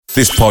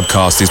This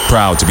podcast is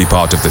proud to be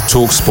part of the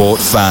TalkSport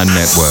Fan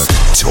Network.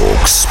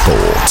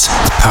 TalkSport.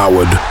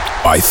 Powered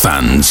by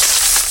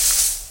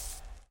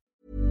fans.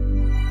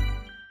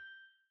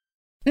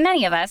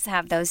 Many of us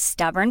have those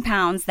stubborn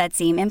pounds that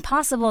seem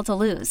impossible to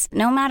lose,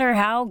 no matter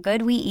how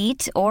good we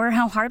eat or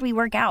how hard we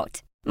work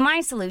out. My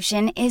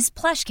solution is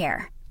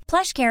PlushCare.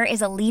 PlushCare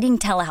is a leading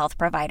telehealth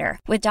provider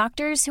with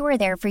doctors who are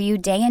there for you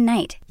day and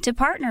night to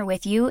partner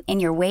with you in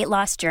your weight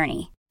loss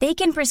journey. They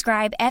can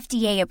prescribe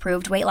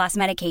FDA-approved weight loss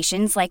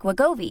medications like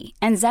Wegovy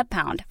and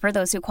Zepbound for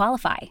those who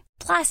qualify.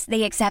 Plus,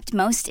 they accept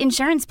most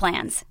insurance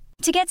plans.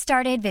 To get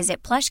started,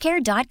 visit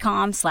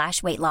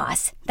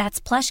plushcare.com/weightloss. That's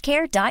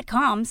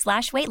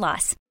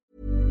plushcare.com/weightloss.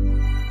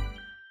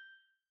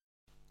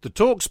 The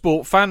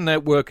TalkSport Fan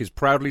Network is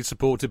proudly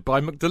supported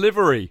by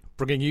McDelivery,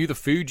 bringing you the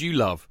food you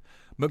love.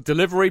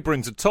 McDelivery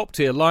brings a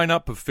top-tier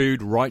lineup of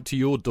food right to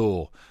your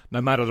door.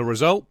 No matter the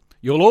result,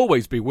 you'll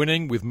always be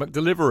winning with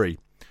McDelivery.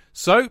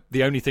 So,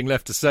 the only thing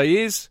left to say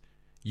is,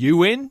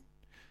 you in?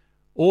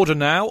 Order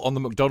now on the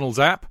McDonald's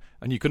app,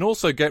 and you can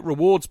also get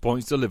rewards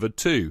points delivered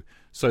too,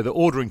 so that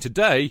ordering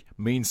today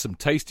means some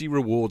tasty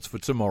rewards for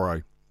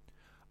tomorrow.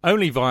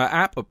 Only via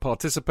app at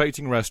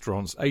participating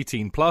restaurants.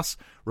 18 plus,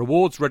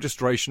 rewards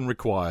registration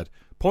required.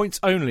 Points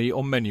only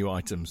on menu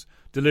items.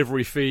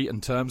 Delivery fee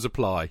and terms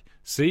apply.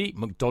 See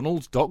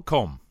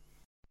mcdonalds.com.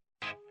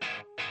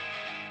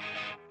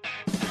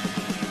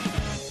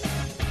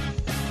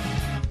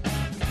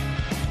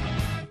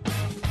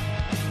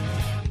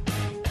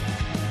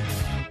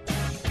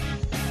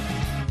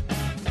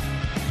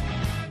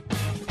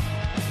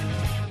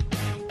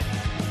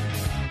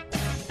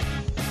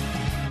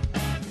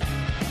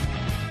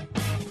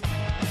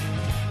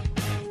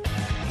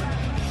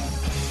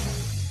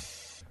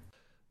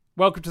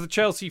 Welcome to the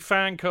Chelsea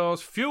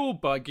Fancast, fueled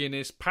by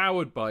Guinness,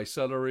 powered by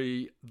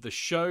Celery, the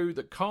show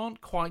that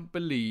can't quite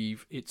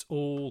believe it's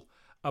all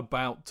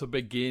about to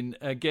begin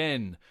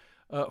again.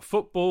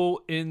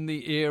 Football in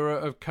the era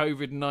of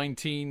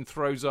COVID-19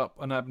 throws up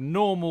an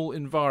abnormal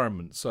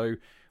environment, so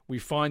we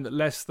find that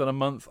less than a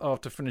month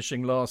after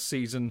finishing last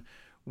season,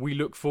 we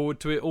look forward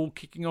to it all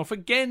kicking off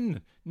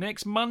again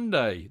next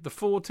Monday, the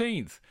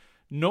 14th.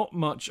 Not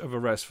much of a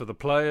rest for the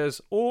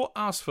players, or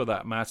us for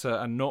that matter,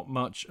 and not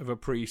much of a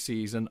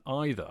pre-season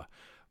either.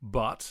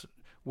 But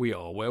we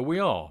are where we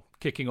are,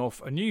 kicking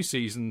off a new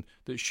season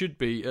that should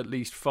be at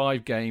least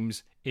 5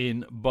 games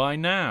in by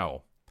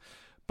now.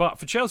 But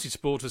for Chelsea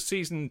supporters,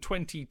 season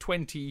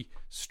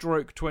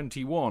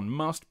 2020/21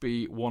 must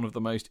be one of the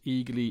most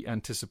eagerly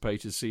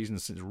anticipated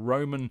seasons since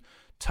Roman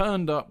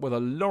turned up with a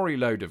lorry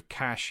load of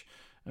cash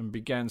and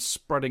began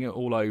spreading it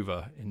all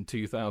over in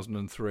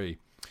 2003.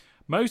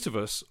 Most of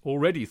us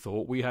already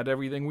thought we had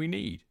everything we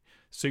need.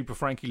 Super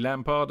Frankie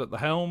Lampard at the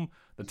helm,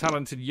 the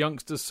talented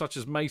youngsters such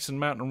as Mason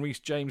Mount and Reece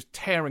James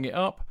tearing it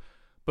up.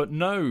 But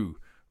no,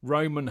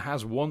 Roman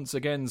has once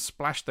again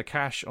splashed the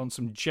cash on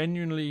some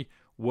genuinely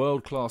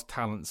world-class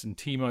talents in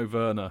Timo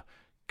Werner,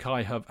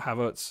 Kai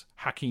Havertz,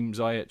 Hakim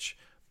Ziyech,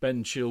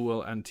 Ben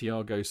Chilwell and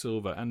Thiago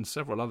Silva, and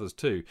several others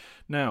too.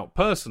 Now,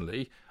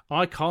 personally,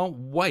 I can't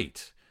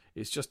wait.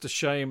 It's just a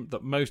shame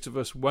that most of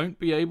us won't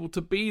be able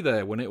to be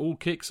there when it all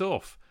kicks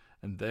off.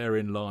 And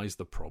therein lies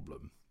the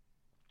problem.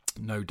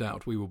 No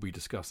doubt we will be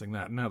discussing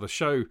that. Now, the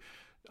show,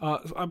 I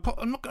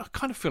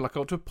kind of feel like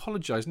I ought to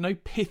apologise. No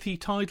pithy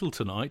title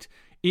tonight.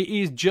 It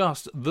is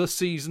just the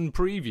season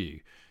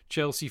preview.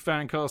 Chelsea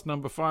Fancast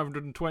number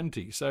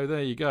 520. So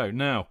there you go.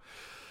 Now,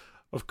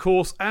 of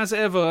course, as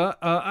ever,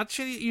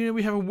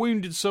 we have a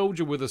wounded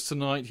soldier with us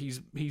tonight.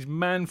 He's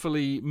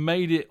manfully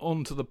made it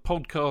onto the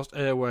podcast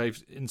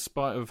airwaves in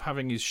spite of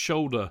having his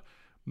shoulder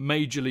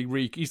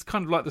majorly he's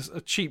kind of like a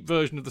cheap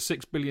version of the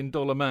 $6 billion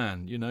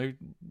man,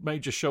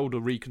 major shoulder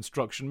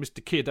reconstruction.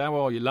 Mr. Kidd, how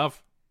are you,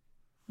 love?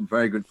 I'm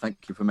very good,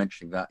 thank you for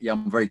mentioning that. Yeah,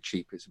 I'm very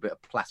cheap. It's a bit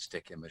of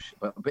plastic in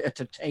but a bit of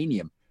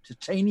titanium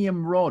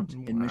rod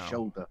in the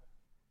shoulder.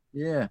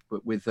 Yeah,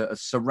 but with a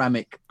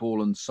ceramic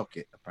ball and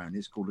socket, apparently.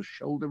 It's called a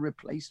shoulder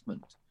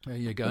replacement. There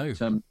you go.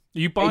 But,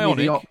 you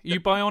bionic? You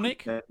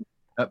bionic?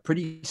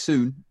 Pretty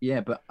soon, yeah,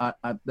 but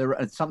there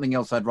is something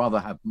else I'd rather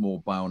have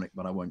more bionic,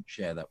 but I won't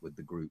share that with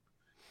the group.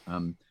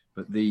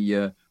 But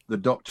the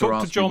doctor Talk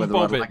asked to John me whether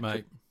Bobbitt, I'd like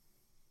mate.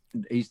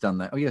 He's done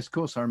that. Oh yes, of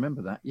course I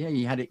remember that. Yeah,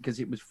 he had it because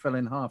it fell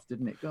in half,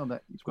 didn't it? God,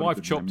 his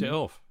wife chopped it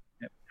off.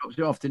 Yeah, chopped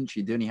it off, didn't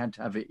she? Then he had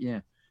to have it.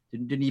 Yeah,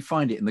 didn't he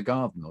find it in the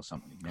garden or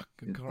something? I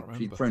can't remember.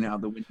 She'd thrown it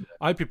out the window.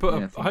 I hope you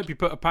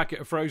put a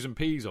packet of frozen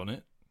peas on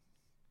it.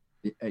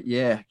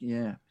 Yeah.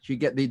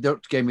 The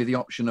doctor gave me the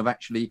option of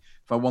actually,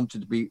 if I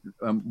wanted to be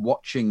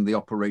watching the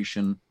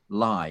operation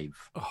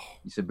live. Oh.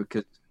 He said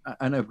because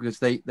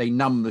they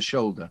numb the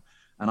shoulder.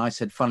 And I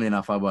said, funnily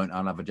enough, I won't.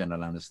 I'll have a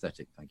general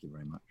anaesthetic. Thank you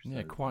very much.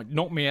 Yeah, quite.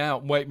 Knock me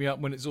out and wake me up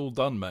when it's all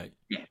done, mate.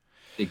 Yeah,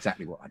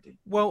 exactly what I did.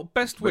 Well,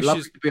 best wishes.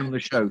 Lovely to be on the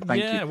show.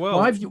 Thank you. Well,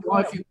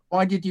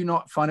 why did you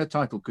not find a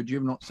title? Could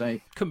you not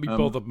say? Couldn't be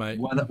bothered, mate.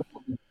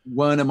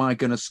 When am I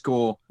going to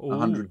score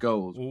 100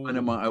 goals? Ooh. When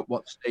am I at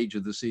what stage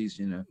of the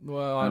season?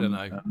 Well, I don't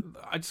know.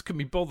 I just couldn't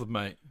be bothered,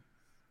 mate.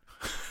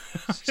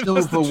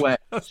 Silverware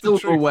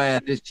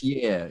this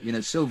year. You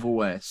know,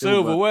 silverware.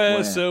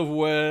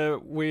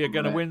 We are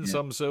going to win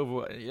some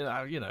silverware.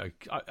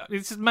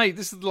 This is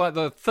like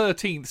the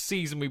 13th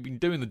season we've been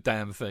doing the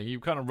damn thing. You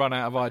kind of run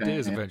out of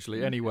ideas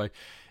eventually. Anyway,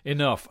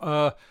 enough.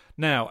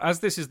 Now, as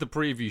this is the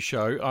preview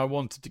show, I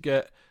wanted to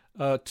get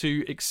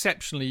two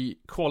exceptionally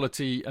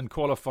quality and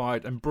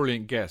qualified and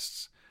brilliant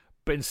guests.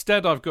 But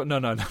instead, I've got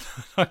no.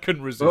 I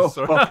couldn't resist.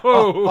 Sorry.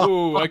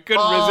 I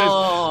couldn't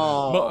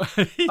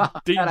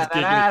resist. Dean's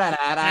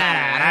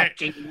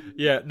giggling.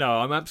 Yeah, no,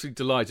 I'm absolutely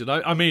delighted.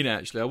 I mean,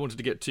 actually, I wanted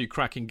to get two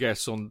cracking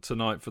guests on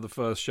tonight for the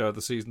first show of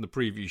the season, the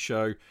preview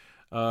show.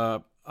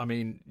 I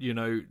mean,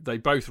 they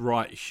both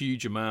write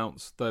huge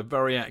amounts. They're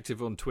very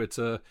active on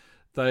Twitter.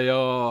 They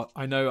are.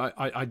 I know.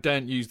 I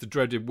daren't use the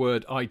dreaded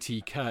word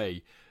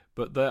ITK,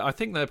 but I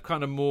think they're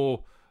kind of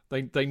more.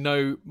 They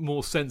know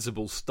more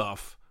sensible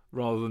stuff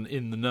rather than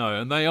in the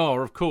know. And they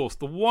are, of course,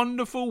 the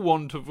wonderful,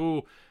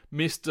 wonderful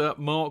Mr.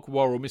 Mark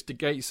Worrell, Mr.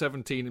 Gate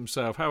 17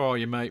 himself. How are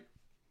you, mate?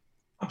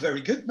 I'm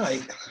very good,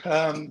 mate.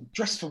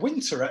 Dressed for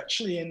winter,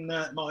 actually, in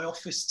my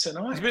office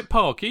tonight. It's a bit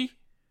parky.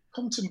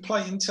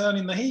 Contemplating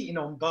turning the heating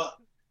on, but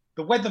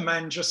the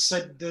weatherman just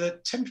said the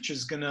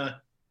temperature's going to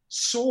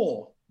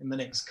soar in the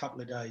next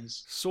couple of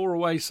days. Soar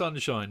away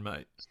sunshine,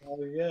 mate.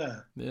 So,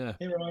 yeah.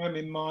 Here I am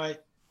in my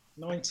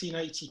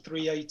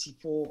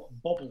 1983-84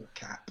 bobble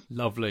cap.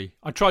 Lovely.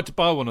 I tried to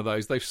buy one of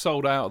those. They've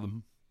sold out of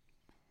them.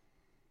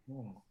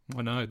 Oh.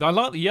 I know. I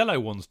like the yellow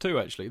ones too,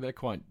 actually. They're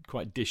quite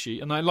dishy.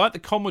 And I like the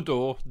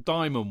Commodore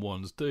diamond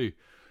ones too.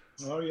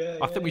 Oh, yeah.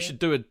 I think we should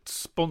do a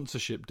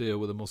sponsorship deal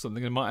with them or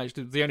something. It might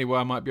actually the only way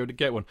I might be able to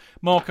get one.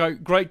 Marco,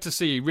 great to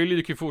see you. Really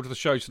looking forward to the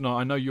show tonight.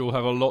 I know you'll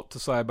have a lot to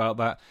say about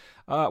that.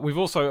 We've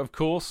also, of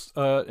course,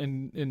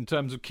 in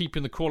terms of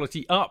keeping the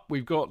quality up,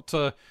 we've got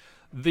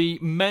the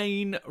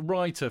main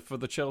writer for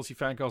the Chelsea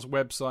Fancast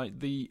website,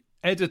 the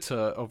editor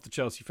of the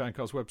Chelsea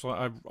Fancast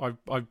website.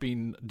 I've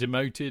been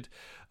demoted.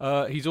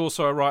 He's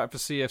also a writer for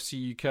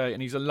CFC UK,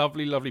 and he's a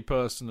lovely, lovely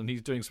person, and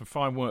he's doing some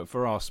fine work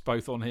for us,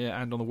 both on here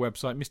and on the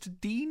website. Mr.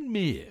 Dean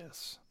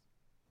Mears.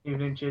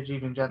 Evening, Chidge.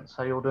 Evening, gents.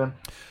 How you all doing?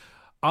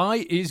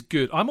 I is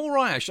good. I'm all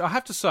right, actually. I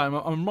have to say,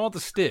 I'm rather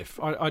stiff.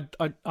 I did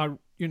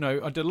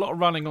a lot of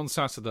running on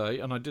Saturday,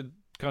 and I did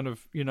kind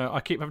of, I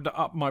keep having to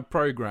up my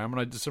program, and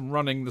I did some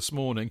running this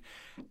morning,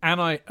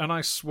 and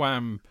I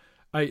swam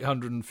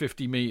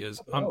 850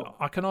 metres.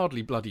 I can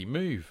hardly bloody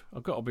move,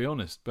 I've got to be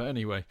honest. But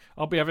anyway,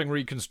 I'll be having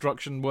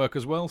reconstruction work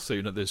as well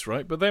soon at this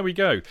rate. But there we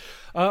go.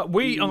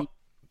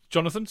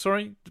 Jonathan,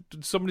 sorry,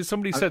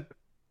 somebody said.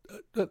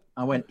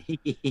 I went.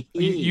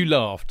 You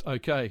laughed.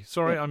 Okay,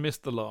 sorry, I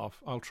missed the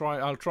laugh. I'll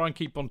try and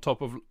keep on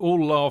top of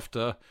all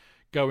laughter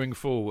going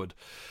forward.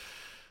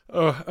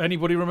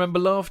 Anybody remember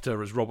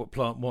laughter, as Robert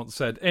Plant once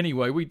said?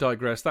 Anyway, we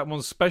digress. That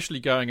one's specially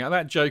going out.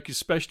 That joke is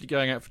specially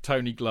going out for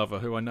Tony Glover,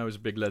 who I know is a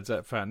big Led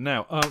Zeppelin fan.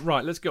 Now,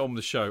 right, let's get on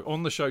with the show.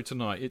 On the show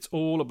tonight, it's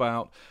all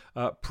about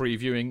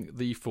previewing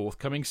the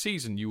forthcoming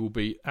season. You will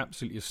be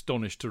absolutely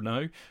astonished to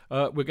know.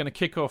 We're going to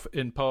kick off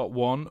in part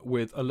one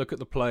with a look at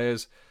the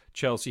players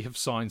Chelsea have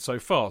signed so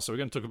far. So we're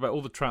going to talk about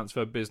all the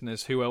transfer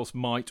business, who else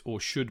might or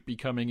should be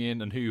coming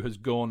in, and who has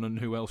gone and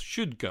who else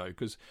should go,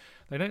 because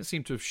they don't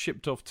seem to have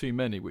shipped off too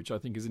many, which I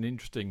think is an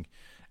interesting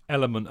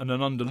element and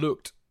an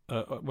underlooked,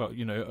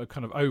 a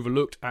kind of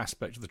overlooked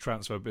aspect of the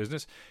transfer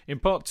business. In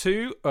part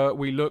two,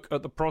 we look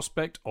at the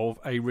prospect of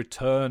a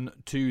return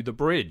to the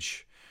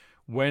Bridge.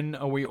 When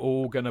are we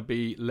all going to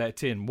be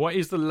let in? What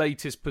is the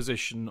latest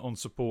position on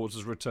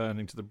supporters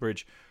returning to the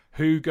Bridge?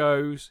 Who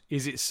goes?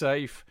 Is it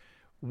safe?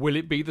 Will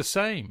it be the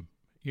same?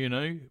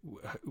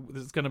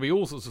 There's going to be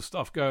all sorts of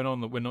stuff going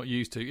on that we're not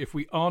used to. If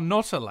we are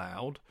not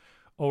allowed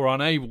or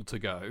unable to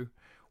go,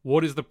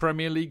 what is the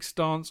Premier League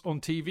stance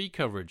on TV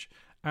coverage?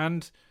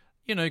 And,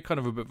 kind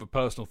of a bit of a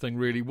personal thing,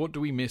 really, what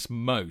do we miss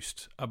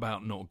most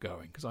about not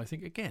going? Because I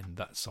think, again,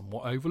 that's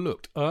somewhat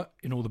overlooked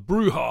in all the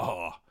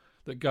brouhaha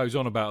that goes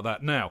on about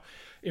that. Now,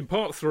 in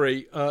part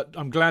three,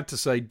 I'm glad to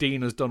say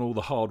Dean has done all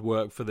the hard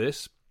work for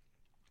this.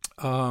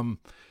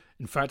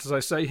 In fact, as I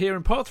say here,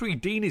 in part three,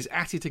 Dean is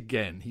at it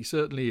again. He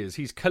certainly is.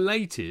 He's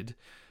collated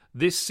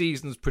this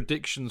season's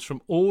predictions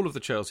from all of the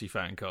Chelsea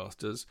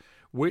fancasters,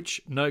 which,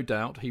 no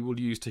doubt, he will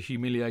use to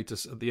humiliate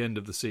us at the end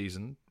of the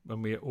season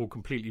when we are all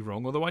completely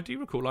wrong. Although I do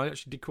recall I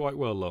actually did quite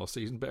well last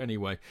season. But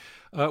anyway,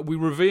 we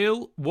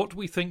reveal what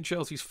we think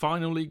Chelsea's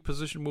final league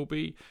position will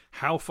be,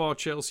 how far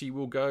Chelsea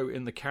will go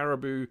in the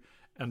Carabao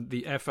and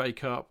the FA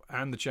Cup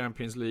and the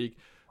Champions League,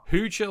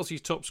 who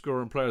Chelsea's top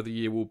scorer and player of the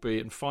year will be,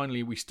 and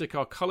finally we stick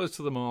our colours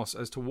to the mast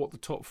as to what the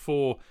top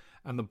four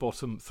and the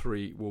bottom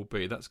three will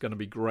be. That's going to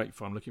be great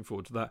fun. Looking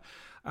forward to that.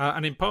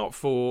 And in part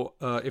four,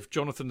 if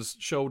Jonathan's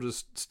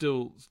shoulder's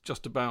still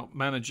just about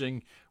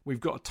managing,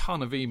 we've got a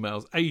ton of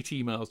emails, 8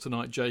 emails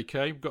tonight,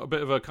 JK. We've got a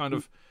bit of a kind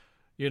of,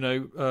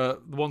 the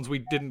ones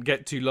we didn't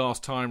get to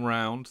last time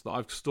round that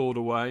I've stored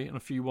away, and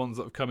a few ones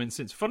that have come in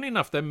since. Funnily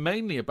enough, they're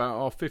mainly about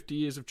our 50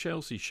 Years of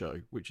Chelsea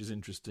show, which is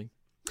interesting.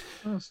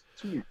 Oh,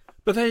 sweet.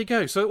 But there you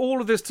go. So all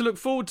of this to look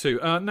forward to.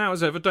 Now,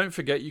 as ever, don't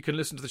forget you can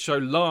listen to the show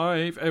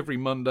live every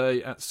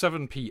Monday at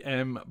 7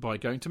 p.m. by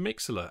going to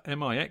Mixlr,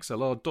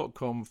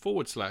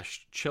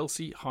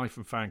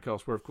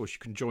 mixlr.com/Chelsea-fancast, where, of course, you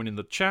can join in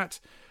the chat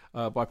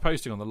by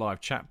posting on the live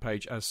chat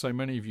page, as so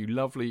many of you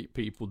lovely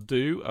people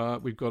do.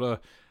 We've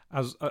got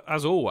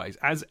as always,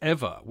 as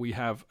ever, we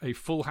have a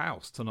full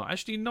house tonight.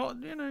 Actually, not,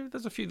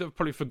 there's a few that have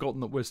probably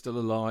forgotten that we're still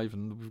alive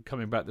and we're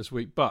coming back this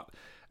week. But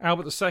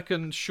Albert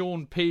II,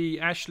 Sean P,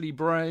 Ashley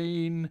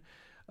Brain,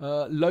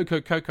 Loco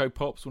Coco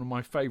Pops, one of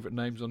my favourite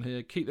names on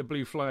here, Keep the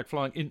Blue Flag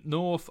Flying, Int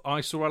North,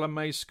 I Saw Alan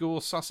May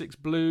Score, Sussex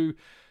Blue,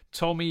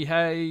 Tommy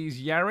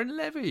Hayes, Yaron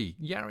Levy.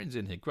 Yaron's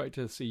in here. Great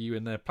to see you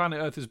in there.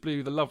 Planet Earth is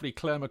Blue, the lovely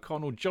Claire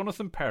McConnell,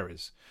 Jonathan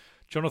Perez,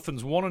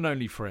 Jonathan's one and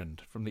only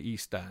friend from the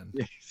East Stand.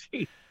 Yes,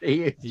 he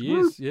is. He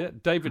is, yeah.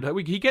 David,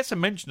 he gets a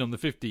mention on the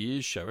 50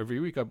 Years show every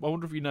week. I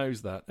wonder if he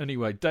knows that.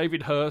 Anyway,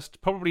 David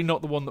Hurst, probably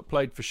not the one that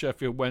played for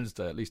Sheffield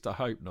Wednesday, at least I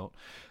hope not.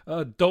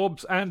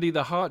 Dobbs, Andy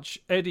the Hutch,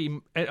 Eddie,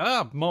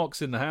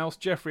 Mark's in the house,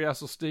 Jeffrey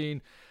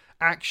Asselstein,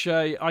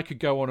 Akshay, I could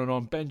go on and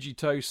on. Benji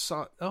Toast,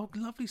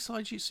 lovely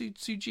side.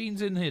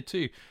 Sujean's in here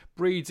too.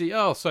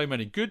 Breedsy, so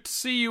many. Good to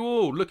see you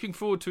all. Looking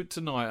forward to it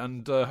tonight,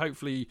 and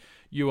hopefully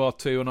you are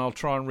too. And I'll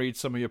try and read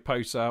some of your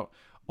posts out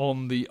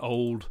on the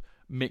old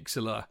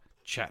Mixlr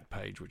chat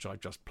page, which I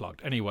just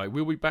plugged. Anyway,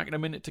 we'll be back in a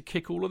minute to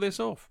kick all of this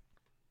off.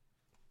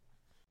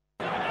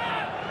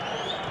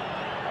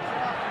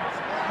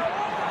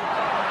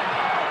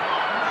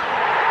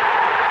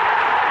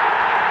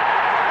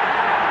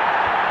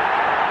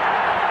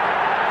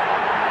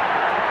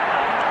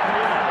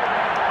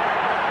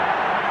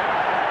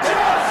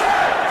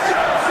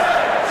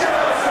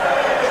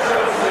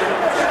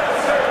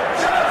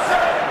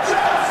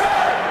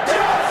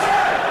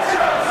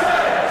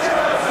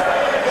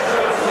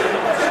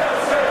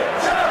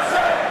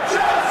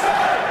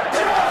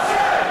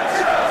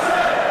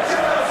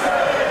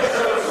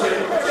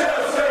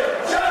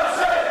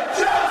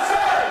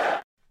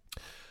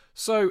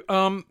 So,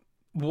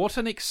 what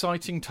an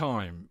exciting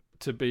time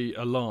to be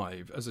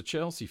alive as a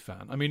Chelsea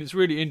fan. I mean, it's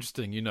really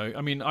interesting,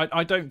 I mean,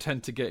 I don't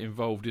tend to get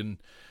involved in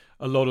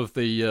a lot of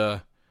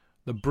the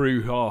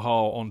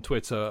brouhaha on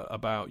Twitter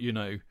about,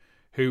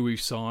 who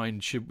we've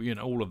signed,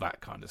 all of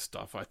that kind of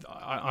stuff.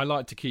 I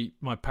like to keep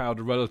my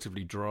powder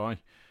relatively dry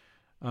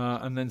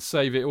and then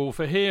save it all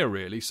for here,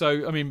 really.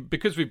 So, I mean,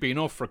 because we've been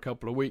off for a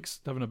couple of weeks,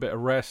 having a bit of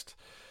rest,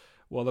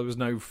 while there was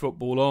no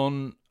football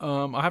on,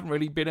 I haven't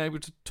really been able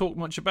to talk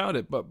much about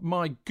it. But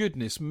my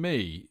goodness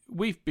me,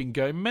 we've been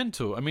going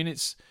mental. I mean,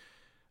 it's,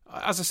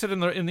 as I said in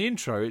the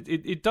intro,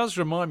 it does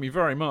remind me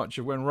very much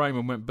of when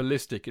Roman went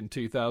ballistic in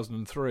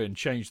 2003 and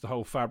changed the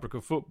whole fabric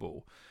of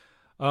football.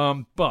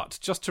 But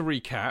just to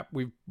recap,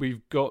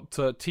 we've got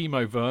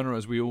Timo Werner,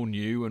 as we all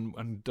knew,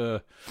 and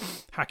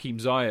Hakim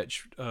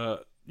Ziyech,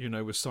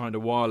 was signed a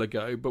while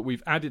ago. But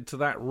we've added to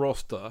that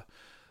roster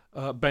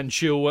Ben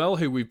Chilwell,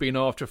 who we've been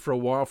after for a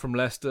while from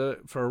Leicester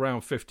for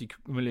around 50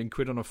 million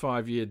quid on a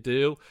 5-year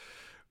deal.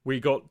 We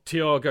got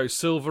Thiago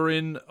Silva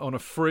in on a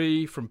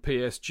free from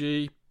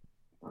PSG,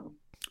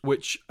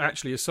 which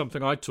actually is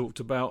something I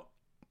talked about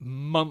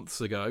months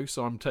ago,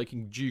 so I'm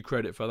taking due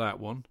credit for that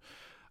one.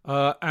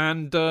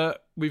 And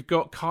we've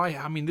got Kai.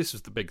 I mean, this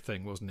was the big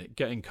thing, wasn't it?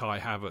 Getting Kai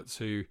Havertz,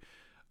 who,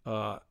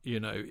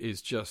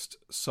 is just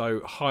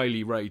so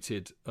highly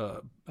rated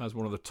as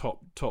one of the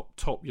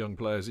top young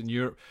players in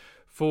Europe,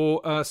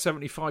 for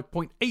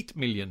 75.8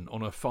 million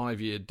on a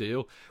 5-year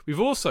deal.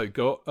 We've also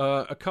got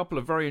a couple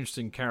of very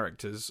interesting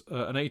characters.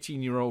 An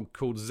 18-year-old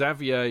called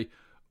Xavier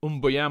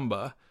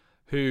Mbuyamba,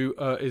 who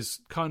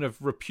is kind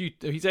of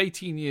he's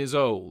 18 years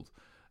old,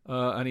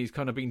 and he's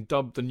kind of been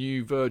dubbed the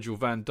new Virgil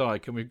van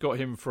Dijk, and we've got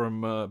him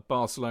from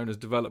Barcelona's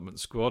development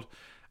squad.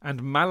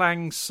 And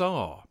Malang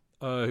Sarr,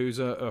 who's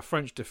a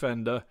French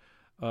defender.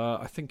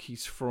 I think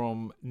he's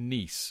from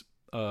Nice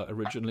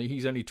originally.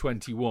 He's only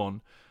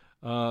 21.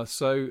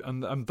 Both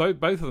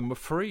of them were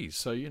free.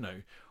 So,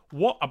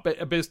 what a bit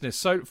of business.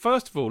 So,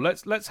 first of all,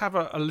 let's have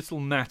a little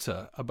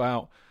natter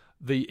about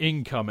the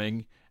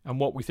incoming and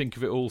what we think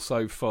of it all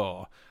so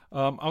far.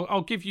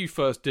 I'll give you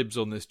first dibs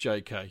on this,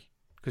 JK,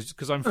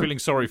 because I'm feeling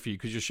sorry for you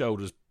because your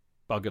shoulder's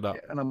buggered up.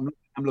 Yeah, and I'm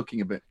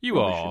looking a bit. You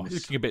are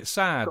looking a bit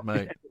sad,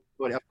 mate.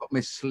 I've got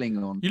my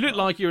sling on. You look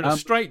like you're in a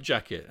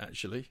straitjacket,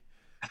 actually.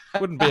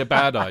 Wouldn't be a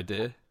bad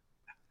idea.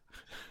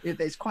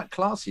 It's quite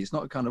classy. It's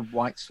not a kind of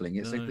white sling.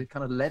 It's a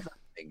kind of leather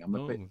thing. I'm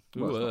a bit.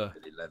 Well, it's not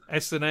really leather.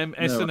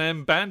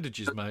 S&M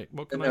bandages, mate.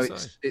 What can I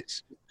say?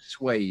 It's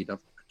suede.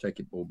 I'll take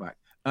it all back.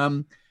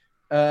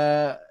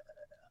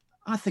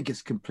 I think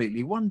it's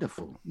completely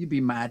wonderful. You'd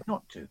be mad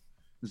not to,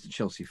 as a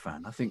Chelsea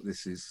fan. I think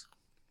this is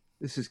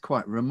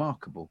quite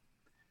remarkable,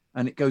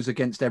 and it goes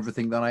against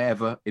everything that I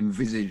ever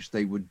envisaged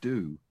they would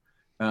do.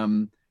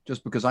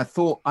 Just because I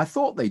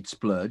thought they'd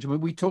splurge. I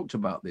mean, we talked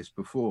about this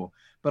before,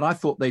 but I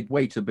thought they'd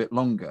wait a bit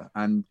longer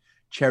and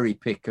cherry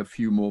pick a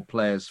few more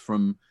players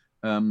from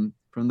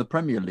the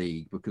Premier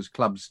League because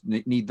clubs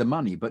need the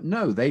money. But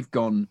no, they've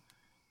done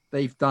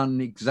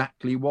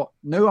exactly what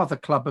no other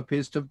club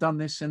appears to have done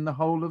this in the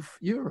whole of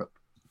Europe.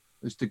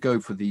 as to go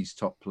for these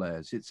top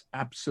players. It's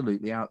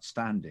absolutely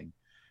outstanding.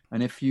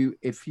 And if you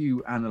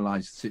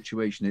analyse the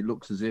situation, it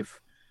looks as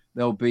if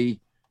there'll be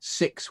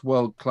 6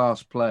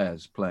 world-class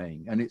players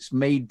playing, and it's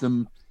made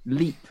them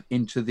leap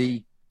into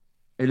the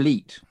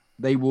elite.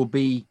 They will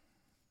be,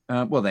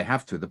 they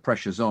have to, the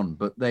pressure's on,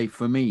 but they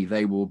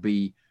will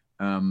be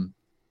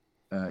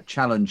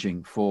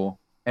challenging for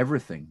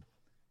everything.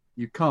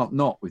 You can't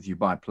not with you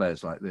buy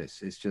players like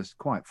this. It's just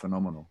quite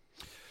phenomenal.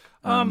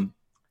 I'm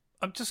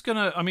just going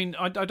to,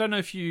 I don't know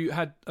if you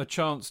had a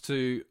chance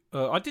to,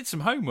 I did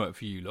some homework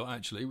for you lot,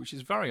 actually, which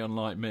is very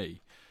unlike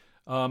me.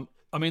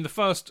 The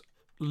first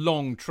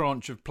long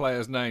tranche of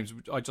players' names,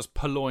 I just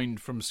purloined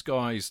from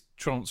Sky's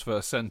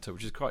transfer centre,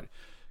 which is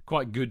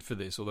quite good for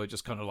this, although it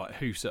just kind of like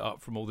hoofs it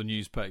up from all the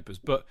newspapers.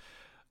 But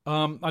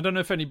I don't know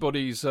if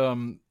anybody's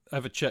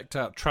ever checked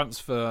out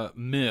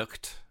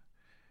Transfermarkt,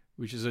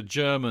 which is a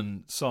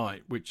German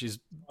site, which is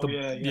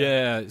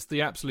it's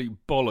the absolute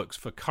bollocks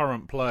for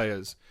current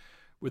players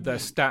with their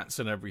stats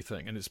and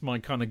everything, and it's my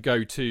kind of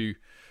go-to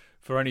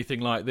for anything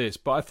like this.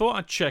 But I thought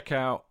I'd check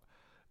out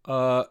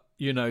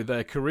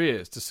their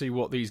careers to see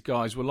what these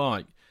guys were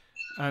like.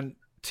 And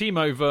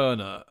Timo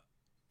Werner,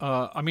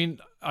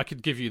 I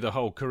could give you the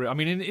whole career.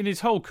 In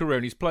his whole career,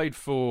 and he's played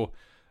for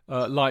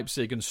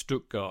Leipzig and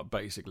Stuttgart,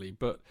 basically,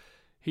 but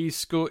he's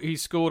scored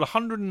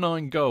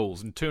 109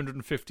 goals in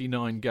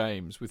 259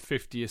 games with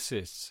 50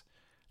 assists.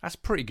 That's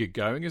pretty good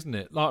going, isn't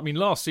it?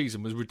 Last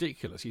season was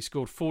ridiculous. He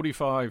scored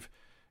 34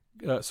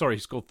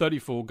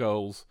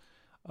 goals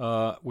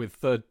with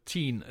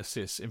 13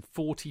 assists in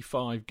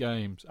 45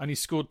 games. And he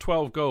scored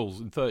 12 goals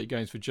in 30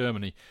 games for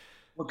Germany.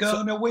 We're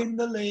going to win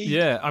the league.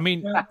 Yeah,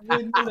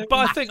 but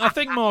I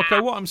think,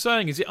 Marco, what I'm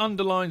saying is it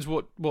underlines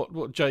what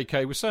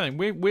JK was saying.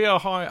 We are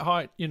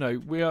high,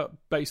 we are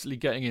basically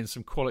getting in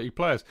some quality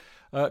players.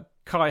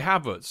 Kai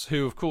Havertz,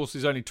 who of course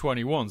is only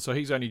 21, so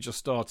he's only just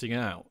starting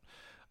out.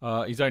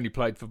 He's only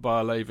played for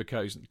Bayer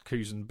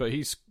Leverkusen, but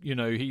he's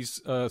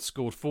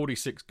scored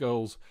 46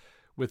 goals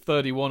with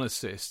 31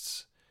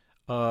 assists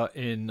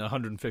in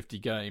 150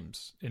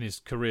 games in his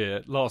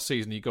career. Last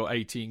season he got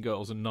 18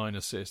 goals and 9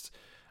 assists,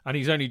 and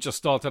he's only just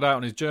started out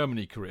in his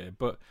Germany career.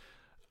 But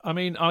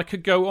I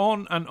could go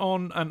on and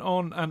on and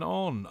on and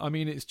on.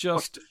 It's just I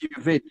watched a few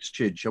vids,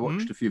 Chidge. I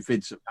watched a few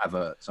vids of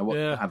Havertz.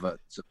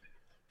 Havertz.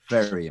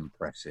 Very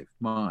impressive.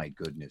 My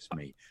goodness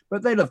me.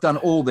 But they'll have done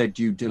all their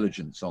due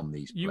diligence on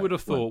these players. You would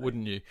have thought,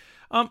 wouldn't you?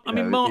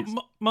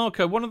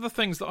 Marco, one of the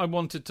things that I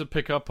wanted to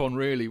pick up on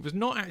really was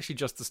not actually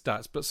just the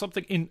stats, but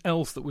something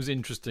else that was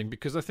interesting,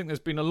 because I think there's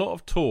been a lot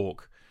of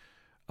talk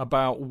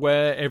about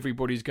where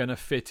everybody's going to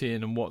fit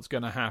in and what's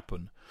going to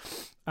happen.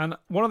 And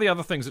one of the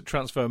other things that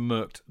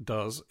Transfermarkt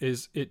does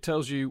is it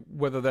tells you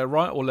whether they're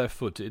right or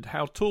left-footed,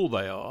 how tall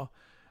they are,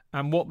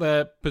 and what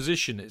their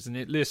position is, and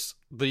it lists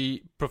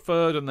the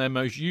preferred and their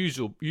most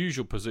usual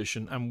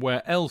position and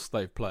where else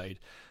they've played.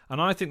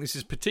 And I think this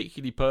is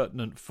particularly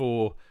pertinent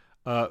for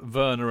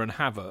Werner and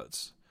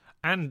Havertz,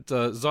 and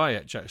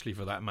Ziyech, actually,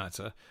 for that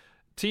matter.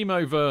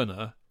 Timo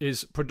Werner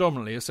is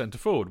predominantly a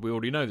centre-forward. We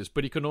already know this,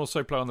 but he can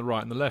also play on the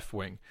right and the left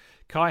wing.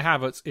 Kai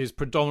Havertz is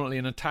predominantly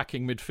an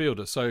attacking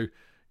midfielder, so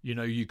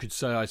you could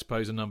say, I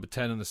suppose, a number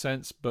 10 in a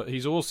sense, but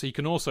he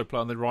can also play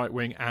on the right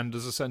wing and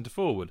as a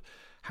centre-forward.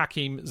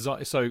 Hakim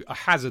Ziyech, so a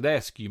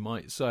Hazard-esque, you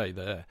might say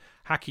there.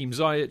 Hakim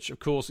Ziyech, of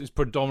course, is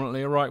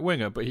predominantly a right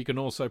winger, but he can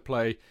also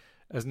play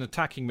as an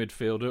attacking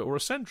midfielder or a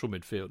central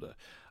midfielder.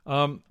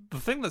 The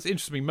thing that's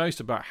interested me most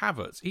about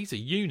Havertz, he's a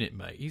unit,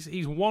 mate. He's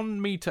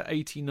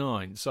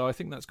 1.89 m, so I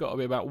think that's got to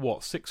be about,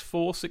 6'4",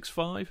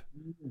 6'5"?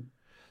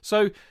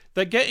 So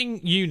they're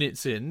getting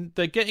units in,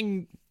 they're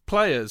getting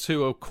players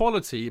who are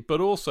quality, but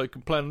also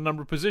can play in a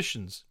number of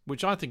positions,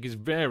 which I think is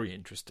very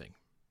interesting.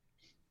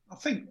 I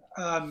think...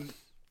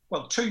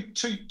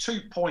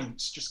 two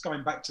points. Just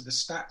going back to the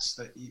stats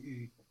that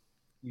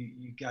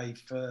you gave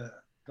for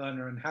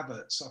Werner and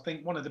Havertz. I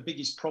think one of the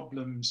biggest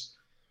problems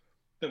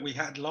that we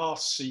had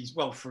last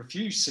season, for a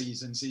few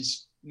seasons,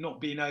 is not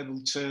being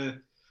able to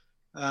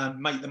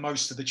make the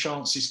most of the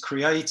chances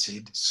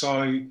created.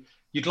 So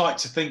you'd like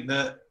to think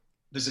that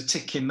there's a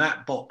tick in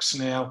that box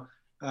now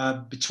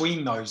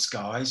between those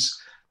guys.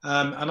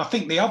 And I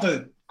think the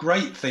other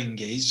great thing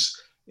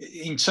is,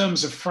 in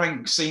terms of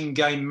Frank's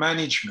in-game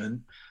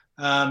management,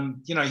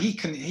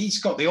 he's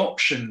got the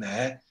option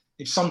there,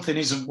 if something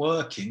isn't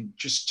working,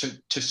 just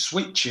to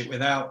switch it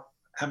without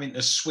having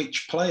to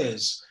switch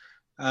players,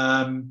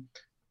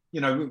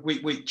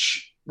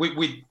 which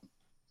with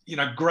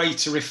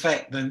greater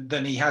effect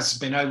than he has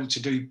been able to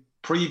do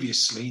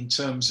previously in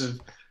terms of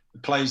the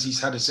players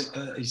he's had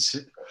at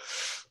his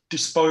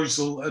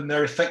disposal and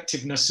their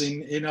effectiveness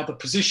in other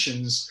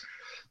positions.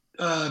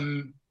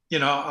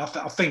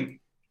 I think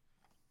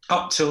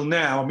up till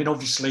now,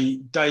 obviously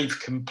Dave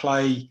can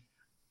play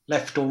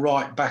left or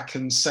right back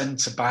and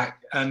centre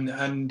back,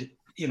 and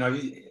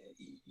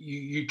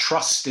you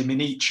trust him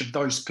in each of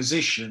those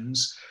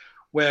positions,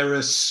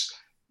 whereas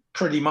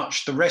pretty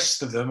much the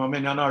rest of them, I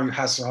know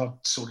Hazard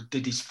sort of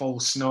did his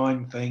false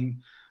nine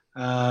thing.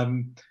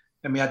 Then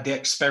we had the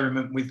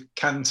experiment with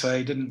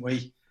Kante, didn't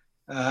we?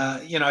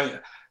 I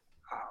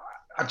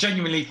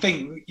genuinely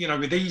think,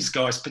 with these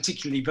guys,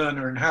 particularly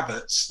Werner and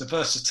Havertz, the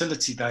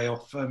versatility they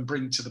often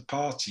bring to the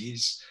party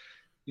is,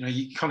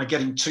 you're kind of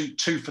getting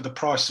two for the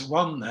price of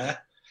one there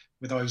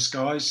with those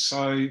guys.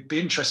 So it'd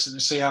be interesting to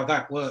see how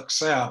that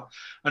works out.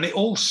 And it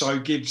also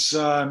gives,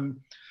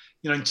 in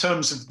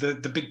terms of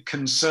the big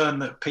concern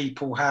that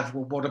people have,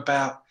 well, what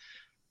about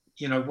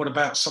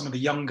some of the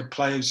younger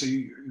players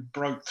who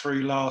broke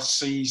through last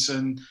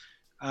season?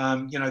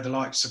 The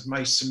likes of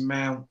Mason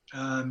Mount,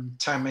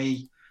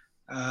 Tammy,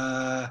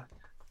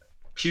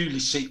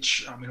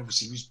 Pulisic. I mean,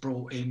 obviously he was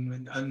brought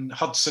in, and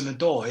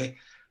Hudson-Odoi.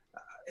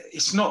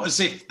 It's not as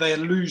if they're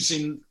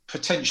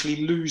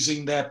potentially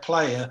losing their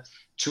player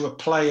to a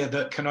player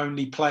that can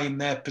only play in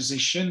their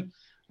position,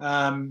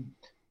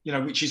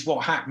 which is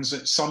what happens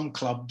at some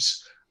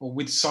clubs or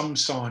with some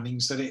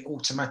signings, that it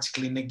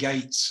automatically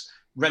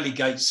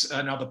relegates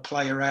another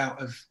player out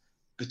of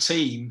the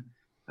team.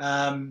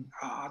 In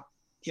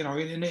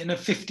a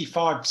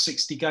 55,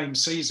 60 game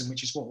season,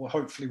 which is what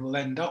we'll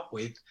end up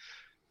with,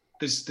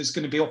 there's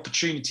going to be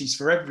opportunities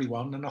for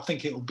everyone, and I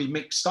think it will be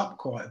mixed up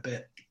quite a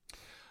bit.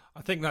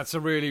 I think that's a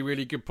really,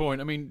 really good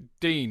point. I mean,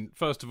 Dean,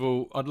 first of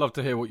all, I'd love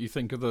to hear what you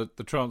think of the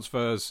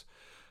transfers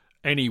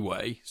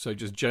anyway, so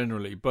just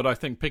generally. But I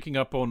think picking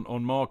up on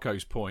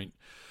Marco's point,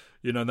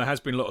 there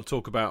has been a lot of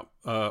talk about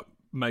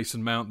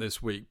Mason Mount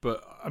this week.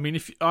 But, I mean,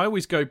 if I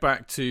always go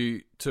back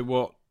to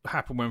what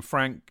happened when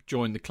Frank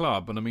joined the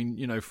club. And, I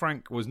mean,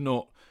 Frank was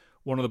not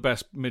one of the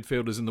best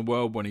midfielders in the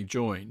world when he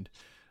joined.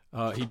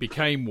 He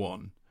became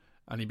one.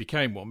 And he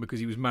became one because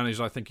he was managed,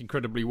 I think,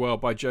 incredibly well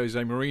by Jose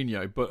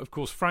Mourinho. But, of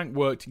course, Frank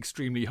worked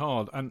extremely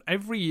hard. And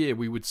every year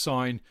we would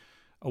sign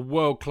a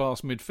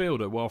world-class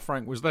midfielder while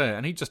Frank was there.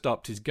 And he just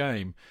upped his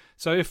game.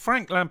 So if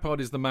Frank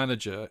Lampard is the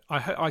manager,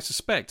 I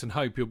suspect and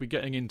hope he'll be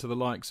getting into the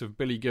likes of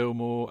Billy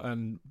Gilmour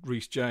and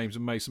Reece James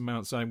and Mason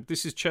Mount saying,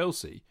 this is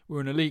Chelsea.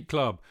 We're an elite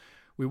club.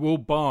 We will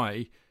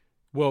buy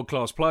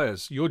world-class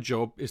players. Your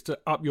job is to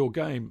up your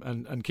game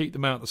and keep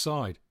them out the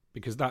side,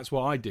 because that's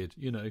what I did,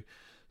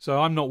 So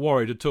I'm not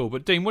worried at all.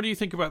 But Dean, what do you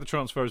think about the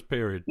transfers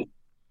period?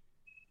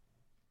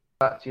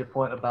 Back to your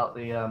point about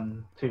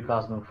the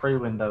 2003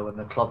 window, when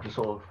the club just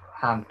sort of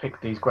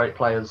hand-picked these great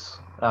players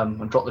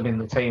and dropped them in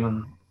the team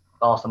and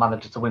asked the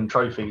manager to win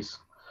trophies.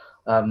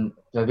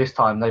 This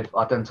time they've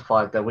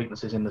identified their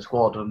weaknesses in the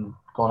squad and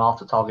gone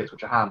after targets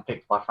which are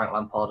hand-picked by Frank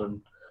Lampard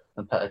and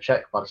Petr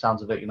Cech. By the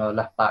sounds of it,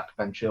 left back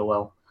Ben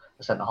Chilwell,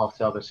 the centre half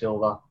Thiago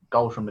Silva,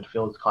 goals from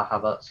midfield Kai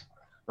Havertz,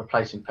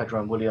 replacing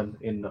Pedro and Willian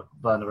in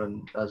Werner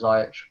and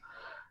Ziyech.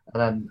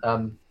 And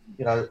then,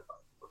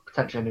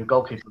 potentially a new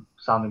goalkeeper,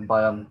 sounding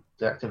by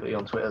the activity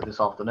on Twitter this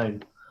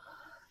afternoon.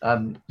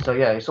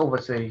 It's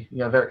obviously,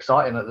 very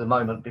exciting at the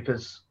moment,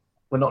 because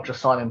we're not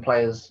just signing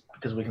players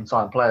because we can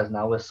sign players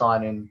now. We're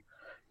signing,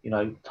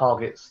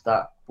 targets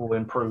that will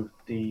improve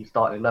the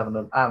starting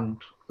 11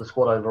 and the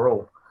squad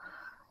overall.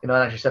 And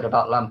as you said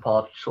about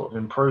Lampard sort of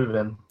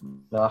improving,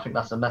 I think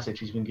that's a message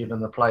he's been giving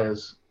the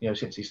players,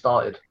 since he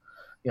started.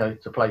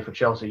 To play for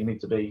Chelsea, you need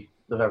to be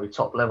the very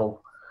top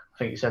level. I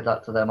think he said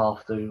that to them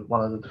after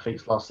one of the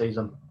defeats last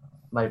season,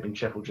 may have been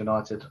Sheffield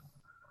United.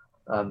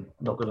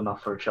 Not good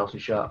enough for a Chelsea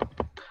shirt.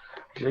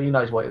 He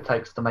knows what it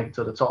takes to make it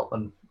to the top,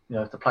 and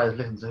if the players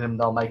listen to him,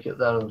 they'll make it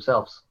there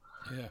themselves.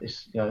 Yeah.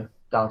 It's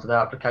down to their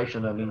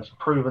application, and he's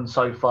proven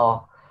so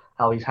far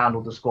how he's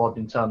handled the squad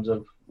in terms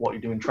of what you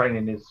do in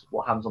training is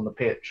what happens on the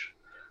pitch.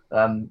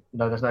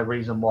 There's no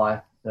reason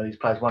why these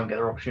players won't get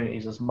their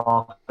opportunities, as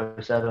Marco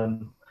said,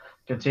 and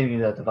continue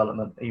their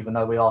development, even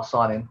though we are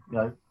signing,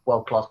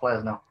 world-class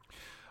players now.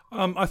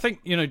 I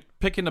think,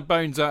 picking the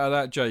bones out of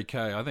that,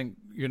 JK, I think,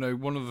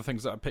 one of the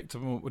things that I picked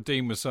up on what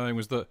Dean was saying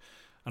was that,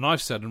 and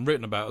I've said and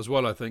written about as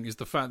well, I think, is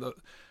the fact that,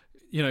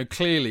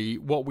 clearly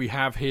what we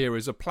have here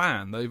is a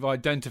plan. They've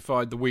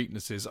identified the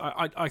weaknesses.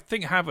 I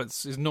think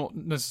Havertz is not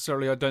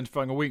necessarily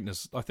identifying a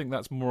weakness. I think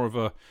that's more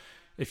of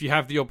if you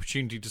have the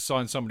opportunity to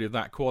sign somebody of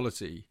that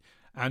quality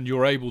and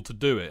you're able to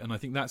do it, and I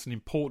think that's an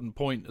important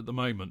point at the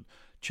moment.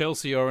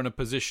 Chelsea are in a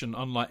position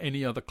unlike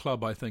any other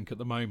club, I think, at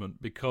the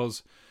moment,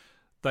 because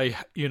they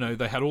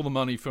had all the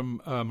money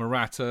from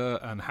Morata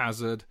and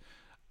Hazard,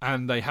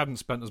 and they hadn't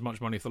spent as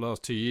much money for the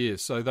last 2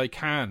 years. So they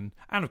can,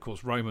 and of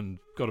course Roman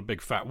got a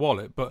big fat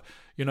wallet, but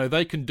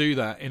they can do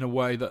that in a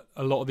way that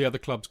a lot of the other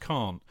clubs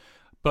can't.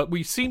 But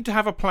we seem to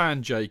have a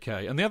plan,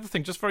 JK. And the other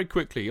thing, just very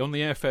quickly, on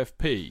the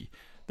FFP,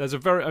 there's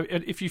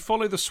if you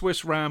follow the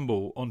Swiss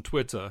Ramble on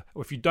Twitter,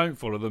 or if you don't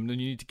follow them, then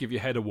you need to give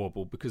your head a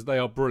wobble, because they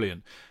are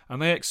brilliant.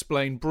 And they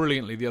explained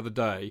brilliantly the other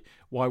day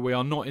why we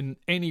are not in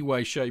any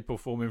way, shape or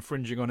form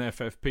infringing on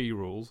FFP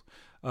rules.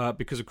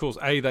 Because, of course,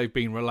 A, they've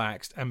been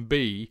relaxed, and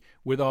B,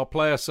 with our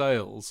player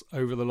sales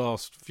over the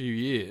last few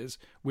years,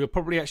 we'll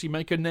probably actually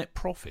make a net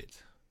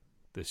profit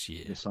this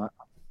year. Yes,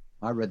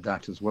 I read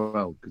that as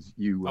well, because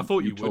I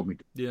thought you told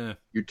would.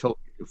 You told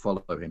me to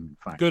follow him, in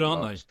fact. Good,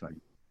 aren't they?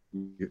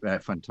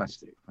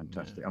 Fantastic.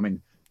 Yeah. I mean,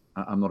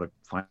 I'm not a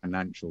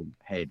financial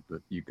head,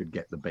 but you could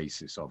get the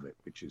basis of it,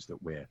 which is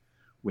that we're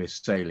we're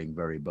sailing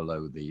very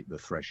below the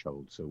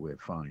threshold, so we're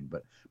fine.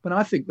 But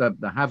I think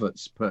that the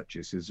Havertz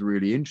purchase is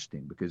really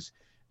interesting, because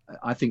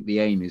I think the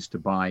aim is to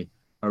buy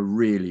a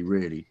really,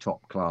 really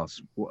top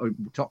class,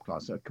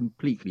 a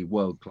completely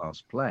world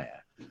class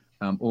player,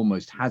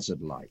 almost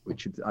Hazard-like,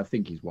 which I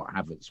think is what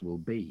Havertz will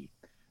be,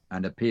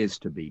 and appears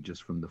to be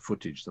just from the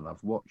footage that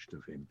I've watched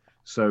of him.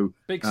 So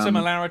big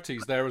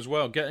similarities there as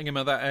well. Getting him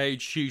at that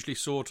age, hugely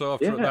sought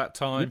after at that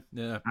time.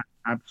 Yeah,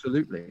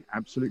 absolutely.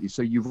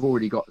 So you've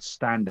already got a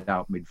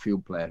standout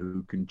midfield player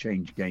who can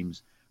change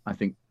games. I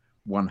think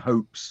one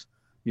hopes,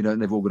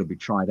 and they've all got to be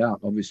tried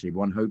out. Obviously,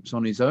 one hopes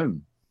on his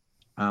own.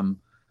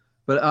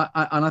 But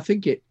I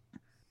think it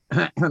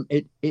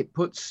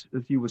puts,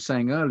 as you were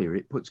saying earlier,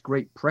 it puts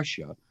great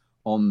pressure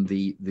on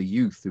the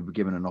youth who were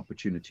given an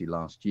opportunity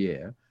last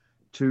year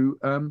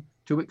to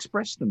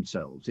express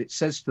themselves. It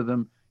says to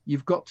them,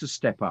 you've got to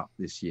step up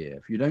this year.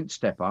 If you don't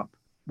step up,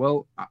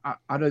 well,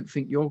 I don't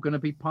think you're going to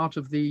be part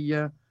of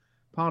the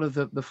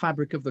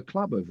fabric of the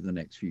club over the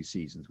next few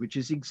seasons, which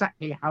is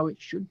exactly how it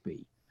should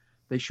be.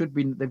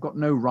 They've got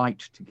no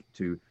right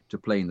to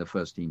play in the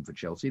first team for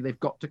Chelsea. They've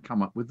got to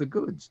come up with the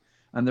goods.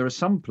 And there are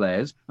some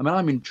players,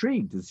 I'm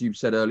intrigued, as you've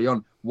said early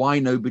on, why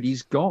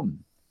nobody's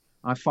gone.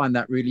 I find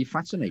that really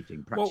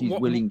fascinating. Perhaps he's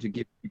willing to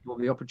give people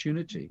the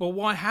opportunity. Well,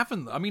 why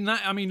haven't? We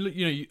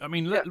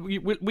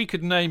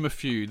could name a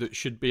few that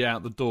should be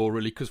out the door,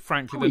 really, because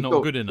frankly they're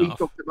not good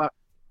enough.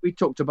 We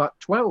talked about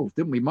 12,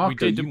 didn't we, Marco? We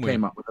did, didn't we?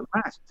 Came up with a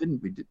mass,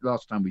 didn't we?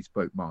 Last time we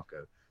spoke,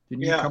 Marco,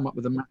 didn't you come up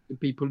with a mass of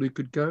people who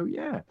could go?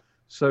 Yeah.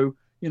 So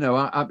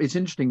it's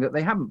interesting that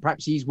they haven't.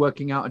 Perhaps he's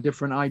working out a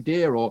different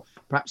idea, or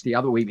perhaps the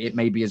other way it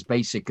may be as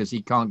basic as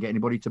he can't get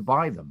anybody to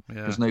buy them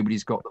because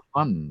nobody's got the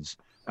funds.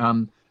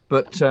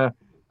 But the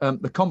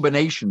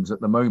combinations at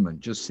the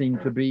moment just seem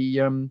to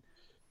be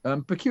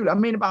peculiar.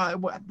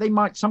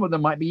 Some of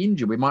them might be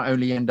injured. We might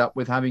only end up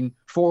with having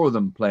 4 of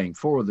them playing,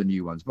 4 of the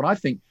new ones. But I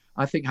think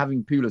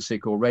having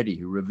Pulisic already,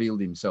 who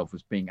revealed himself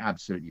as being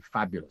absolutely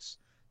fabulous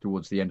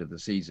towards the end of the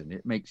season,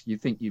 it makes you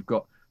think they've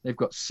got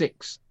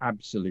 6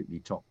 absolutely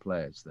top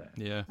players there.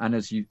 Yeah. And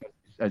as you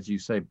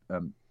say,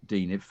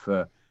 Dean, if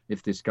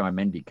this guy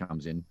Mendy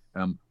comes in,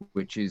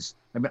 which is,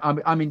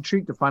 I'm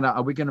intrigued to find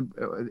out,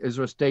 is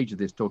there a stage of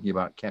this talking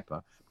about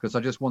Kepa? Because I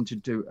just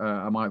wanted to,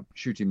 am I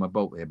shooting my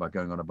bolt here by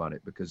going on about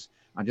it? Because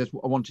I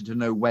wanted to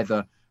know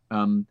whether,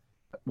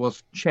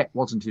 Cech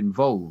wasn't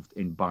involved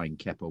in buying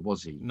Kepa,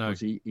 was he? No.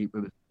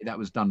 That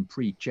was done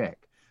pre-Cech.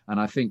 And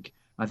I think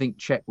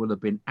Cech will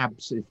have been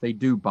if they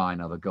do buy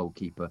another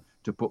goalkeeper,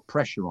 to put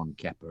pressure on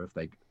Kepa if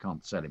they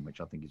can't sell him, which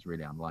I think is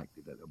really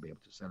unlikely that they'll be able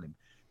to sell him,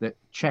 that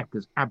Cech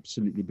has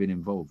absolutely been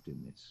involved in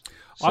this.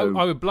 So,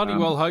 I would bloody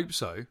well hope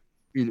so.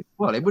 It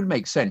would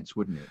make sense,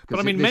 wouldn't it?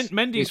 But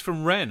Mendy's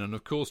from Rennes, and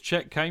of course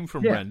Cech came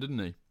from Rennes, didn't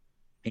he?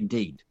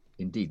 Indeed.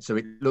 So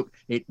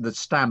the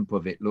stamp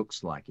of it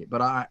looks like it.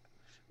 But I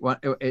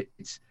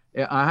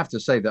have to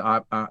say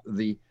that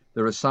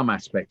there are some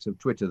aspects of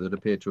Twitter that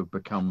appear to have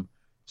become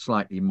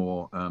slightly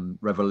more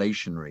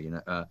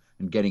revelationary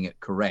and getting it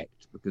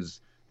correct,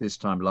 because this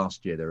time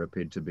last year there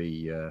appeared to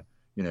be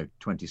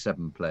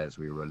 27 players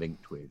we were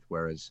linked with,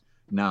 whereas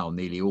now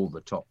nearly all the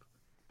top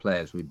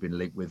players we've been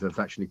linked with have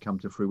actually come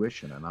to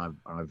fruition, and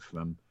I've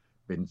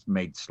been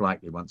made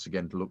slightly once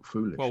again to look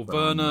foolish. Well,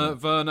 Werner,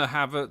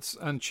 Havertz,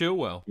 and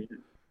Chilwell.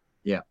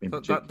 Yeah,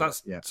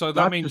 So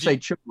that means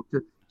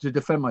to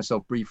defend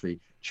myself briefly,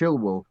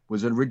 Chilwell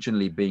was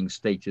originally being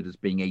stated as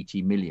being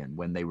 80 million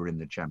when they were in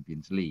the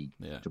Champions League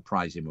to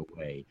prize him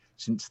away.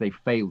 Since they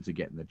failed to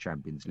get in the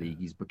Champions League,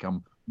 he's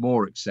become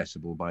more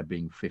accessible by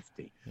being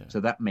 50. Yeah. So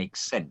that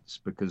makes sense,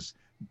 because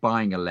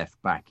buying a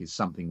left back is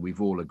something we've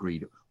all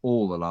agreed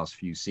all the last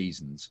few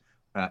seasons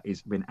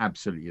has been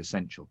absolutely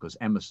essential, because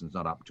Emerson's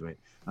not up to it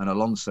and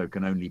Alonso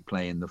can only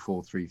play in the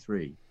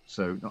 4-3-3.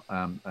 So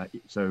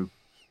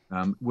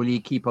will he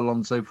keep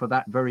Alonso for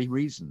that very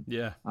reason?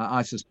 Yeah,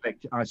 I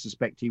suspect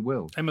he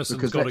will.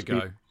 Emerson's got to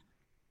go.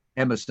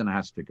 Emerson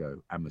has to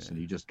go.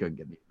 You just go and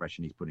get the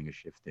impression he's putting a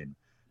shift in.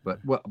 But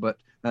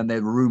then there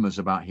are rumours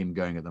about him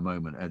going at the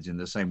moment, as in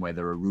the same way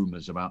there are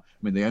rumours about.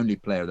 the only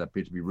player that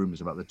appear to be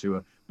rumours about the two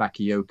are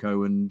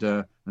Bakayoko and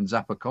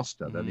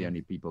Zappacosta. They're the only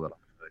people that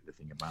I've heard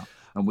anything about,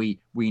 and we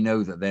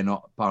know that they're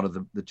not part of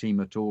the team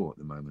at all at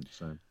the moment.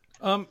 So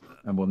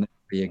and will never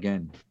be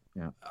again.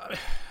 Yeah.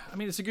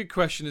 It's a good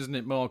question, isn't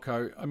it,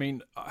 Marco?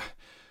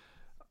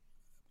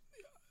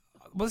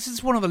 This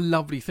is one of the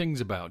lovely things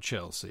about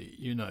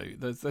Chelsea.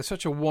 There's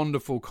such a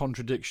wonderful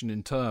contradiction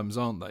in terms,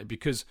 aren't they?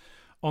 Because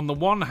on the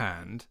one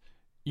hand,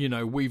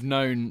 we've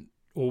known,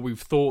 or we've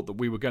thought that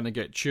we were going to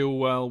get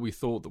Chilwell, we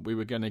thought that we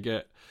were going to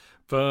get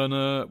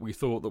Werner, we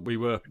thought that we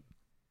were,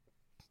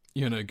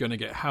 going to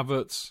get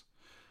Havertz,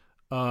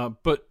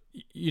 but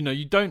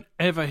you don't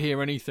ever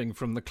hear anything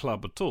from the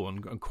club at all,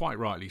 and quite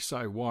rightly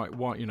so. Why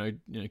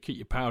keep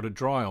your powder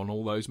dry on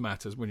all those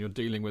matters when you're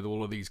dealing with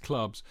all of these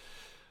clubs?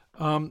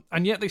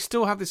 And yet they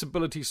still have this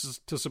ability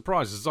to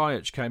surprise.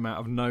 Ziyech came out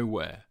of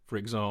nowhere, for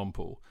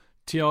example.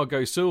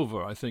 Thiago Silva,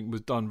 I think,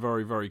 was done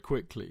very, very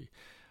quickly.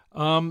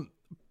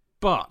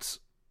 But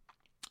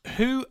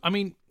who?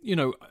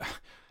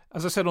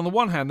 as I said, on the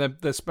one hand,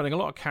 they're spending a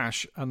lot of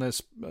cash and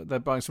they're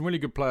buying some really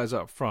good players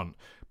up front.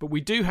 But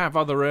we do have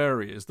other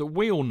areas that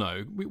we all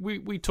know.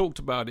 We talked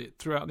about it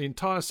throughout the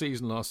entire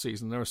season last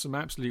season. There are some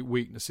absolute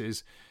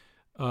weaknesses.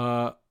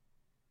 Goalkeeper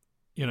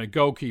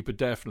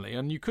definitely.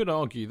 And you could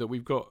argue that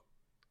we've got,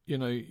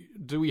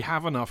 do we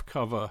have enough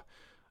cover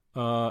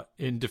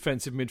in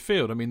defensive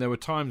midfield? I mean, there were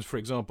times, for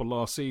example,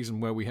 last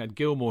season where we had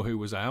Gilmour who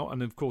was out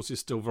and, of course,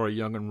 is still very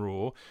young and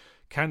raw.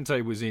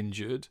 Kante was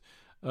injured.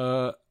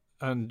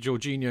 And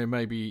Jorginho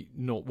maybe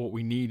not what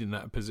we need in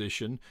that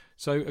position.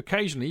 So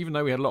occasionally, even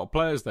though we had a lot of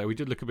players there, we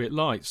did look a bit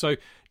light. So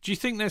do you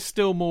think there's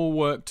still more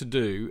work to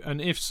do? And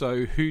if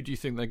so, who do you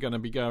think they're going to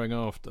be going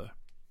after?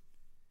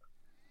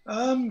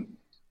 Well,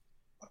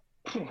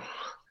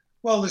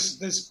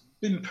 there's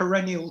been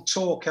perennial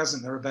talk,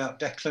 hasn't there, about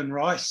Declan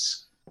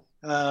Rice,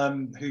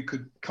 who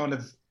could kind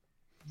of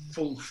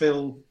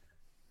fulfil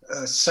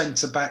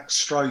centre-back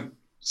stroke,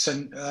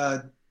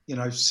 central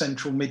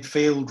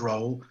midfield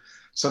role.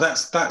 So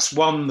that's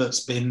one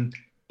that's been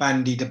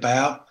bandied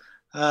about.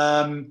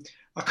 I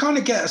kind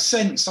of get a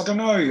sense, I don't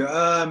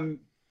know,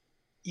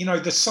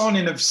 the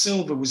signing of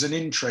Silva was an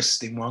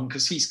interesting one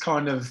because he's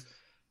kind of,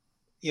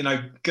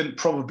 going to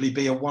probably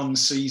be a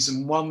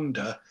one-season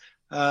wonder.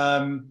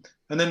 And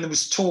then there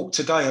was talk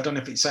today, I don't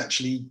know if it's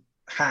actually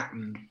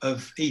happened,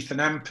 of Ethan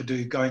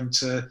Ampadu going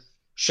to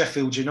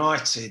Sheffield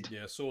United.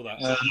 Yeah, I saw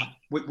that.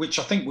 Which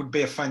I think would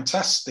be a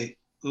fantastic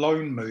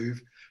loan move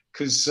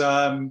because...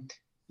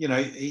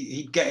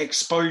 he'd get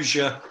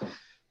exposure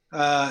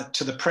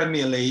to the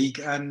Premier League,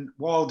 and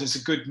Wilder's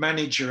a good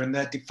manager, and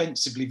they're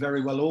defensively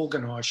very well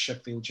organised,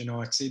 Sheffield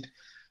United.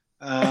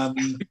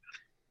 And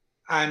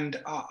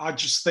I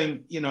just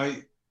think,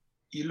 you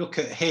look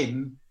at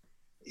him,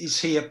 is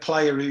he a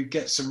player who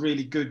gets a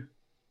really good,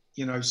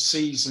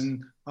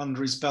 season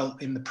under his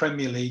belt in the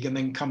Premier League and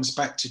then comes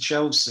back to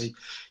Chelsea?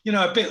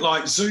 A bit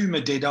like Zuma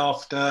did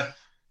after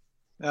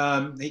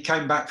he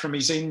came back from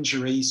his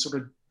injury,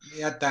 he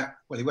had that,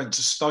 he went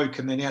to Stoke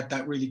and then he had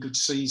that really good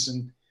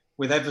season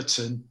with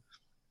Everton,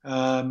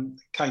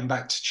 came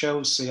back to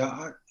Chelsea.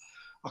 I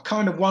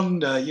kind of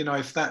wonder,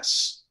 if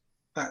that's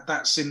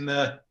in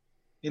the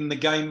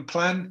game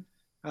plan.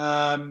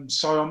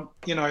 So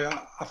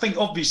I think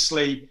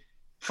obviously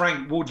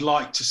Frank would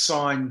like to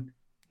sign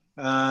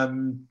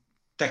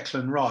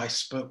Declan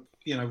Rice, but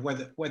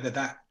whether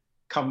that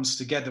comes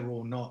together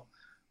or not,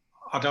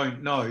 I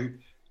don't know.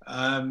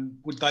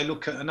 Would they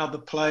look at another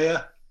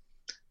player?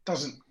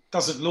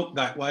 Doesn't look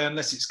that way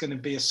unless it's going to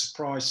be a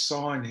surprise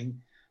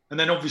signing. And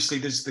then obviously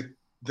there's the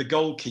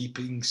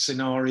goalkeeping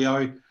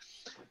scenario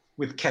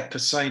with Kepa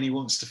saying he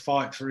wants to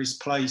fight for his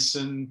place,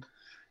 and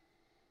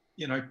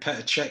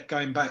Petr Cech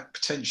going back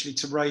potentially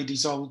to raid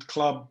his old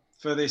club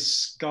for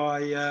this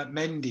guy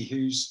Mendy,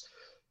 who's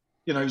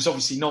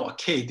obviously not a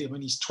kid. I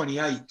mean, he's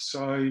 28,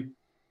 so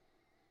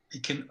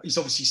he's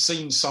obviously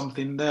seen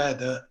something there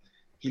that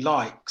he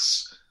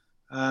likes,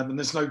 and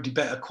there's nobody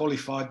better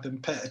qualified than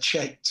Petr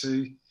Cech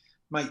to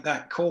make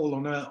that call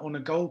on a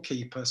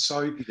goalkeeper.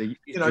 So the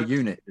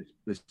unit.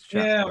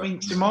 Yeah, I mean,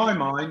 to my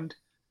mind,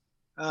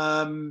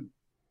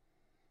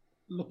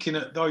 looking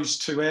at those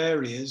two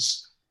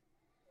areas,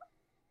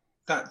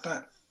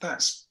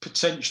 that's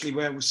potentially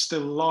where we're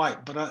still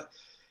light. But I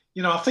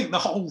think the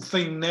whole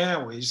thing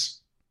now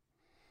is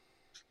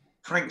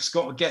Frank's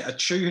got to get a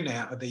tune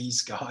out of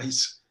these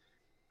guys,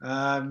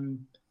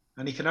 and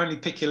he can only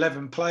pick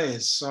 11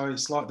 players. So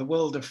it's like the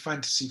world of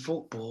fantasy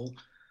football.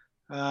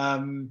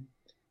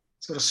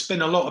 It's got to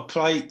spin a lot of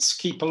plates,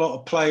 keep a lot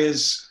of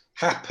players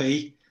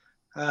happy.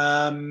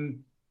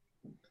 And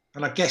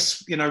I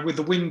guess, with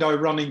the window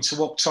running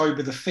to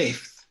October the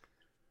 5th,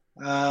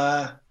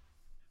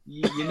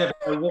 you never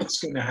know what's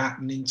going to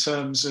happen in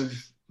terms of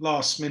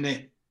last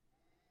minute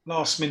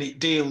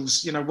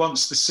deals.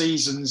 Once the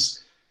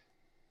season's,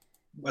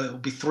 it'll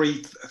be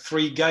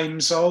three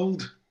games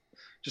old,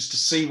 just to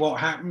see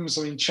what happens.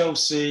 I mean,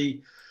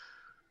 Chelsea...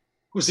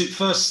 Was it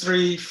first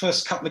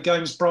couple of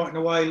games, Brighton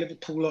away,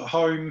 Liverpool at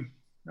home,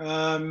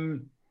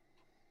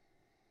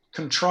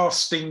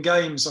 contrasting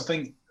games. I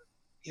think,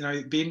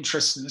 it'd be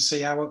interesting to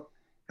see how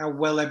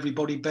well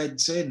everybody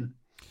beds in.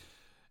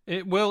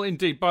 It will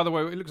indeed. By the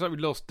way, it looks like we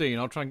lost Dean.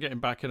 I'll try and get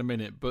him back in a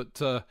minute. But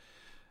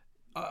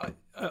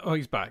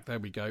he's back. There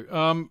we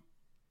go.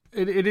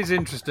 It is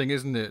interesting,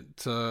 isn't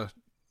it,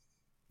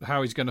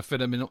 how he's going to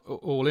fit him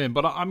all in.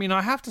 But I mean,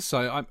 I have to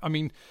say, I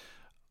mean...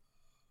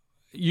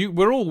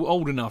 we're all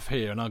old enough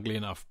here and ugly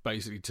enough,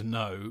 basically, to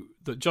know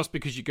that just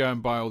because you go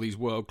and buy all these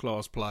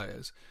world-class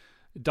players,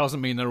 it doesn't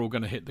mean they're all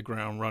going to hit the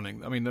ground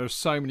running. I mean, there are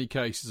so many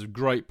cases of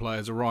great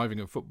players arriving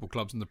at football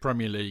clubs in the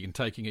Premier League and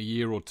taking a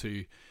year or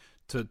two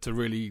to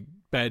really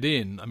bed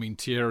in. I mean,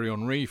 Thierry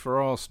Henry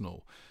for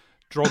Arsenal,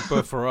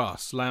 Drogba for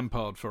us,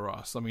 Lampard for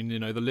us. I mean,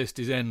 the list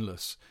is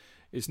endless.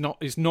 It's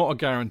not a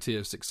guarantee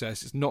of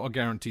success. It's not a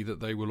guarantee that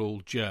they will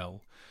all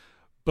gel.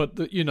 But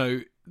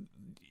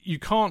you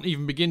can't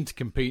even begin to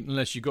compete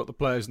unless you've got the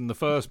players in the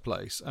first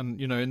place. And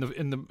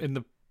in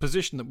the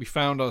position that we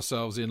found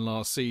ourselves in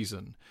last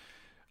season,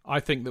 I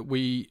think that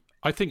we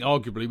I think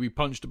arguably we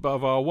punched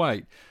above our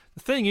weight. The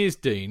thing is,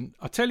 Dean,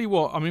 I tell you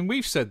what, I mean,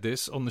 we've said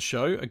this on the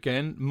show,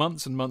 again,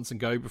 months and months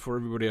ago before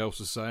everybody else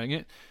was saying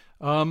it,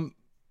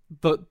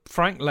 that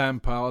Frank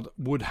Lampard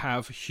would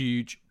have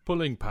huge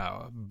pulling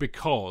power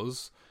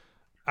because,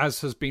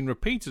 as has been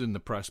repeated in the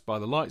press by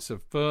the likes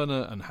of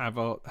Werner and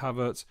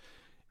Havertz,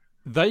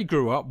 they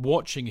grew up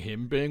watching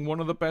him being one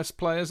of the best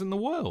players in the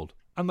world,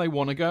 and they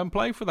want to go and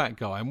play for that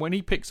guy. And when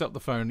he picks up the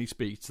phone and he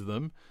speaks to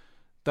them,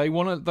 they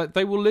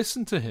will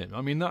listen to him.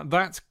 I mean,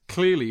 that's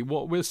clearly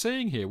what we're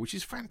seeing here, which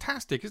is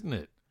fantastic, isn't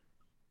it?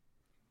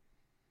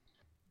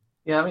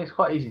 Yeah, I mean, it's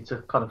quite easy to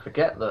kind of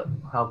forget that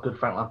how good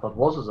Frank Lampard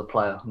was as a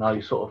player. Now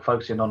you're sort of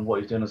focusing on what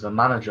he's doing as a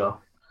manager.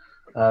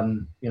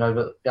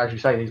 But as you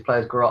say, these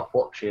players grew up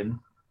watching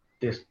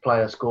this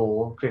player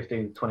score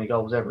 15, 20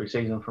 goals every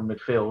season from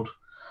midfield,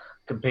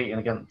 competing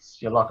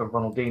against your like of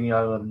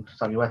Ronaldinho and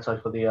Samuel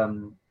Eto'o for the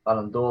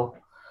Ballon d'Or.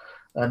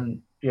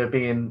 And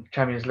being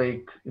Champions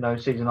League,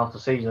 season after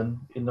season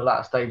in the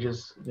latter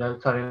stages,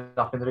 turning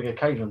up in the big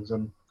occasions.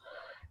 And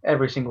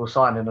every single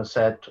signing has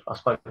said, I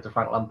spoke to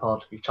Frank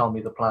Lampard, he told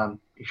me the plan,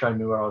 he showed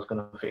me where I was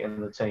going to fit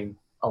in the team.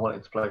 I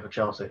wanted to play for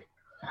Chelsea.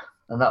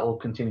 And that will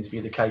continue to be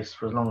the case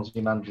for as long as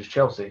he manages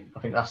Chelsea. I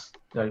think that's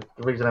the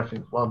reason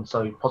everyone's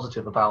so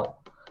positive about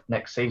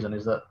next season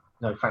is that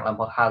Frank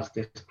Lampard has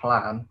this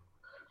plan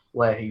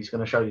where he's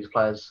going to show these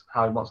players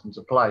how he wants them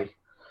to play.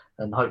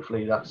 And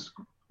hopefully that's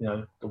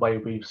the way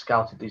we've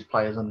scouted these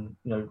players and,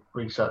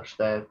 researched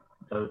their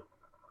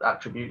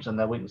attributes and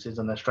their weaknesses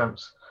and their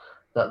strengths,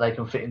 that they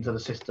can fit into the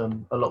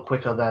system a lot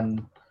quicker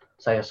than,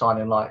 say, a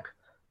signing like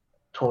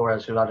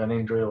Torres, who had an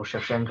injury, or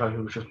Shevchenko,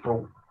 who was just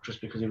brought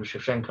just because he was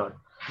Shevchenko.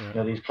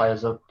 Yeah. These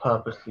players are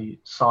purposely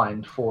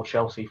signed for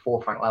Chelsea,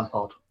 for Frank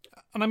Lampard.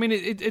 And I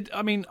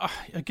mean,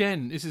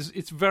 again,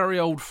 it's very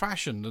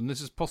old-fashioned, and this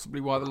is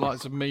possibly why the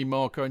likes of me,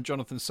 Marco, and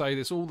Jonathan say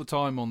this all the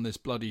time on this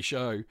bloody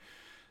show.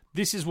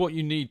 This is what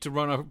you need to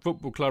run a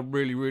football club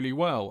really, really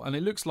well. And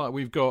it looks like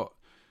we've got,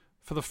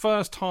 for the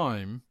first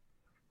time,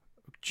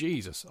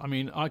 Jesus, I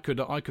mean, I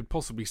could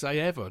possibly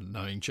say ever,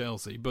 knowing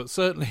Chelsea, but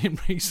certainly in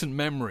recent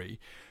memory,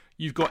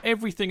 you've got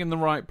everything in the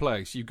right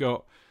place. You've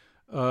got,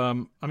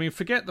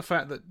 forget the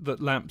fact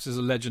that Lamps is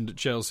a legend at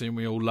Chelsea and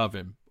we all love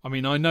him. I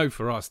mean, I know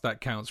for us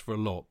that counts for a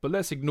lot, but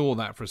let's ignore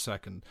that for a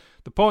second.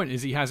 The point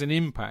is he has an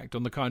impact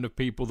on the kind of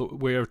people that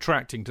we're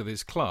attracting to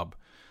this club.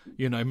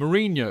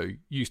 Mourinho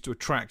used to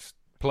attract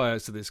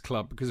players to this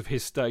club because of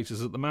his status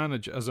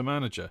as a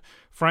manager.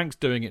 Frank's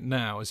doing it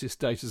now as his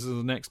status as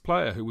the next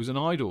player who was an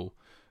idol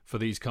for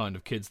these kind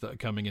of kids that are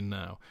coming in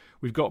now.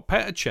 We've got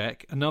Petr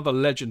Cech, another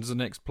legend as the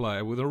next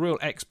player with a real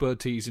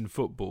expertise in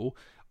football,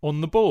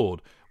 on the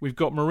board. We've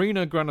got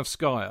Marina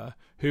Granovskaya,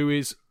 who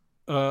is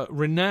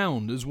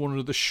renowned as one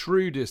of the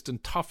shrewdest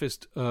and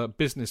toughest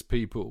business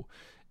people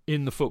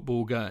in the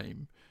football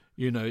game.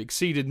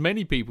 Exceeded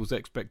many people's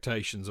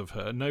expectations of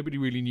her. Nobody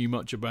really knew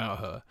much about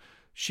her.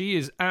 She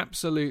is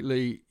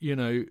absolutely,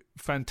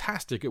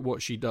 fantastic at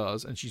what she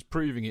does, and she's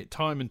proving it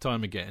time and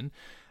time again.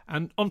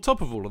 And on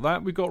top of all of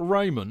that, we've got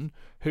Raymond,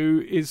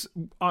 who is,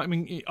 I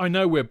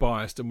know we're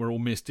biased and we're all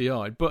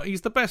misty-eyed, but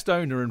he's the best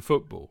owner in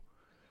football.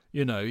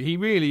 He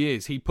really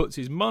is. He puts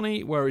his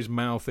money where his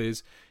mouth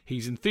is.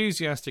 He's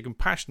enthusiastic and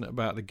passionate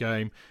about the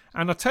game.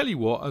 And I tell you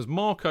what, as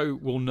Marco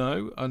will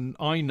know, and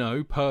I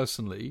know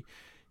personally,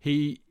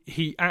 he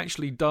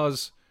actually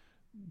does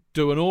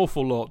do an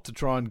awful lot to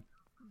try and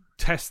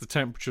test the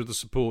temperature of the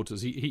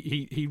supporters.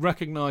 He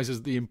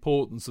recognises the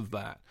importance of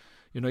that.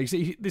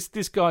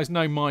 This guy's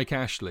no Mike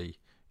Ashley.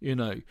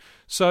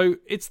 So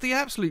it's the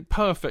absolute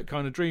perfect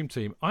kind of dream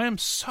team. I am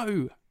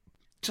so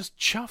just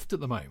chuffed at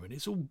the moment.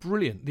 It's all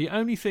brilliant. The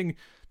only thing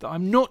that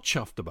I'm not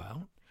chuffed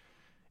about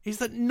is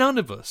that none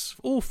of us,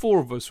 all four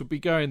of us, would be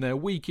going there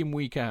week in,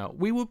 week out.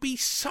 We would be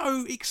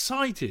so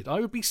excited. I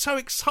would be so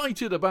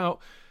excited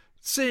about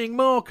seeing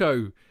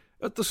Marco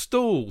at the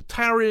stall,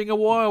 tarrying a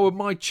while with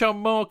my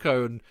chum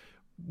Marco and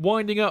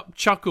winding up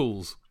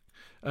Chuckles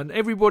and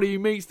everybody who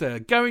meets there,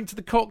 going to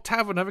the Cock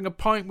Tavern, having a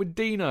pint with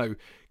Dino,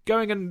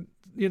 going and,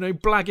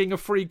 blagging a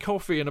free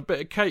coffee and a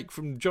bit of cake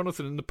from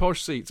Jonathan in the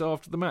posh seats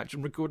after the match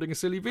and recording a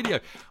silly video.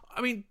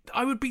 I mean,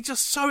 I would be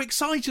just so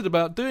excited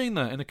about doing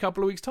that in a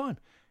couple of weeks' time.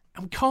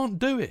 And we can't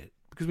do it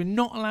because we're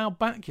not allowed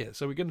back yet.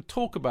 So we're going to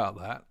talk about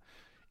that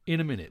in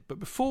a minute. But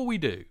before we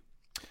do,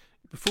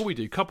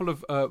 a couple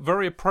of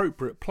very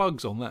appropriate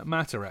plugs on that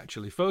matter,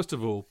 actually. First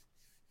of all,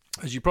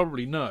 as you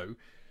probably know,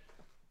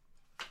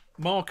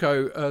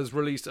 Marco has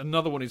released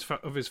another one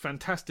of his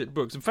fantastic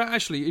books. In fact,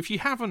 actually, if you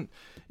haven't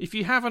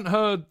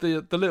heard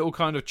the little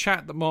kind of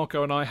chat that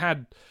Marco and I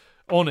had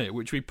on it,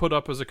 which we put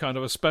up as a kind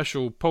of a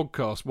special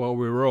podcast while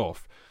we were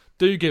off,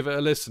 do give it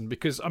a listen,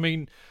 because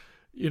in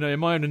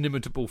my own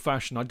inimitable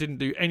fashion, I didn't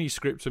do any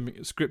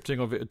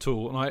scripting of it at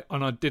all,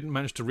 and I didn't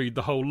manage to read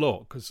the whole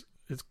lot because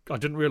I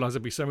didn't realise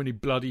there'd be so many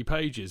bloody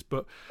pages.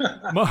 But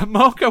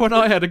Marco and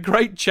I had a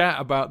great chat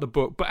about the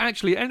book, but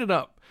actually ended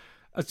up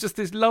as just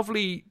this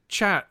lovely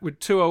chat with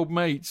two old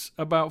mates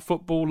about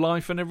football,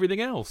 life and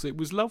everything else. It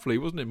was lovely,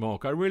 wasn't it,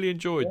 Mark? I really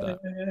enjoyed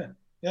that.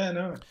 Yeah,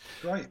 no,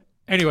 great.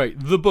 Anyway,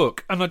 the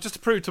book, and just to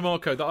prove to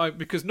Marco that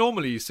because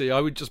normally you see I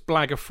would just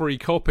blag a free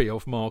copy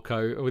of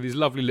Marco with his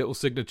lovely little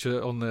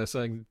signature on there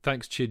saying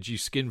 "Thanks, Chidge, you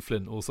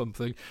skinflint" or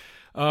something.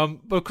 But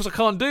of course I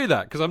can't do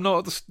that because I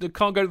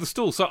can't go to the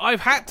stall. So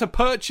I've had to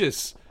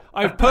purchase.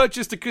 I've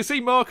purchased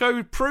see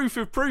Marco, proof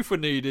if proof were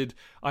needed.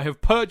 I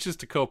have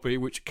purchased a copy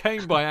which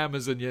came by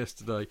Amazon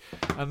yesterday,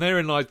 and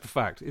therein lies the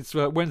fact. It's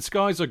When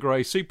Skies Are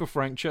Grey, Super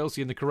Frank,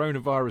 Chelsea in the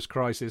Coronavirus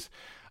Crisis,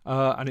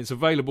 and it's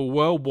available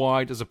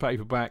worldwide as a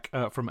paperback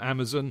from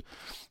Amazon.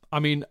 I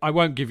mean, I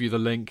won't give you the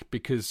link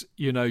because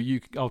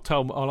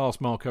I'll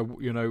ask Marco,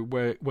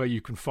 where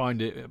you can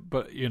find it,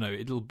 but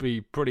it'll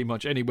be pretty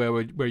much anywhere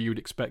where you would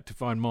expect to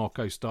find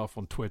Marco stuff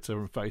on Twitter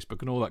and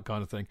Facebook and all that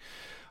kind of thing.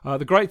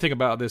 The great thing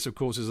about this, of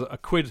course, is that a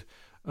quid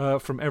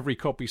from every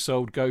copy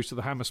sold goes to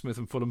the Hammersmith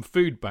and Fulham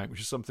Food Bank, which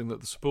is something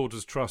that the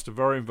Supporters Trust are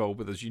very involved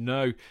with, as you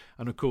know,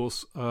 and of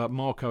course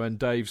Marco and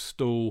Dave's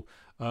stall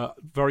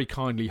very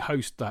kindly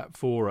host that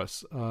for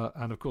us,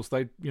 and of course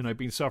they've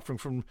been suffering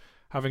from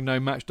having no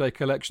match day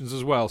collections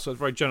as well, so it's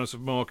very generous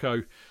of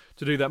Marco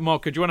to do that.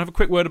 Marco, do you want to have a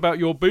quick word about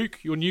your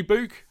new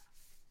book?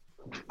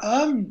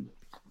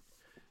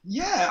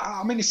 Yeah,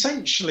 I mean,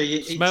 essentially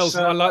it smells.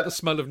 I like the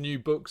smell of new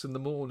books in the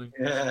morning.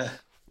 Yeah,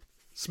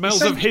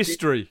 smells of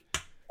history.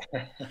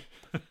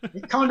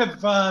 It kind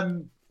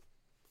of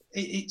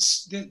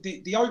it's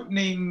the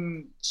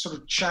opening sort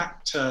of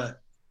chapter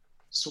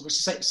sort of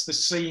sets the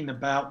scene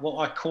about what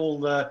I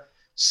call the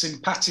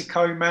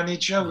simpatico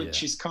manager,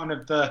 which is kind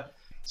of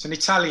it's an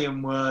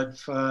Italian word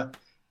for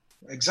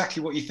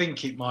exactly what you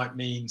think it might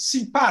mean.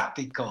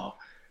 Simpatico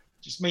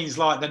just means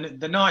like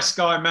the nice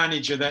guy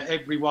manager that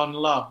everyone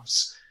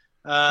loves.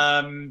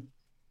 And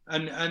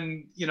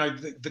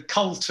the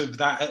cult of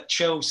that at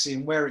Chelsea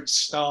and where it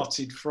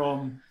started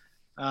from,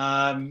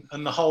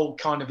 and the whole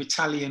kind of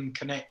Italian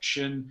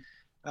connection,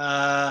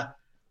 and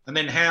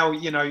then how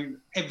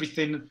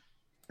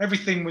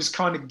everything was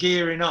kind of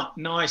gearing up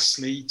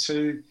nicely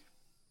to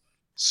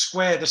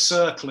square the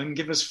circle and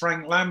give us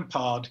Frank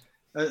Lampard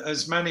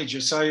as manager.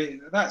 So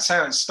that's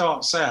how it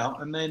starts out,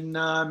 and then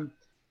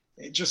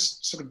it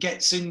just sort of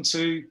gets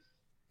into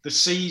the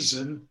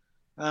season,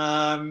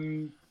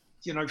 from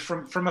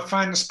a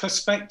fan's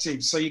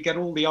perspective. So you get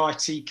all the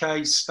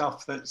ITK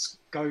stuff that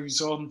goes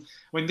on.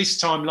 When this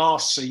time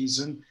last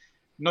season,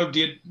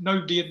 nobody had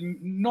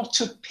not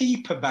a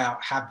peep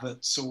about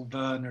Havertz or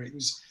Werner.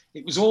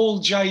 It was all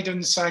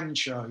Jadon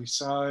Sancho.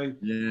 So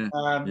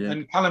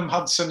and Callum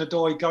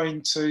Hudson-Odoi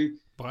going to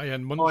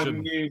Bayern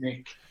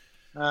Munich.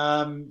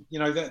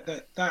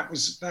 That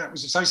was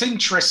so it's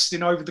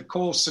interesting over the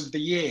course of the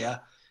year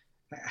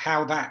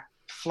how that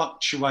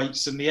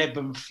fluctuates and the ebb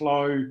and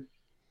flow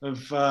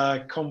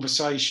of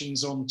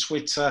conversations on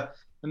Twitter,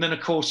 and then of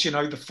course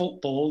the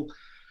football,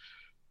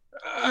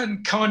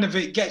 and kind of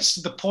it gets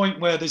to the point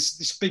where there's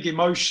this big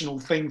emotional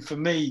thing for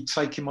me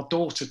taking my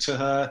daughter to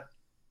her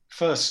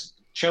first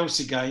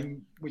Chelsea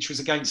game, which was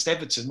against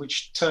Everton,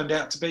 which turned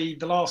out to be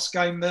the last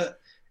game that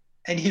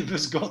any of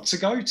us got to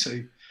go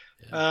to.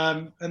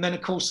 And then,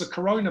 of course, the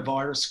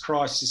coronavirus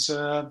crisis,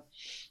 and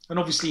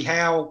obviously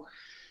how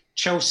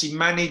Chelsea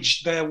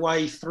managed their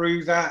way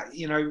through that,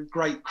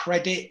 great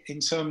credit in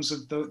terms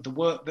of the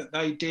work that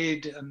they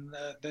did and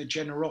their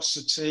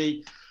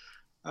generosity.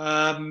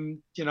 How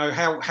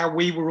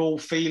we were all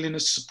feeling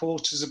as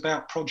supporters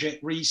about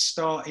Project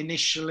Restart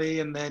initially,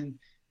 and then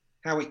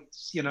how it,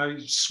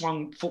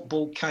 swung,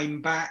 football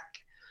came back.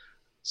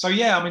 So,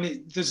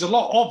 there's a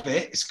lot of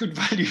it. It's good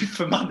value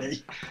for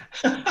money.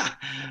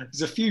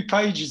 There's a few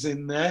pages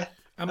in there.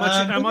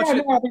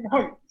 Hopefully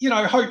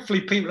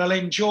people will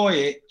enjoy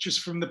it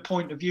just from the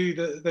point of view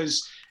that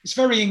it's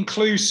very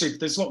inclusive.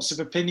 There's lots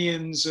of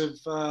opinions of,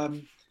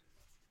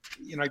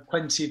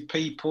 plenty of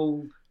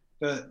people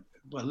that,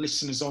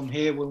 listeners on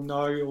here will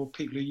know, or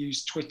people who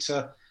use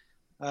Twitter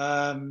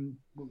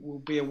will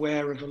be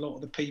aware of a lot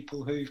of the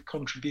people who've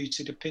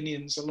contributed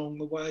opinions along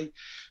the way.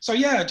 So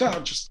I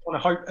just want to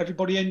hope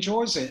everybody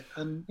enjoys it.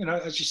 And,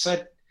 as you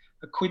said,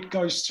 a quid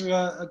goes to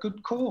a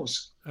good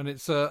cause. And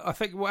it's, I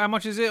think, how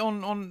much is it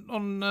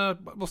on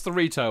what's the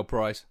retail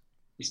price?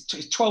 It's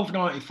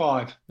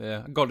 $12.95.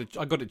 Yeah, I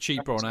got it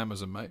cheaper on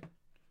Amazon, mate.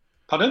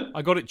 Pardon?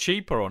 I got it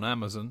cheaper on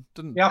Amazon,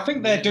 didn't? Yeah, I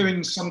think they're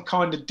doing some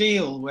kind of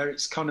deal where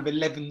it's kind of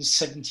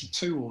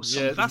 $11.72 or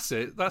something. Yeah,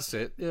 that's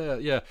it.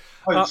 Yeah.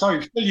 So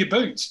fill your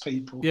boots,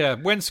 people. Yeah,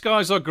 When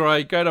Skies Are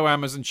Grey, go to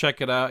Amazon,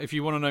 check it out. If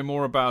you want to know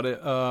more about it,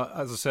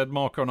 as I said,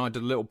 Marco and I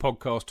did a little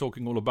podcast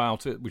talking all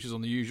about it, which is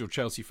on the usual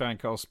Chelsea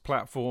Fancast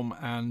platform.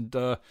 And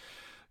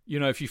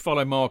if you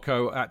follow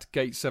Marco at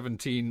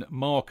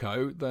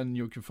Gate17Marco, then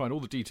you can find all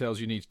the details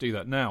you need to do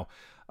that. Now,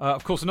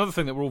 of course, another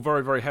thing that we're all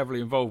very, very heavily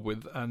involved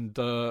with, and,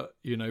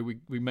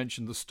 we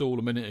mentioned the stall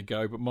a minute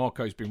ago, but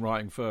Marco's been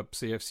writing for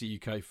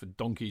CFC UK for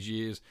donkey's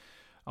years.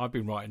 I've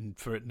been writing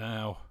for it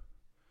now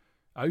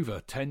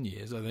over 10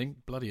 years, I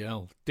think. Bloody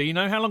hell.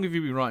 Dino, how long have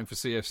you been writing for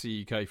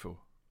CFC UK for?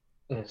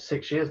 Yeah,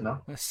 6 years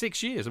now.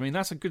 6 years. I mean,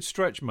 that's a good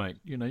stretch, mate.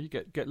 You know, you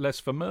get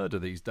less for murder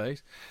these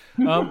days.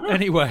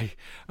 Anyway,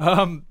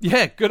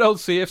 yeah, good old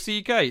CFC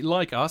UK.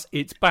 Like us,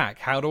 it's back.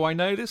 How do I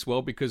know this?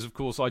 Well, because, of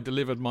course, I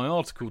delivered my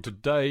article to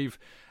Dave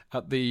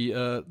at the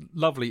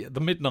the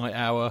midnight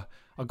hour.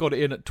 I got it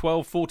in at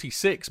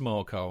 12:46,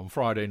 Marco, on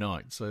Friday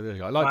night. So there you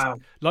go. I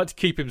like to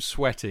keep him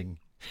sweating.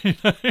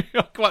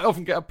 I quite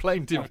often get a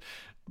plaintive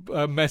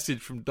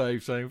message from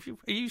Dave saying,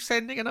 "Are you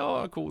sending an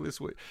article this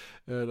week?"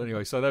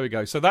 Anyway, so there we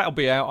go. So that'll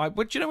be out.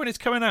 Do you know when it's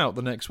coming out?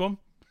 The next one?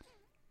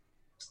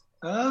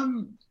 I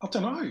don't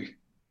know.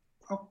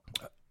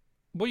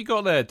 What you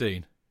got there,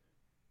 Dean?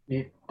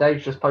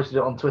 Dave just posted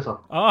it on Twitter.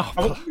 Well,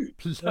 there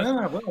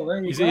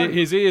you go.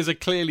 His ears are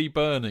clearly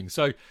burning.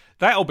 So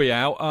that'll be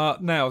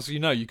out now. So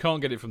you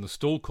can't get it from the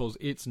store because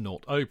it's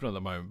not open at the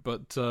moment.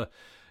 But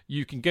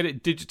you can get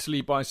it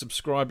digitally by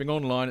subscribing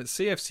online at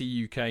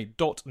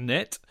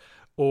cfcuk.net.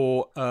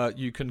 Or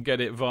you can get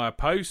it via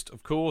post.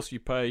 Of course, you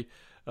pay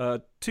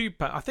 £2.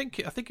 I think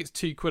it's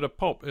 £2 a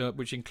pop,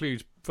 which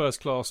includes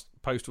first-class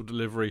postal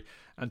delivery.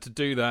 And to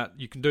do that,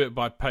 you can do it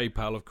by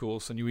PayPal, of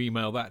course, and you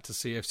email that to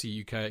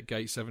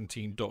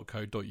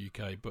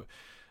cfcuk@gate17.co.uk. But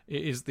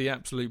it is the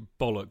absolute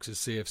bollocks of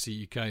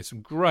CFC UK.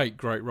 Some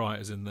great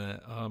writers in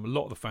there. A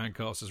lot of the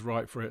fancasters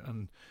write for it,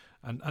 and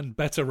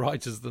better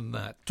writers than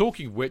that.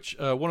 Talking of which,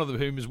 one of them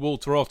whom is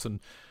Walter Otten.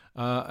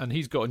 And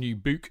he's got a new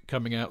book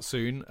coming out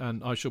soon,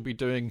 and I shall be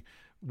doing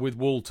with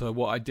Walter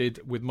what I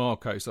did with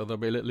Marco. So there'll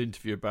be a little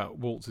interview about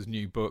Walter's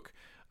new book.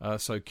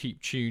 So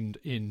keep tuned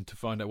in to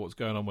find out what's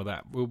going on with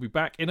that. We'll be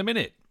back in a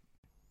minute.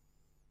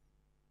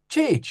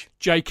 Chidge.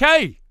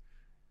 JK,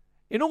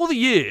 in all the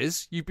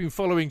years you've been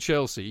following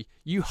Chelsea,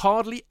 you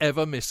hardly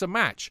ever miss a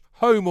match,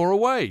 home or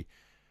away.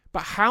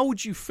 But how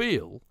would you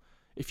feel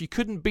if you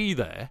couldn't be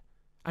there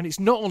and it's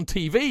not on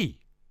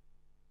TV?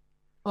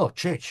 Oh,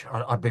 Chidge,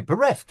 I'd be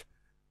bereft.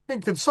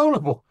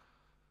 Inconsolable.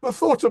 The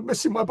thought of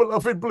missing my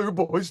beloved Blue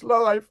Boys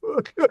live.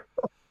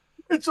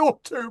 It's all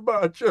too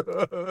much.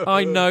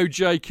 I know,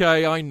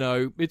 JK, I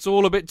know. It's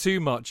all a bit too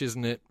much,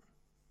 isn't it?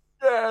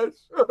 Yes.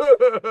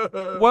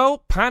 Well,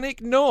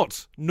 panic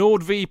not.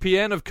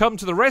 NordVPN have come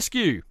to the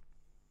rescue.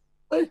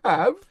 They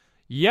have?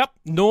 Yep,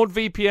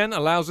 NordVPN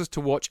allows us to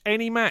watch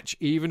any match,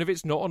 even if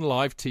it's not on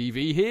live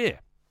TV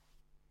here.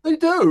 They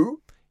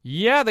do?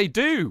 Yeah, they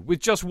do. With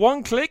just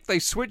one click, they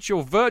switch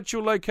your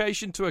virtual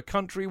location to a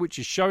country which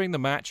is showing the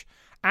match,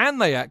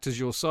 and they act as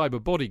your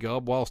cyber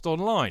bodyguard whilst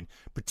online,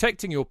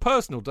 protecting your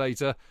personal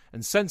data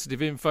and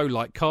sensitive info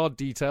like card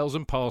details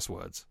and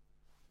passwords.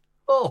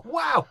 Oh,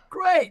 wow,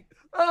 great.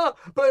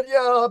 But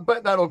yeah, I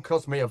bet that'll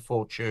cost me a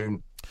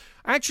fortune.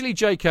 Actually,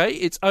 JK,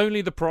 it's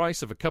only the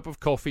price of a cup of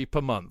coffee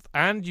per month,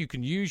 and you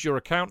can use your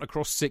account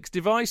across 6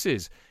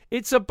 devices.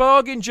 It's a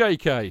bargain,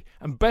 JK,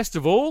 and best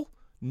of all,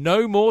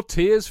 no more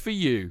tears for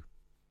you.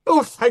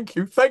 Oh, thank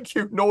you,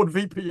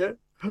 NordVPN.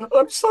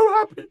 I'm so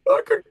happy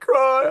I could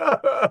cry.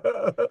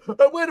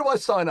 Where do I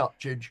sign up,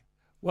 Chidge?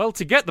 Well,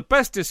 to get the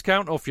best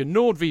discount off your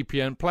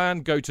NordVPN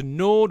plan, go to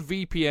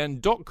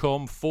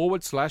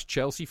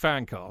nordvpn.com/Chelsea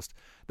Fancast.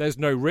 There's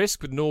no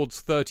risk with Nord's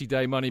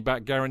 30-day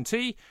money-back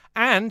guarantee,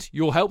 and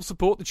you'll help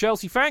support the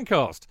Chelsea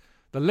Fancast.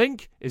 The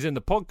link is in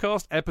the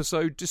podcast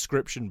episode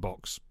description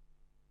box.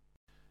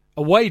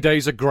 Away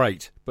days are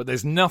great, but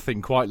there's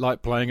nothing quite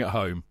like playing at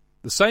home.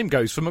 The same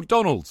goes for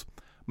McDonald's.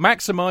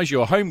 Maximise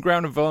your home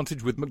ground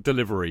advantage with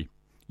McDelivery.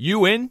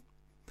 You in?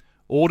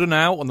 Order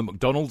now on the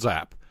McDonald's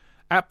app.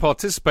 At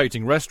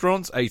participating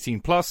restaurants,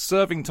 18 plus,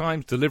 serving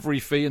times,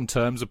 delivery fee and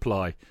terms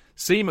apply.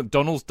 See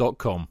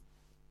mcdonalds.com.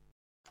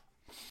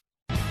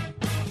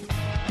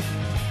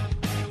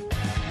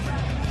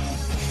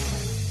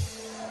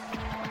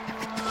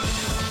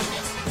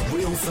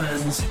 Real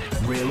fans,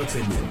 real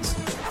opinions.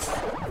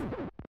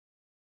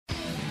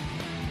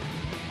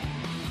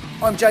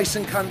 I'm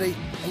Jason Cundy,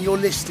 and you're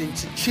listening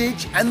to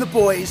Chidge and the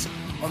boys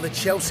on the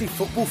Chelsea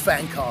Football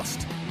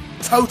Fancast.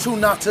 Total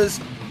nutters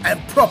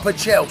and proper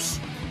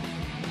Chelsea.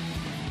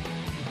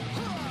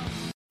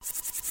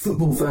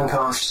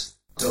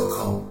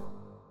 Footballfancast.com.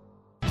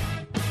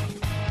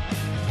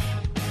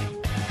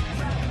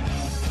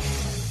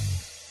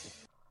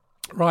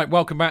 Right,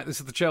 welcome back. This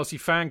is the Chelsea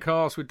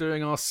Fancast. We're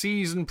doing our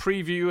season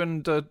preview,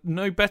 and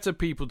no better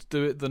people to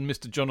do it than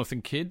Mr.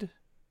 Jonathan Kidd.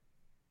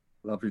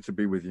 Lovely to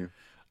be with you.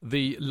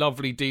 The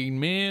lovely Dean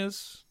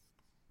Mears.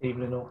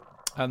 Evening all.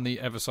 And the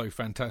ever so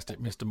fantastic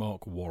Mr.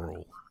 Mark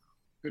Worrell.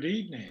 Good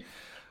evening.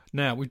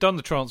 Now, we've done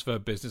the transfer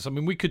business. I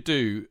mean, we could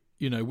do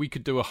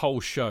a whole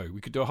show. We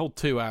could do a whole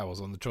 2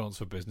 hours on the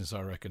transfer business,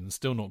 I reckon, and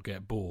still not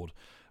get bored.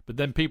 But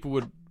then people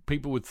would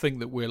think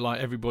that we're like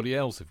everybody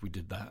else if we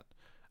did that.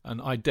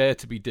 And I dare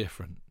to be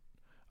different.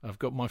 I've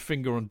got my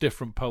finger on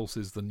different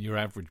pulses than your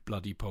average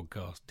bloody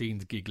podcast.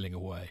 Dean's giggling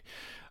away.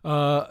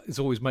 It's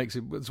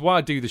why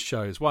I do the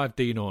show. It's why I have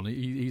Dean on.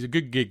 He's a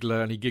good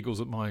giggler, and he giggles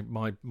at my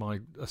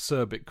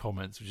acerbic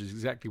comments, which is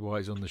exactly why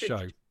he's on the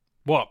show.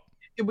 What?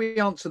 Did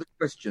we answer the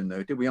question,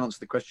 though? Did we answer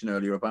the question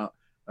earlier about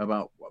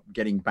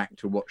getting back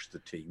to watch the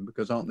team?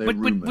 Because aren't there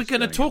rumours? We're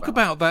going to talk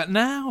about that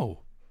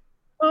now.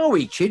 Are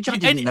we, Chidge? I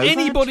didn't know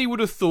Anybody would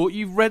have thought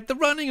you've read the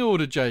running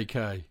order,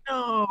 JK.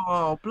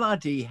 Oh,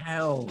 bloody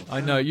hell!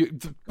 I know you.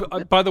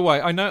 By the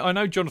way, I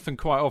know Jonathan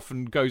quite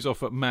often goes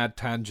off at mad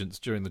tangents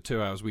during the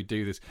 2 hours we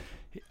do this.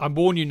 I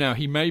warn you now,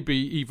 he may be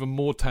even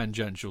more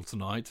tangential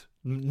tonight,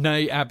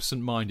 nay,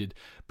 absent-minded.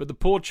 But the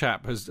poor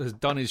chap has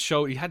done his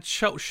shoulder. He had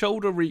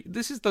shoulder.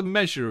 This is the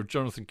measure of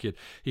Jonathan Kidd.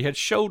 He had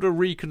shoulder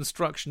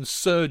reconstruction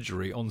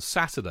surgery on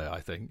Saturday.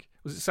 I think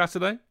was it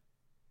Saturday?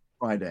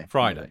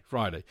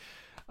 Friday.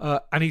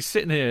 And he's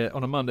sitting here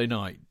on a Monday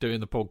night doing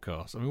the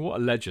podcast. I mean, what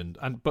a legend!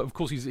 But of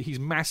course, he's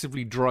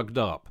massively drugged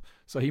up,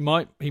 so he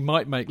might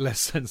make less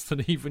sense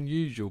than even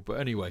usual. But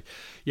anyway,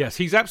 yes,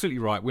 he's absolutely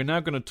right. We're now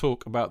going to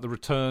talk about the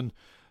return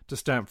to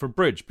Stamford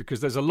Bridge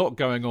because there's a lot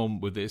going on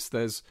with this.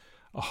 There's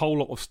a whole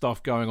lot of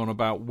stuff going on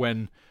about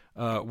when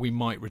we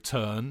might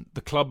return.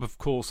 The club, of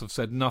course, have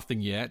said nothing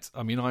yet.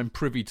 I mean, I'm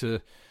privy to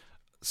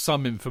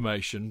some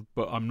information,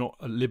 but I'm not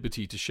at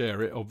liberty to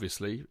share it,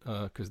 obviously,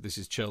 because this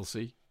is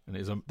Chelsea. And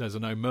there's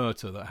an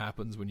omerta that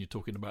happens when you're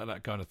talking about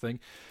that kind of thing.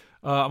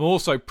 I'm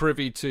also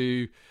privy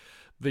to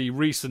the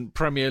recent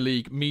Premier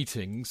League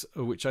meetings,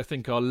 which I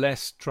think are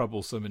less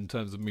troublesome in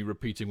terms of me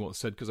repeating what's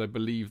said, because I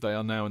believe they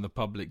are now in the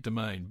public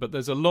domain. But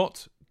there's a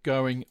lot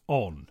going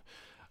on.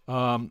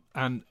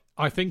 And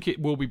I think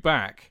it will be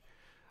back.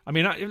 I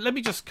mean, let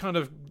me just kind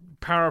of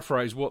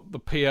paraphrase what the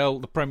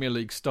Premier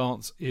League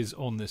stance is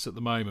on this at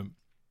the moment.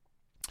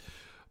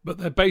 But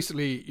they're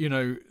basically,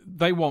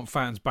 they want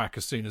fans back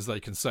as soon as they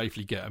can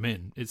safely get them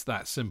in. It's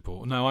that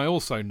simple. Now, I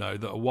also know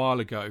that a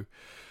while ago,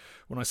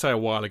 when I say a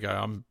while ago,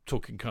 I'm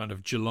talking kind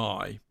of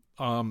July,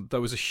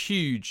 there was a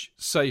huge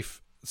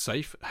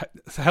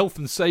health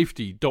and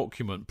safety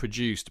document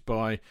produced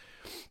by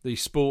the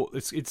sport.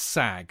 It's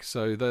SAG,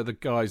 so they're the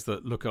guys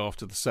that look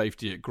after the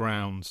safety at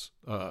grounds,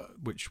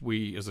 which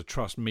we as a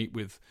trust meet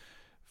with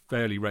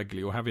fairly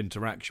regularly or have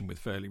interaction with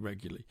fairly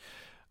regularly.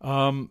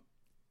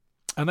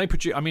 And they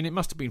produce, I mean, it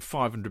must have been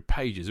 500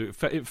 pages.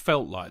 It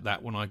felt like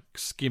that when I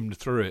skimmed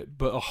through it.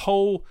 But a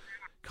whole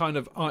kind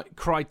of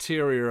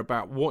criteria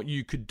about what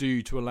you could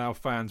do to allow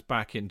fans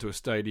back into a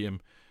stadium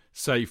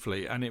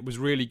safely. And it was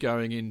really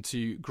going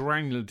into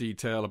granular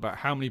detail about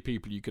how many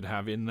people you could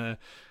have in there,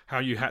 how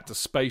you had to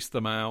space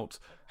them out,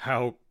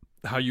 how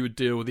you would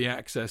deal with the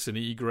access and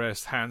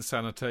egress, hand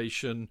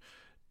sanitation,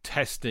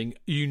 testing,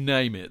 you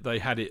name it. They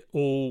had it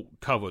all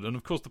covered. And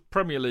of course the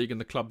Premier League and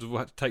the clubs have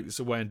had to take this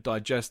away and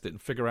digest it and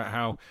figure out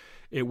how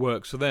it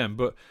works for them.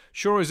 But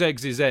sure as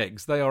eggs is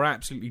eggs, they are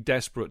absolutely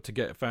desperate to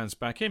get fans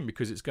back in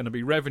because it's going to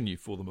be revenue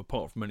for them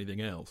apart from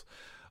anything else.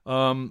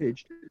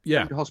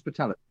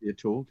 Hospitality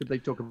at all? Did they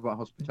talk about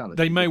hospitality?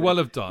 They may well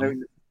have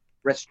done.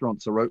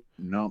 Restaurants are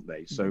open, aren't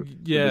they? So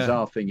the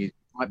bizarre thing is you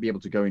might be able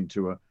to go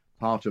into a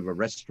part of a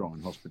restaurant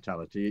in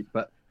hospitality,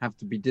 but have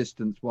to be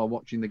distanced while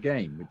watching the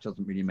game, which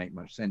doesn't really make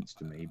much sense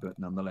to me. But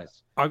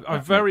nonetheless, I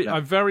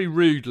very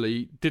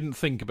rudely didn't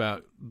think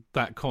about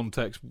that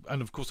context,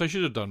 and of course I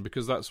should have done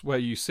because that's where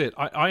you sit.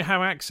 I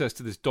have access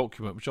to this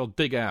document, which I'll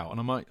dig out,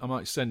 and I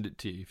might send it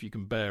to you if you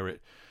can bear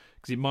it,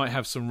 because it might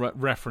have some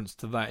reference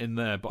to that in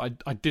there.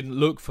 But I didn't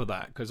look for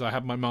that because I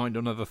had my mind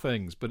on other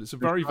things. But it's a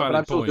very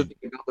valid point.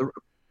 Also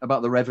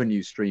about the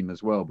revenue stream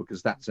as well,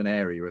 because that's an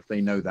area, if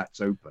they know that's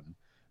open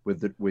with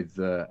the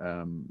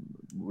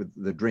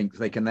drinks,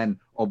 they can then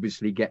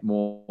obviously get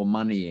more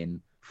money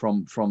in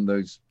from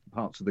those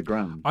parts of the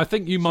ground. I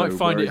think you might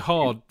find it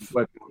hard.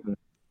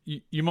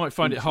 You might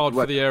find it hard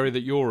for the area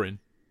that you're in.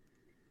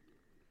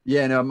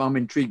 Yeah, no, I'm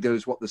intrigued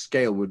as what the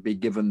scale would be,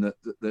 given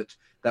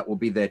that will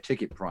be their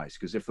ticket price.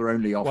 Because if they're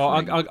only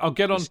offering, well, I'll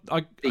get on.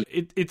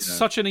 It's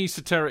such an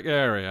esoteric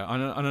area,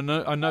 and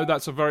I know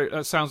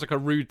that sounds like a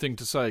rude thing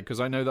to say because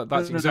I know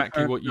that's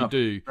exactly what you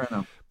do.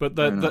 But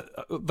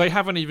they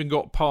haven't even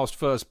got past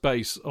first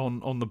base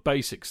on the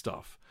basic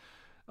stuff.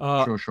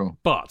 Sure.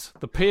 But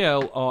the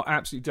PL are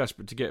absolutely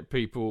desperate to get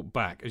people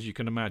back, as you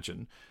can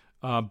imagine.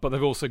 But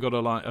they've also got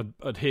to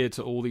adhere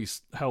to all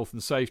these health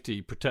and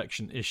safety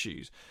protection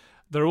issues.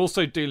 They're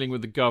also dealing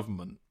with the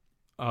government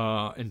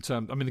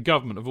the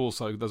government have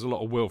also, there's a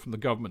lot of will from the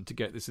government to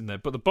get this in there.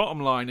 But the bottom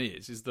line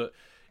is that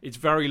it's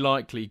very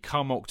likely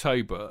come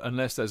October,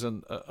 unless there's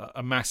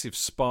a massive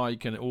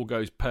spike and it all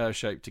goes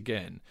pear-shaped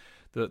again,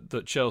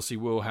 that Chelsea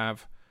will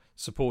have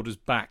supporters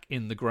back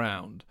in the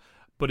ground.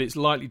 But it's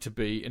likely to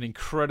be an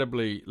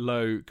incredibly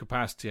low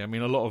capacity. I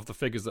mean, a lot of the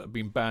figures that have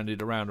been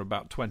bandied around are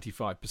about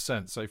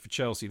 25%. So for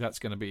Chelsea, that's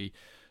going to be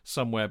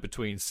somewhere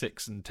between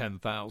 6,000 and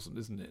 10,000,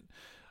 isn't it?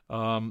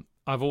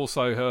 I've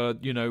also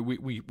heard,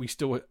 we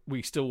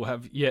still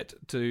have yet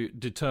to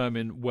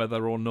determine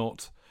whether or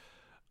not,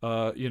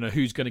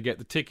 who's going to get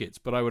the tickets.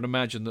 But I would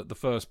imagine that the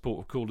first port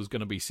of call is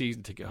going to be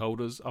season ticket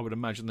holders. I would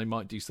imagine they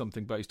might do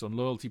something based on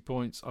loyalty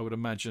points. I would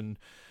imagine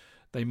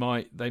they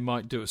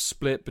might do a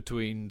split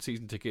between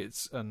season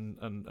tickets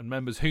and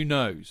members. Who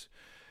knows?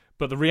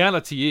 But the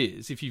reality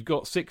is, if you've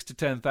got 6,000 to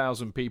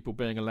 10,000 people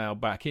being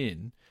allowed back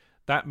in,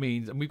 that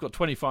means, and we've got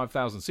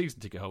 25,000 season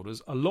ticket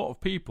holders, a lot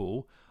of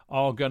people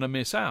are going to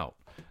miss out.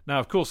 Now,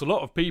 of course, a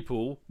lot of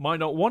people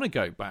might not want to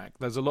go back.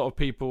 There's a lot of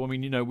people,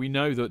 we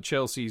know that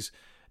Chelsea's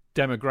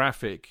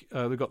demographic.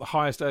 They've got the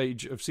highest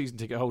age of season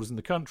ticket holders in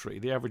the country.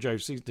 The average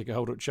age of season ticket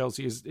holder at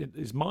Chelsea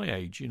is my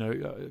age,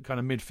 kind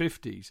of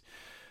mid-50s.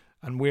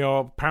 And we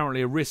are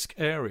apparently a risk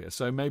area.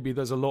 So maybe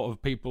there's a lot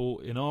of people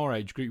in our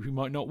age group who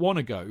might not want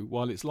to go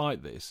while it's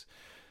like this.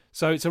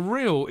 So it's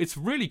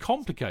really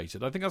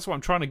complicated. I think that's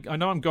what I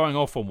know I'm going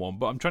off on one,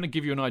 but I'm trying to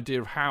give you an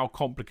idea of how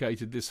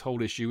complicated this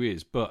whole issue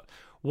is. But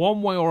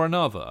one way or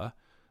another,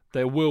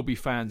 there will be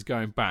fans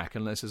going back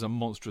unless there's a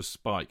monstrous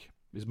spike,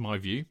 is my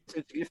view.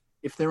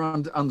 If they're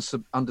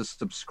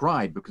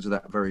undersubscribed because of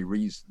that very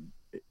reason,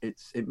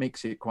 it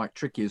makes it quite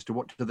tricky as to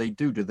what do they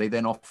do? Do they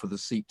then offer the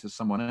seat to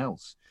someone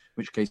else?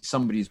 In which case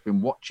somebody who's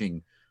been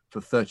watching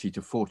for 30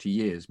 to 40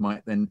 years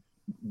might then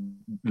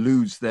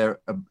lose their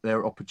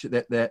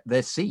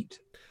seat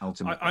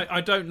ultimately.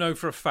 I don't know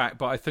for a fact,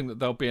 but I think that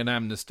there'll be an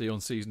amnesty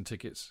on season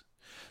tickets.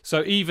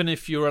 So even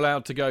if you're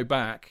allowed to go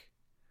back,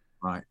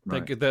 right.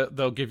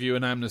 They'll give you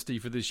an amnesty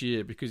for this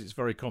year because it's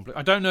very complex.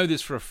 I don't know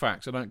this for a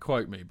fact, so don't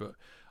quote me, but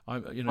I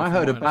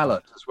heard a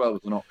ballot as well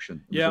as an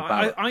option.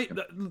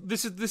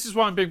 This is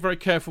why I'm being very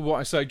careful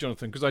what I say,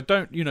 Jonathan, because I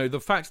don't. The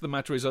fact of the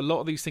matter is a lot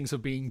of these things are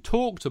being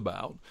talked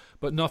about,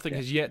 but nothing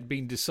has yet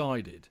been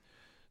decided.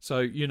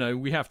 So,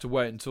 we have to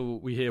wait until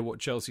we hear what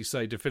Chelsea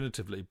say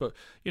definitively. But,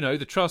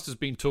 the Trust has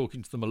been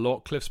talking to them a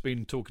lot. Cliff's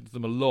been talking to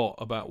them a lot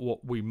about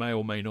what we may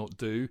or may not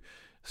do,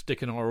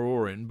 sticking our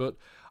oar in. But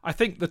I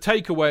think the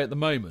takeaway at the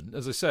moment,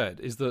 as I said,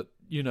 is that,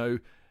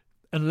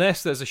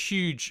 unless there's a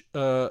huge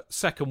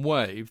second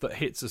wave that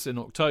hits us in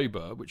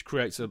October, which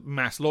creates a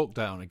mass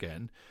lockdown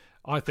again,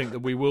 I think that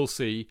we will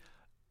see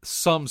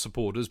some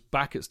supporters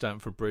back at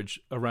Stamford Bridge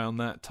around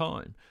that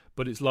time.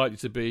 But it's likely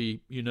to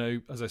be,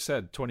 as I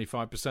said,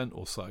 25%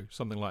 or so,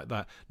 something like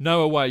that.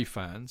 No away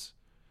fans.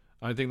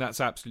 I think that's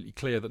absolutely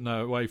clear that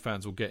no away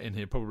fans will get in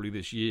here probably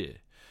this year.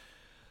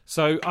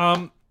 So,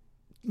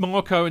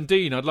 Marco and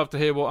Dean, I'd love to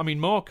hear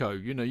Marco,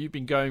 you've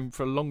been going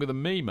for longer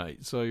than me,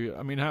 mate. So,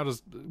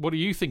 what do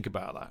you think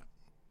about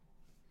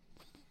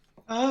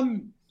that?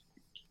 Do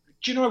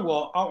you know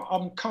what?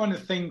 I'm kind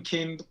of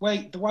thinking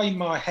the way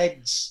my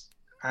head's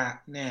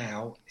at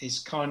now is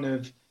kind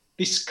of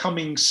this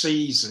coming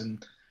season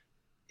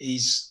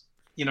is,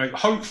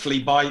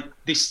 hopefully by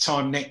this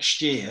time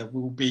next year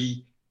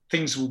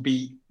things will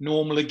be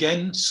normal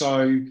again.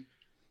 So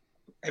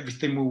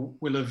everything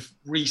will have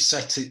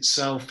reset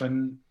itself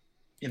and,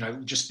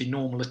 just be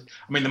normal. I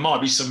mean, there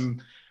might be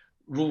some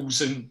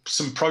rules and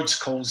some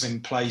protocols in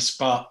place,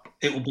 but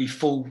it will be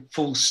full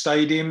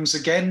stadiums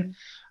again.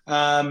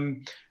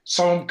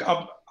 So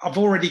I've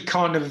already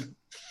kind of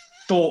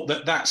thought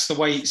that that's the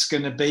way it's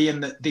going to be,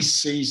 and that this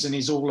season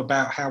is all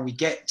about how we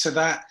get to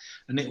that,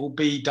 and it will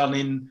be done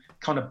in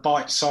kind of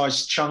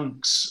bite-sized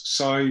chunks.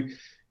 So,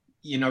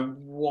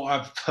 what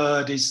I've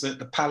heard is that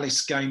the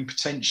Palace game,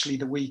 potentially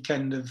the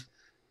weekend of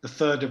the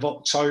 3rd of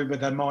October,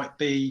 there might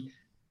be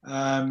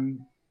a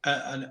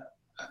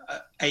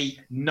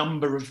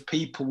number of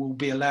people will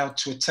be allowed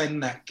to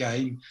attend that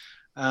game,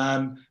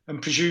 and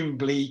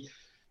presumably,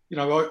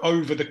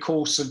 over the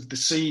course of the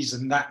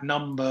season, that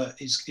number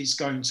is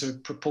going to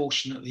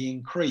proportionately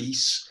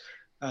increase,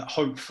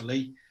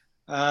 hopefully.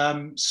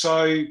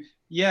 So,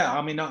 yeah,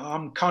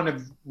 I'm kind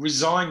of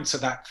resigned to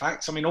that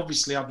fact.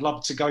 Obviously, I'd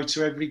love to go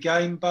to every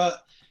game,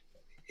 but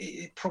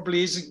it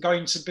probably isn't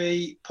going to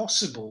be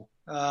possible.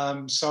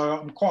 So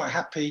I'm quite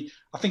happy.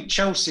 I think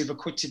Chelsea have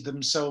acquitted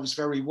themselves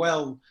very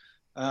well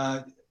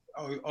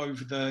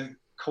over the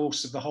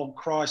course of the whole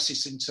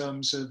crisis in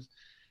terms of,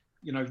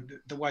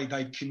 the way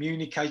they've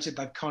communicated.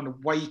 They've kind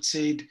of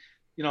waited.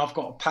 I've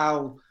got a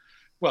pal,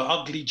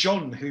 Ugly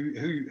John,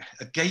 who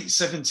a Gate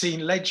 17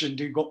 legend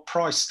who got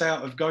priced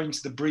out of going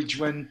to the bridge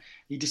when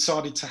he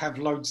decided to have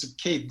loads of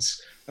kids.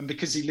 And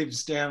because he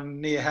lives down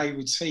near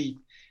Haywards Heath,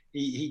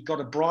 he got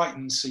a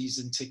Brighton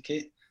season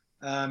ticket,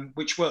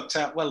 which worked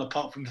out well,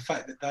 apart from the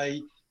fact that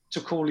they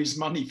took all his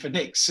money for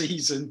next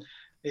season,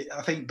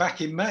 I think back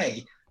in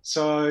May.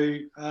 So,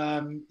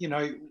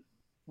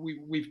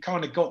 we've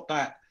kind of got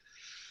that.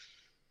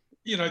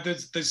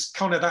 There's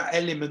kind of that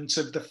element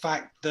of the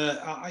fact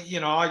that,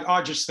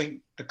 I just think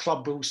the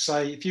club will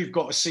say, if you've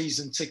got a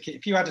season ticket,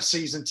 if you had a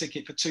season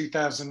ticket for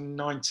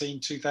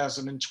 2019,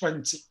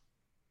 2020,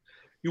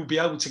 you'll be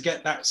able to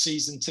get that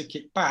season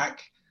ticket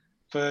back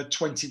for the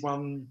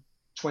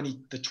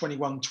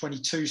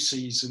 21-22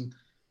 season.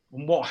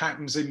 And what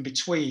happens in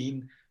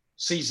between,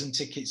 season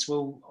tickets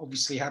will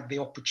obviously have the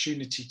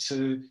opportunity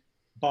to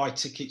buy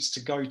tickets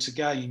to go to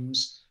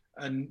games.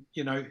 And,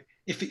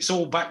 if it's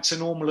all back to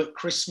normal at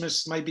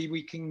Christmas, maybe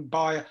we can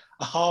buy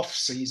a half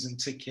season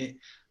ticket.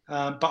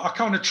 But I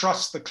kind of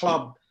trust the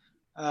club,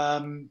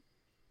 to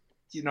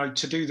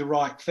do the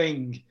right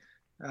thing.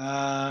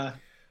 The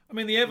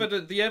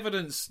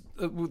evidence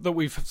that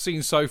we've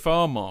seen so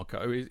far,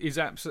 Marco, is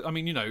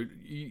absolutely.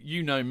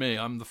 You know me.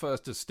 I'm the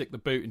first to stick the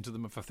boot into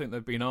them if I think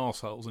they've been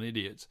arseholes and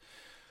idiots.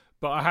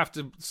 But I have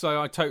to say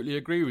I totally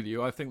agree with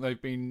you. I think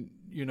they've been,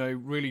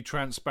 really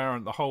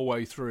transparent the whole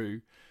way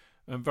through.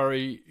 and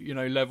very,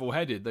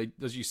 level-headed. They,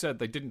 as you said,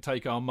 they didn't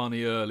take our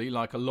money early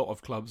like a lot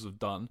of clubs have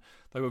done.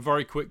 They were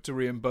very quick to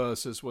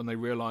reimburse us when they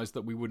realised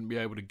that we wouldn't be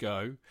able to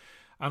go.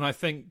 And I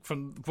think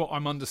from what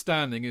I'm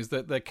understanding is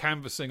that they're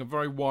canvassing a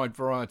very wide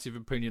variety of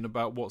opinion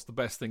about what's the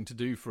best thing to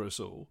do for us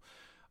all.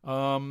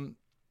 And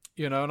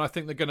I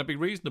think they're going to be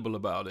reasonable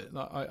about it.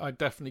 I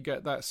definitely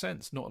get that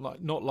sense, not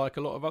like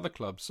a lot of other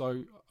clubs.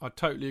 So I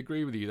totally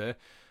agree with you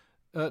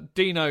there.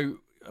 Dino,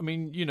 I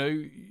mean,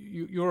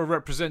 you're a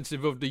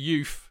representative of the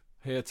youth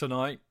here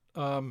tonight.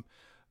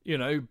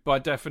 By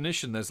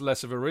definition, there's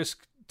less of a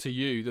risk to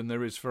you than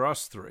there is for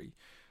us three.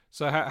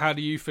 So how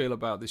do you feel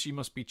about this? You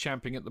must be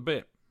champing at the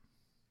bit.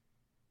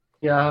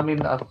 Yeah, I mean,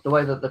 the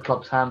way that the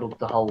club's handled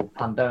the whole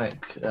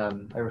pandemic,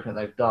 everything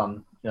they've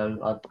done,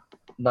 I've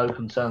no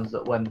concerns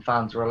that when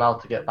fans are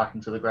allowed to get back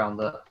into the ground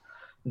that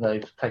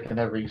they've taken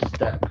every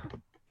step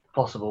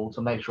possible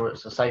to make sure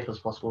it's as safe as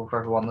possible for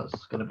everyone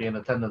that's going to be in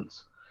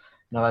attendance.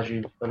 As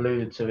you've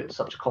alluded to, it's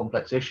such a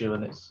complex issue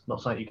and it's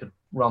not something you could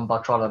run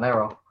by trial and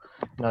error.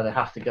 They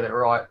have to get it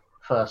right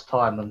first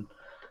time, and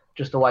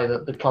just the way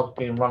that the club's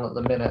being run at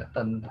the minute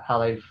and how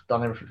they've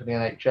done everything for the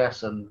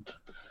NHS and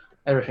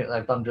everything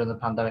they've done during the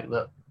pandemic,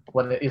 that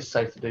when it is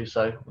safe to do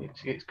so,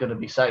 it's going to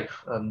be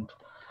safe. And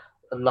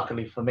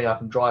luckily for me, I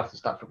can drive to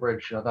Stamford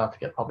Bridge. I don't have to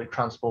get public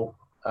transport,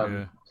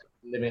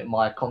 limit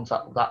my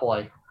contact that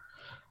way.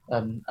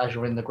 And as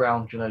you're in the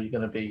ground, you're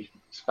going to be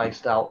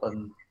spaced out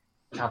and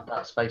have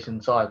that space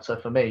inside. So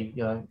for me,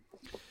 I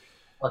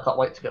can't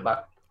wait to get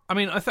back. I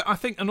mean, I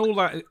think, and all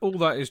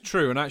that is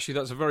true, and actually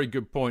that's a very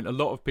good point. A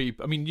lot of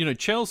people, I mean,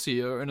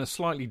 Chelsea are in a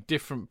slightly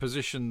different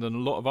position than a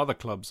lot of other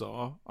clubs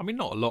are. I mean,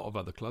 not a lot of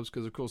other clubs,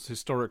 because of course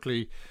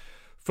historically,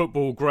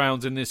 football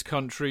grounds in this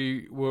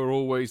country were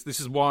always. This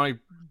is why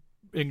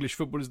English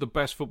football is the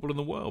best football in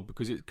the world,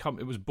 because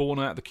it was born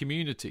out of the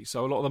community.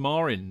 So a lot of them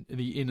are in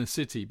the inner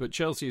city, but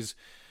Chelsea is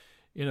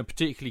in a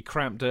particularly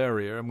cramped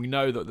area, and we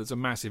know that there's a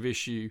massive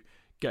issue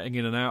getting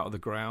in and out of the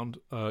ground,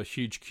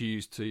 huge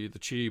queues to the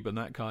tube and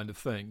that kind of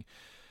thing.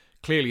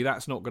 Clearly,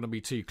 that's not going to be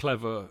too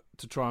clever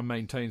to try and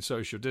maintain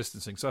social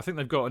distancing. So I think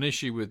they've got an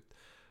issue with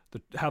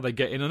how they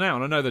get in and out.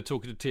 And I know they're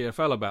talking to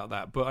TfL about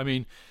that, but I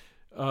mean,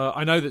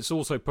 I know that's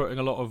also putting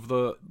a lot of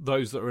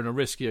those that are in a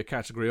riskier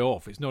category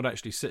off. It's not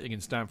actually sitting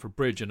in Stamford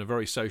Bridge in a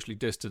very socially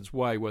distanced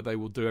way where they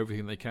will do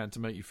everything they can to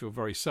make you feel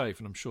very safe,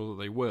 and I'm sure that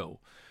they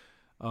will.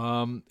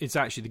 It's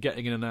actually the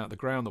getting in and out of the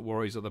ground that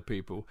worries other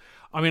people.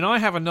 I mean, I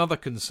have another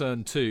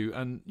concern too,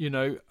 and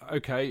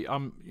okay,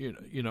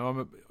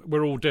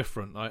 we're all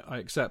different. I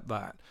accept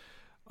that.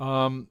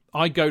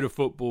 I go to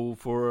football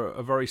for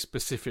a very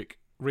specific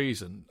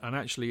reason, and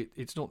actually,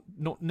 it's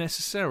not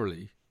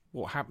necessarily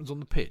what happens on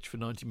the pitch for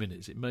 90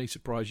 minutes. It may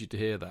surprise you to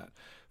hear that.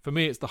 For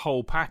me, it's the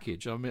whole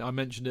package. I mean, I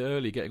mentioned it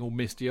earlier, getting all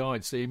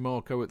misty-eyed, seeing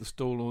Marco at the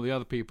stall and all the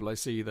other people I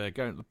see there,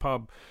 going to the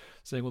pub,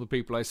 seeing all the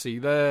people I see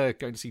there,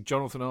 going to see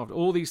Jonathan after,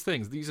 all these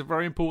things. These are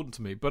very important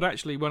to me. But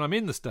actually, when I'm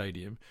in the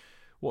stadium,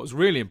 what's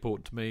really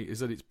important to me is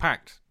that it's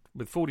packed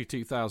with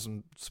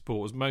 42,000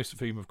 supporters, most of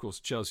whom, of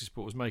course, Chelsea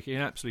supporters, making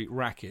an absolute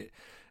racket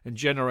and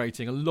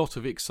generating a lot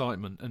of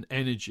excitement and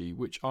energy,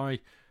 which I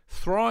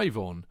thrive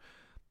on.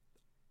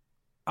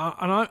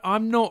 And I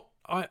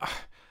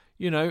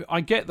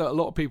get that a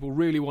lot of people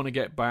really want to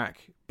get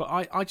back,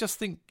 but I just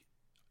think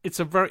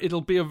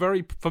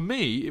for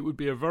me, it would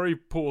be a very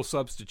poor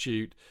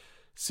substitute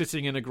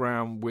sitting in a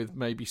ground with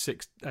maybe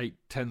 6, 8,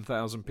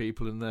 10,000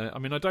 people in there. I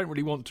mean, I don't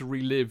really want to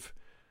relive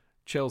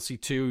Chelsea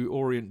 2,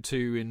 Orient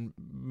 2 in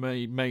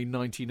May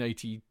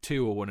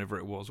 1982 or whenever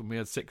it was, when we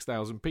had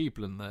 6,000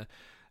 people in there.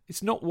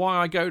 It's not why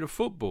I go to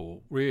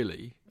football,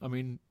 really. I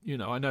mean,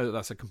 I know that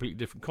that's a completely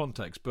different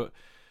context, but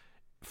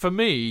for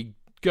me,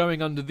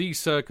 going under these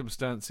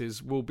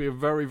circumstances will be a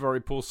very, very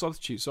poor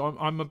substitute. So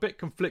I'm a bit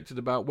conflicted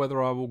about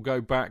whether I will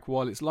go back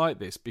while it's like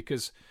this,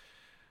 because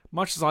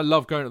much as I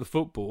love going to the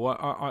football,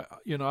 I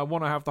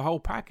want to have the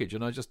whole package,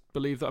 and I just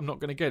believe that I'm not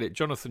going to get it.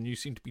 Jonathan, you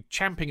seem to be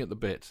champing at the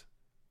bit.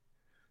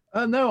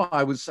 No,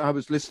 I was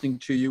listening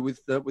to you with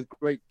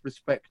great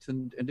respect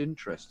and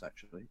interest,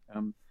 actually.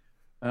 I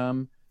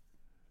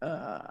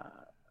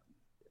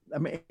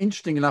mean,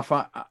 interesting enough,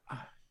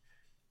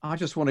 I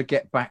just want to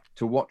get back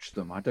to watch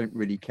them. I don't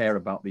really care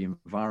about the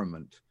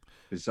environment,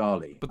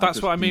 bizarrely. But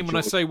that's what I mean when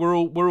I say we're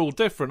all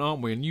different,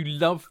 aren't we? And you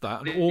love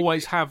that and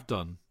always have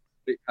done.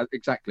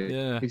 Exactly.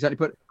 Yeah. Exactly.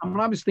 But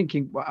I was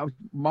thinking,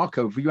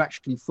 Marco, have you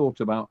actually thought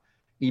about,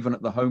 even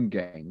at the home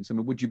games, I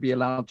mean, would you be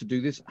allowed to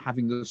do this,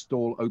 having the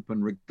stall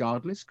open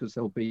regardless? Because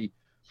there'll be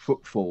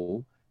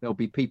footfall. There'll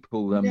be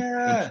people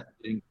interested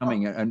in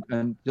coming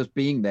and just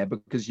being there,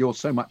 because you're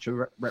so much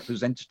a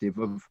representative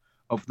of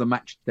the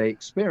match day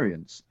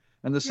experience.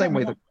 And the same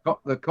way the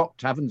Cock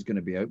Tavern's going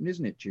to be open,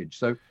 isn't it, Chidge?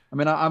 So, I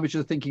mean, I was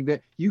just thinking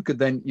that you could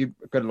then, you've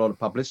got a lot of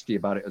publicity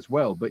about it as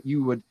well, but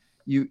it'd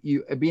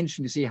be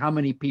interesting to see how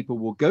many people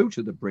will go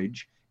to the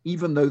bridge,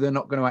 even though they're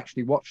not going to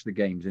actually watch the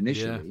games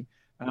initially.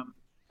 Yeah.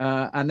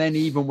 And then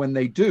even when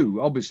they do,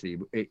 obviously,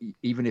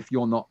 even if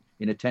you're not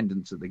in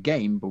attendance at the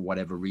game, for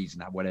whatever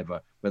reason,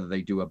 whether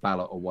they do a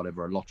ballot or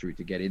whatever, a lottery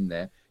to get in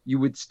there, you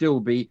would still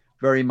be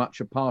very much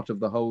a part of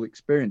the whole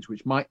experience,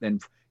 which might then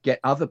get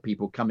other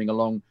people coming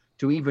along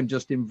to even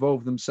just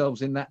involve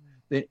themselves in that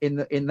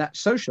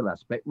social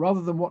aspect,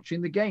 rather than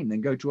watching the game,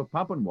 then go to a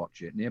pub and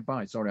watch it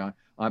nearby. Sorry,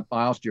 I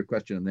asked you a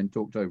question and then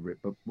talked over it,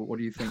 but what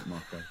do you think,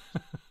 Marco?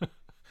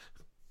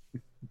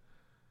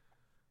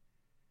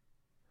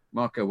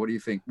 Marco, what do you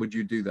think? Would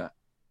you do that?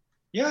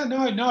 Yeah, no.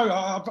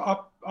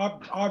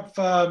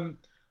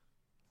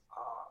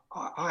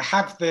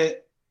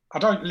 I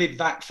don't live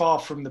that far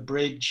from the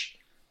bridge,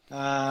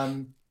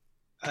 and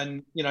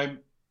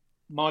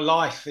my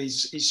life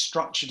is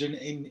structured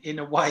in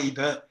a way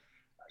that,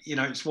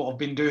 it's what I've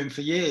been doing for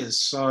years.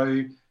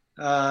 So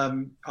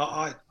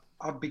I'd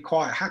be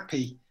quite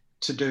happy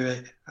to do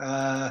it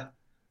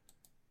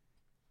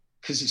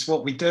because it's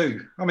what we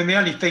do. I mean, the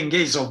only thing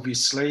is,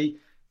 obviously,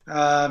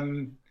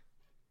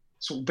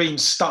 sort of being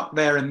stuck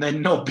there and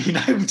then not being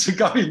able to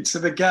go into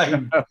the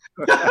game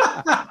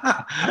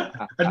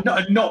and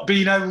not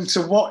being able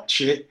to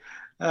watch it.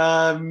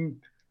 I'm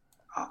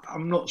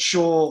not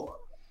sure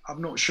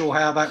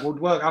how that would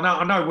work.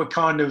 I know we're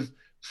kind of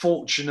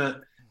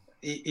fortunate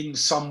in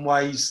some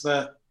ways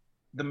that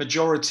the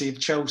majority of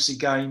Chelsea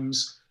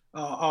games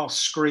are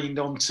screened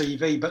on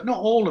TV, but not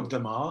all of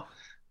them are.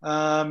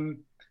 And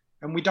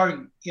we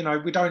don't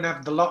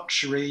have the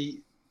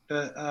luxury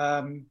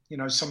that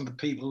some of the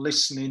people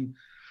listening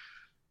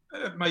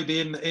maybe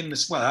in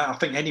this. Well, I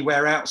think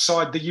anywhere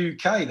outside the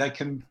UK, they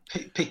can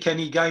pick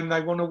any game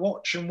they want to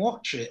watch and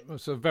watch it.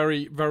 It's a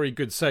very, very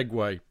good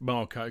segue,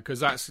 Marco, because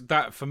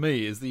that for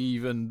me is the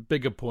even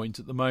bigger point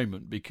at the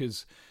moment,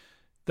 because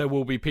there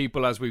will be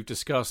people, as we've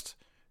discussed,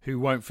 who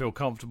won't feel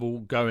comfortable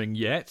going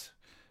yet.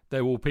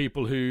 There will be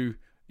people who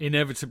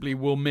inevitably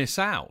will miss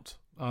out.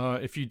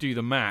 If you do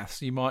the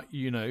maths, you might,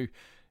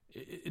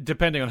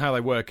 depending on how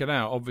they work it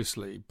out,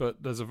 obviously.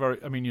 But there's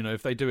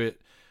if they do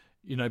it,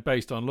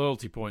 based on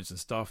loyalty points and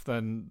stuff,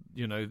 then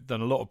a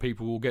lot of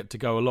people will get to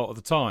go a lot of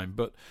the time.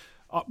 But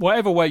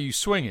whatever way you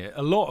swing it,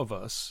 a lot of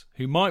us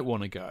who might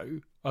want to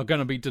go are going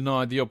to be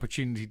denied the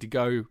opportunity to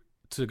go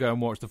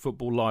and watch the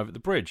football live at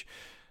the Bridge.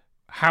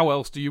 How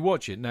else do you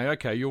watch it? Now,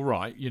 okay, you're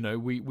right.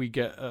 We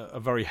get a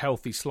very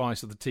healthy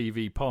slice of the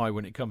TV pie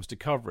when it comes to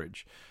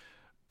coverage.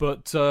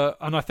 But,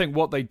 and I think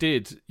what they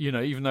did,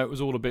 even though it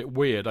was all a bit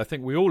weird, I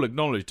think we all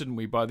acknowledged, didn't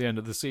we, by the end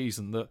of the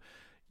season, that,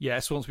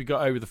 yes, once we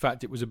got over the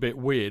fact it was a bit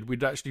weird,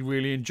 we'd actually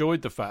really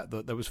enjoyed the fact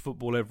that there was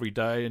football every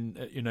day and,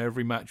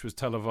 every match was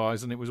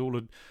televised and it was all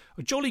a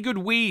jolly good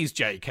wheeze,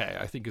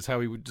 JK, I think is how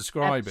he would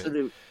describe it.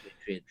 Absolutely.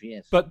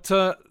 Yes. But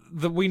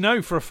we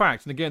know for a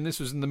fact, and again, this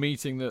was in the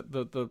meeting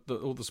that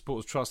all the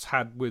Sports Trust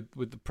had with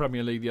the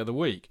Premier League the other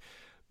week,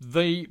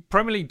 the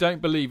Premier League don't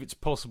believe it's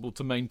possible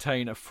to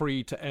maintain a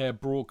free-to-air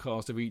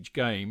broadcast of each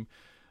game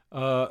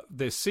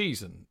this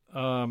season.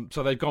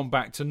 So they've gone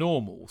back to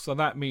normal. So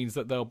that means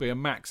that there'll be a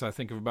max, I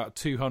think, of about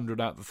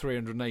 200 out of the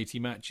 380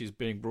 matches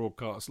being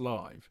broadcast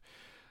live.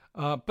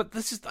 But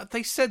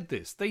they said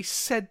this. They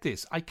said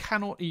this. I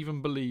cannot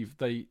even believe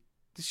this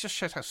just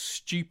shows how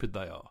stupid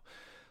they are.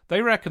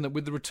 They reckon that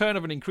with the return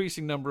of an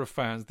increasing number of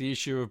fans, the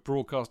issue of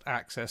broadcast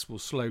access will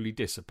slowly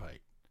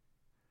dissipate.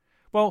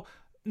 Well,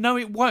 no,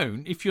 it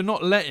won't if you're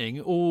not letting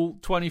all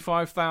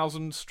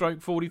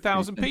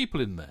 25,000/40,000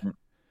 people in there.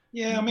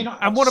 Yeah, I mean...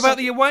 And what about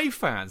the away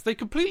fans? They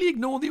completely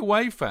ignore the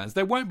away fans.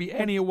 There won't be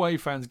any away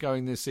fans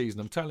going this season,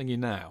 I'm telling you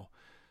now.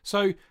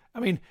 So, I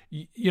mean,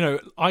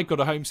 I got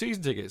a home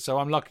season ticket, so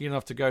I'm lucky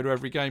enough to go to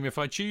every game if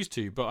I choose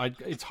to.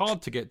 But it's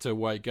hard to get to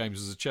away games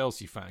as a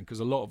Chelsea fan because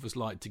a lot of us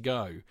like to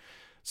go.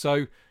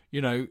 So,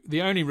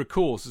 the only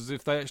recourse is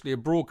if they actually are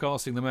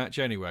broadcasting the match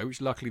anyway,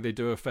 which luckily they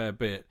do a fair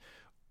bit,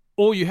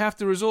 or you have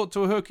to resort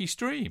to a hooky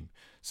stream.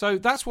 So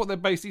that's what they're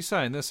basically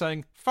saying. They're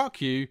saying, fuck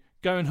you,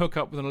 go and hook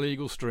up with an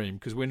illegal stream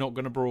because we're not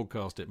going to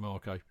broadcast it,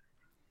 Marco.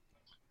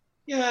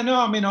 Yeah, no,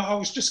 I mean, I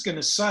was just going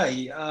to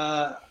say,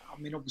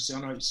 obviously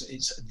I know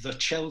it's the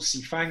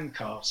Chelsea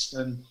Fancast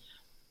and,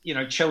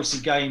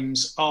 Chelsea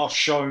games are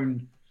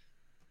shown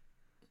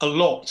a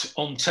lot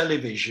on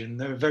television.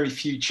 There are very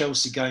few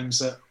Chelsea games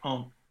that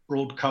aren't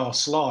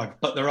broadcast live,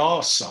 but there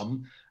are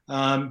some.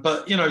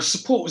 But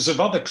supporters of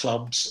other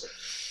clubs,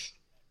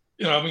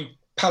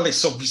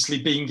 Palace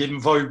obviously being in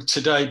vogue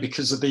today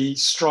because of the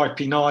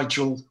Stripey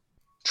Nigel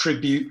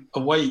tribute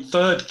away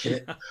third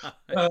kit.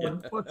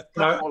 What's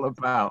that all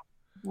about?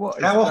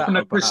 How often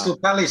are Crystal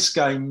Palace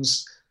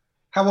games?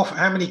 How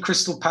many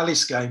Crystal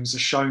Palace games are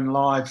shown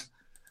live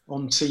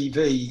on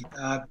TV?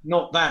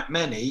 Not that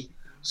many.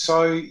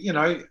 So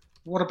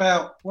what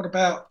about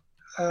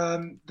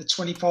the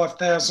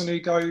 25,000 who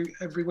go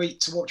every week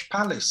to watch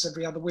Palace,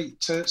 every other week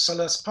to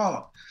Selhurst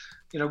Park?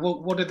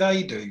 What do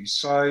they do?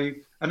 So,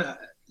 and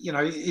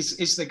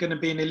is there going to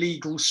be an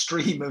illegal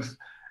stream of,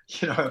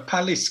 a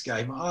Palace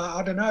game?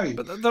 I don't know.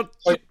 But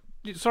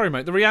sorry,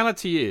 mate. The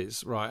reality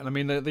is, right, and I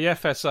mean, the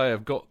FSA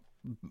have got,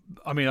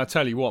 I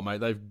tell you what,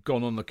 mate, they've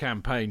gone on the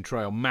campaign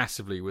trail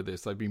massively with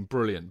this. They've been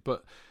brilliant.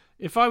 But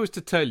if I was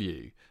to tell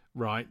you,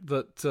 right,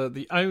 that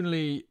the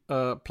only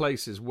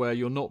places where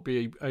you'll not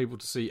be able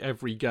to see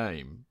every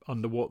game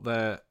under what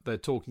they're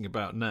talking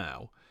about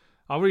now,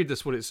 I'll read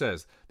this what it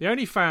says. The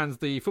only fans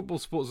the Football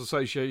Supporters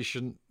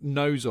Association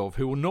knows of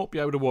who will not be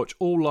able to watch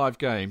all live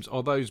games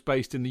are those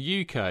based in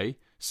the UK,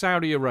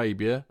 Saudi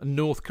Arabia and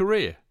North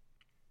Korea.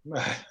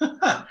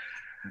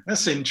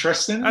 That's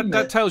interesting.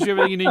 That tells you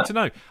everything you need to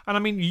know. And I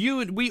mean,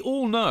 we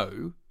all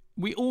know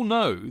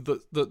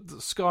that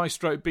Sky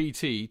 /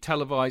 BT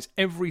televise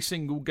every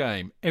single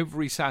game,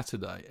 every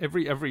Saturday,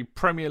 every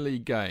Premier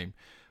League game.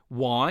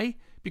 Why?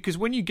 Because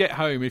when you get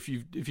home, if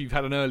you've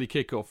had an early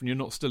kickoff and you're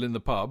not still in the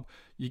pub,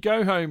 you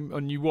go home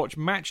and you watch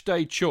Match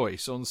Day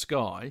Choice on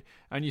Sky,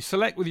 and you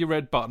select with your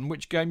red button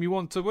which game you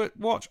want to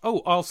watch.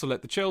 Oh, I'll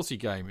select the Chelsea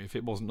game if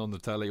it wasn't on the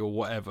telly or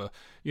whatever.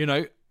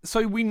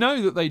 So we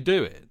know that they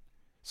do it.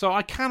 So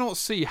I cannot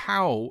see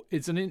how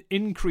it's an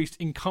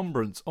increased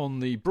encumbrance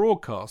on the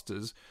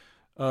broadcasters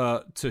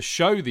to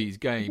show these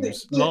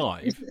games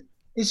live.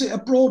 Is it a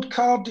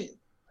broadcast?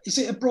 Is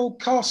it a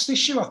broadcast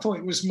issue? I thought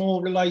it was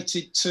more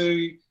related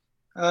to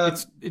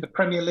the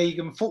Premier League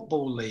and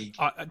Football League.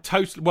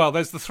 Totally. Well,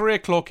 there's the 3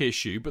 o'clock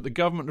issue, but the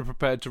government are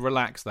prepared to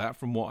relax that,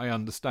 from what I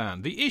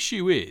understand. The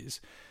issue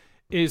is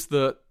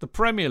that the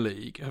Premier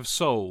League have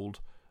sold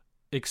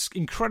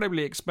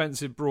incredibly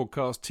expensive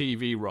broadcast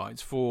TV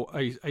rights for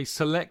a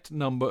select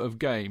number of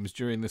games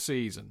during the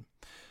season.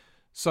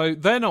 So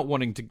they're not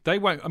wanting to. They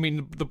won't. I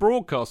mean, the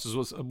broadcasters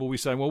will be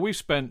saying, "Well, we've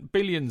spent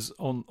billions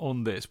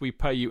on this. We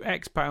pay you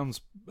X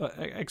pounds,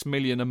 X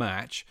million a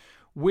match.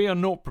 We are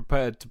not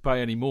prepared to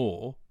pay any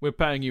more. We're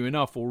paying you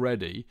enough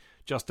already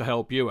just to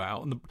help you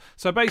out." And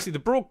so basically, the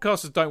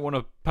broadcasters don't want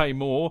to pay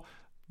more.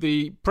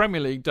 The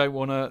Premier League don't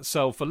want to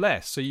sell for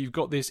less. So you've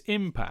got this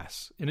an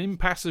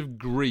impasse of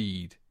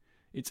greed.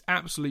 It's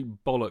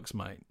absolute bollocks,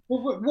 mate.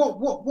 Well,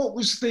 what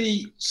was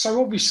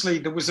so obviously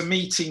there was a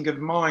meeting of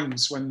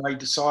minds when they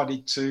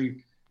decided to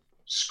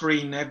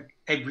screen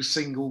every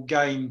single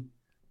game,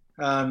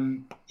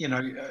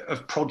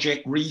 of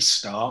Project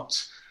Restart.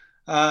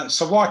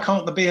 So why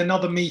can't there be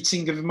another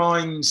meeting of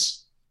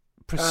minds?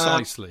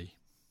 Precisely.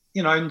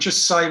 And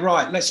just say,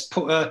 right, let's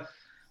put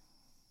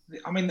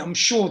I'm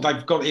sure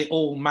they've got it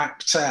all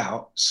mapped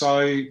out.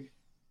 So,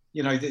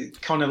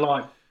 kind of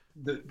like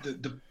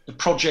the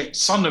project,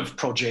 son of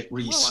Project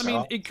Restart.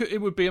 Well, I mean,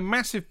 it would be a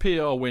massive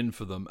PR win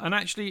for them. And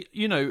actually,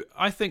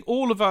 I think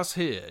all of us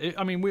here,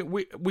 I mean,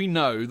 we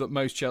know that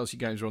most Chelsea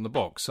games are on the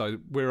box, so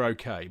we're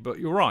okay. But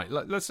you're right.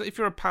 Let's say if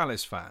you're a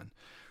Palace fan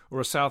or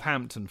a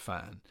Southampton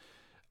fan,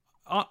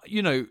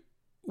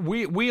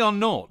 we are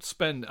not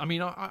spend. I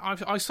mean,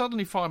 I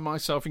suddenly find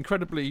myself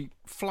incredibly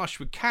flush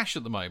with cash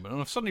at the moment,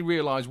 and I've suddenly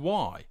realised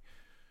why.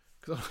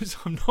 Because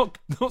I'm not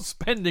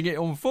spending it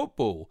on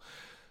football.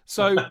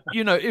 So,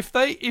 if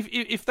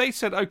they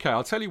said, okay,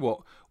 I'll tell you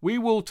what, we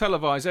will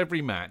televise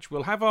every match.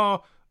 We'll have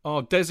our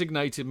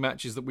designated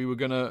matches that we were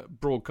going to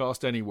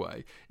broadcast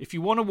anyway. If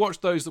you want to watch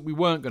those that we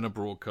weren't going to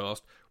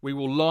broadcast, we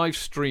will live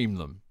stream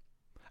them.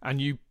 And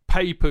you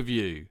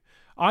pay-per-view.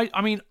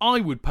 I mean,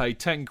 I would pay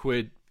 10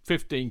 quid,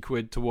 15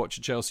 quid to watch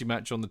a Chelsea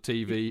match on the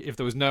TV if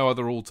there was no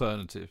other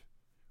alternative.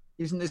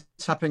 Isn't this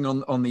happening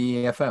on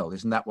the EFL?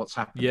 Isn't that what's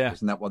happening? Yeah.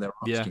 Isn't that what they're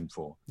asking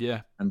for?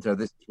 Yeah. And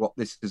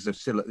this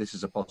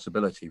is a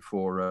possibility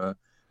for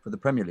the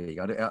Premier League.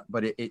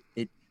 But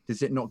it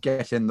does it not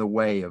get in the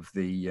way of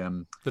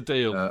the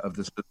deal of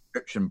the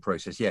subscription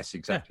process? Yes,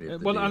 exactly. Yeah.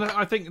 Well, and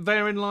I think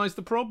therein lies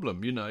the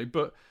problem.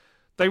 But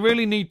they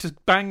really need to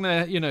bang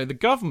their. The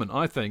government,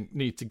 I think,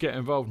 need to get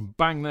involved and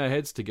bang their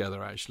heads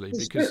together. Actually,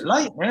 because it's a bit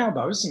late now,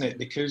 though, isn't it?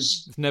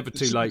 Because it's never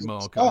too late,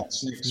 Mark.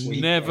 It's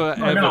never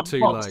ever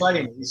too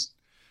late.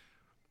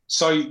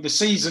 So the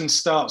season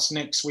starts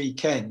next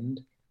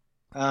weekend.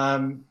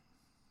 The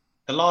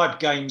live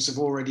games have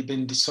already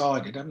been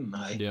decided, haven't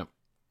they?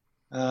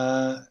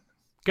 Yeah.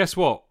 Guess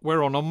what?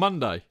 We're on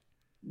Monday.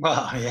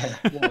 Well, yeah,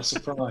 what a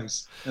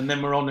surprise. And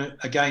then we're on it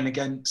again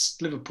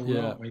against Liverpool,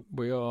 aren't we?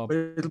 We are. But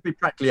it'll be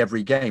practically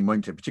every game,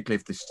 won't it? Particularly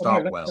if they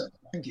start well.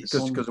 I think it's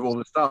because of all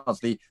the stars.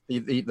 The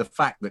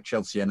fact that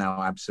Chelsea are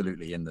now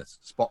absolutely in the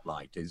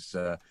spotlight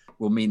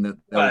will mean that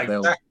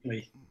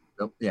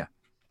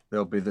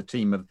they'll be the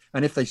team of.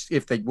 And if they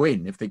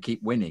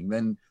keep winning,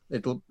 then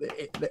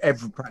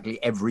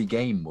practically every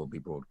game will be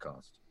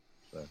broadcast.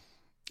 So.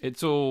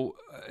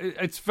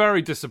 It's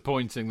very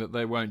disappointing that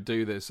they won't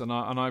do this, and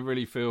I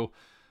really feel,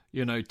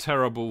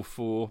 terrible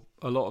for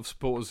a lot of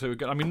supporters who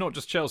are. I mean, not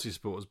just Chelsea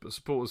supporters, but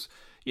supporters.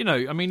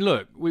 I mean,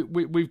 look,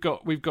 we've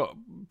got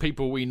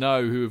people we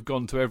know who have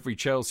gone to every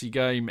Chelsea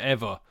game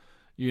ever,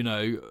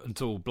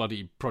 until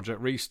bloody Project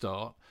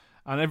Restart,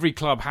 and every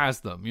club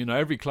has them.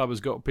 Every club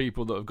has got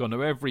people that have gone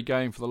to every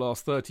game for the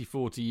last 30,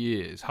 40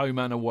 years, home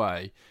and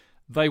away.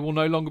 They will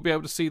no longer be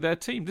able to see their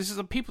team. This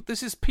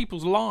is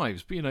people's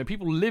lives.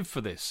 People live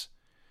for this.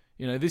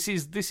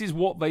 This is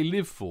what they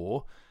live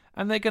for,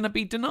 and they're going to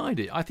be denied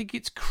it. I think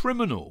it's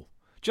criminal.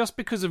 Just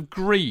because of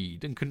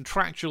greed and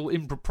contractual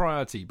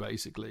impropriety,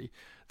 basically,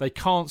 they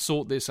can't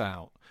sort this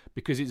out.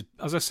 Because it's,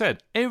 as I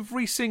said,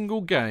 every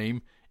single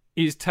game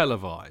is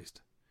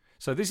televised.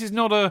 So this is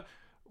not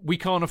we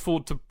can't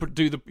afford to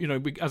do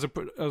as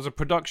a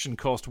production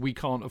cost, we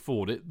can't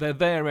afford it. They're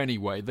there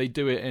anyway. They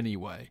do it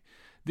anyway.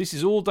 This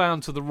is all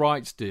down to the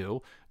rights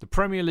deal, the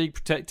Premier League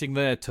protecting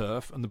their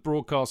turf and the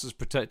broadcasters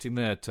protecting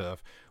their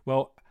turf.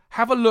 Well,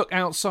 have a look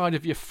outside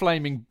of your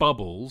flaming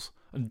bubbles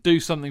and do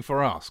something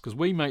for us, because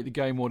we make the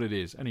game what it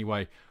is.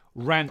 Anyway,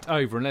 rant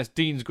over, unless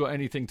Dean's got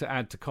anything to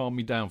add to calm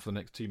me down for the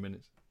next 2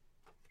 minutes.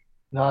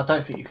 No, I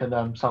don't think you can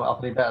sum it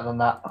up any better than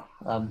that.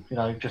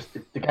 Just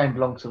the game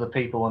belongs to the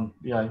people, and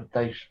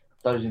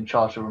those in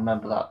charge should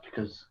remember that,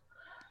 because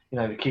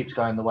if it keeps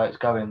going the way it's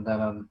going,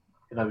 then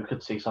we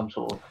could see some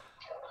sort of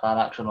fan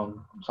action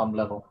on some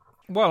level.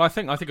 Well, I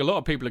think a lot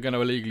of people are going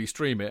to illegally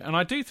stream it, and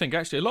I do think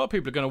actually a lot of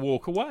people are going to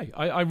walk away.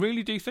 I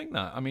really do think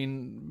that. I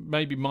mean,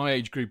 maybe my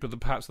age group are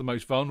perhaps the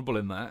most vulnerable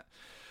in that.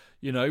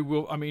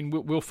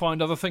 We'll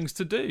find other things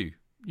to do.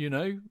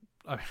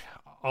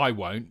 I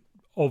won't.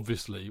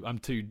 Obviously, I'm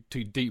too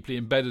deeply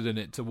embedded in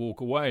it to walk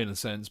away in a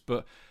sense.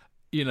 But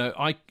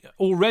I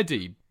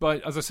already,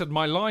 as I said,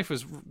 my life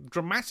has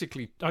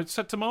dramatically. I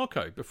said to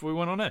Marco before we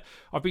went on air,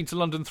 I've been to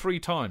London 3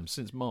 times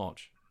since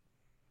March.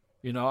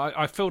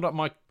 I filled up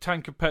my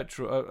tank of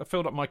petrol. I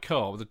filled up my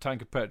car with a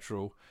tank of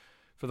petrol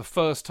for the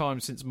first time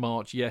since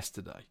March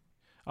yesterday.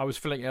 I was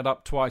filling it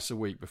up twice a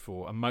week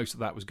before, and most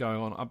of that was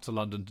going on up to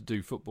London to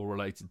do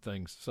football-related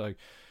things. So,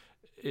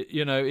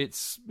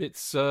 it's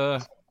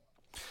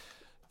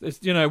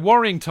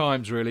worrying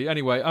times, really.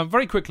 Anyway,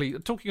 very quickly,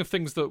 talking of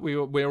things that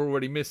we're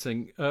already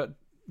missing,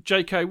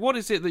 JK, what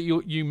is it that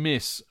you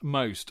miss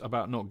most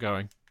about not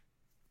going?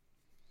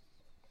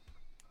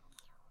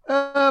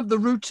 The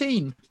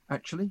routine,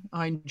 actually.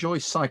 I enjoy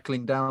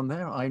cycling down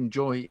there. I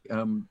enjoy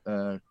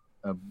the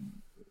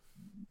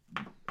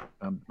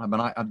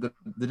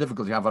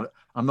difficulty I have.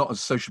 I'm not as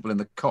sociable in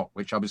the Kop,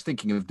 which I was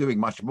thinking of doing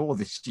much more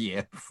this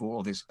year before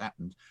all this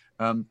happened.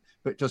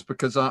 But just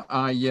because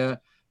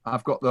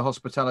I've got the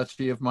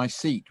hospitality of my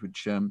seat,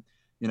 which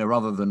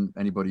rather than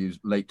anybody who's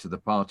late to the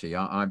party,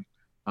 I've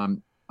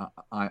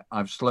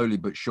slowly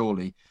but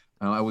surely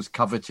I was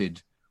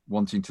coveted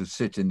wanting to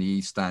sit in the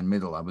East Stand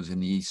middle. I was in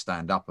the East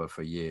Stand upper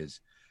for years,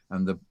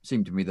 and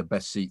seemed to me the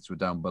best seats were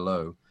down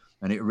below.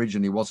 And it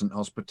originally wasn't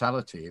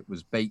hospitality. It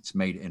was Bates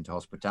made it into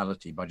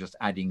hospitality by just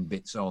adding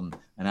bits on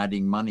and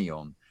adding money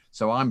on.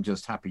 So I'm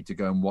just happy to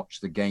go and watch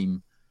the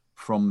game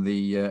from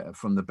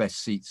the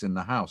best seats in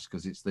the house,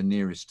 because it's the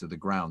nearest to the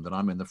ground, and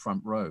I'm in the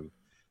front row.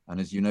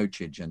 And as you know,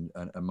 Chidge and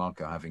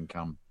Marco having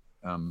come,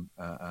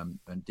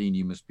 and Dean,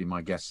 you must be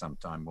my guest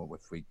sometime, or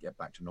if we get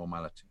back to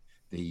normality.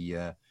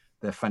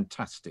 They're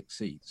fantastic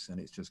seats, and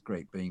it's just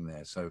great being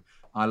there. So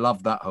I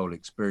love that whole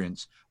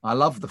experience. I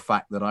love the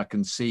fact that I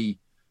can see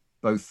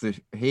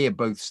hear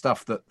both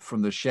stuff that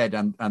from the shed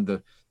and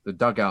the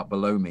dugout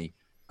below me.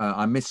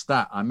 I miss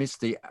that. I miss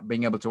the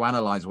being able to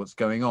analyze what's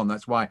going on.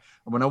 That's why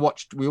when we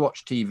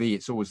watch TV,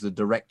 it's always the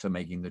director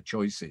making the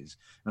choices,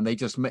 and they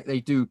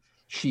do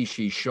she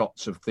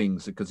shots of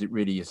things because it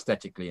really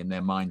aesthetically in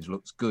their minds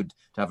looks good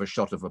to have a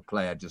shot of a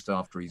player just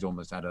after he's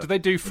almost had a. Do they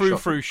do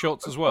frou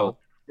shots as well?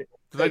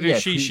 Do they do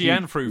she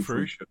and frou?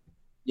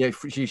 Yeah,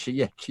 she.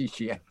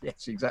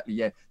 Yes, exactly.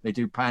 Yeah, they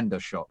do panda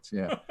shots.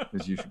 Yeah,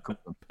 as you should call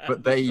them.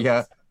 But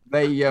they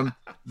in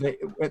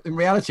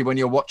reality, when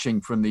you're watching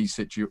from these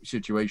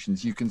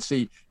situations, you can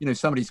see,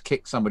 somebody's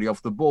kicked somebody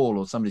off the ball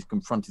or somebody's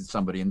confronted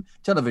somebody, and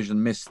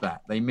television miss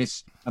that. They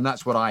miss, and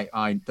that's what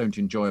I don't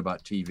enjoy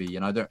about TV.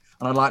 And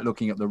I like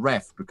looking at the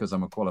ref because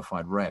I'm a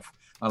qualified ref.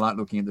 I like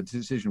looking at the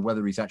decision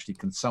whether he's actually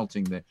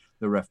consulting the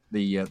ref,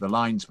 the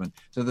linesman.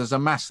 So there's a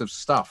massive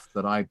stuff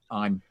that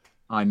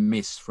I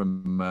miss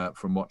from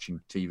watching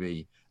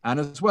TV,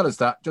 and as well as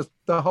that, just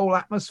the whole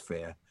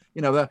atmosphere.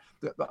 I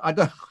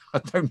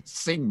don't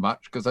sing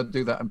much because I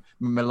do that in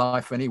my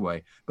life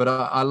anyway. But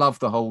I love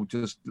the whole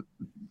just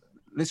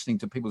listening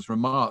to people's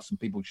remarks and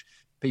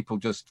people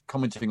just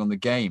commenting on the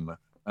game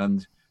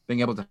and being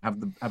able to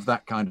have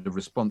that kind of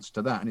response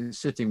to that. And it's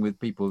sitting with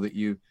people that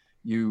you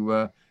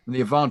and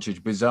the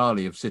advantage,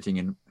 bizarrely, of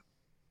sitting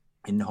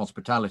in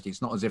hospitality.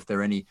 It's not as if there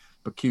are any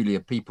peculiar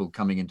people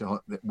coming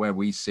into where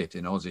we sit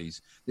in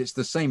Aussies. It's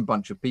the same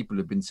bunch of people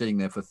who've been sitting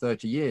there for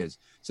 30 years.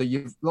 So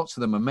lots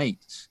of them are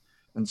mates.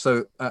 And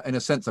so, in a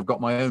sense, I've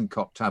got my own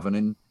Kop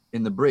tavern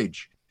in the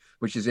Bridge,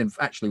 which is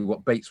actually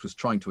what Bates was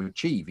trying to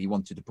achieve. He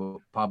wanted to put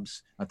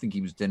pubs. I think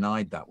he was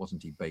denied that,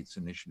 wasn't he, Bates,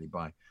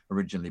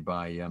 originally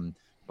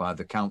by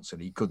the council.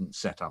 He couldn't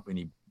set up, and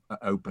he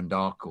opened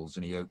Arkles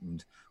and he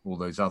opened all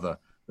those the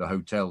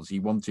hotels. He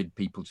wanted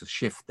people to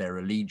shift their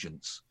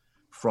allegiance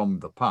from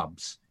the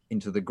pubs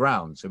into the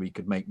ground so he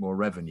could make more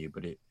revenue,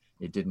 but it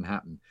didn't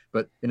happen.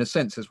 But in a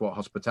sense, that's what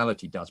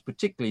hospitality does,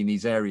 particularly in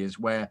these areas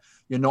where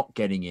you're not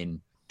getting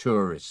in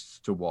tourists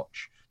to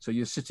watch. So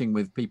you're sitting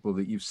with people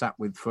that you've sat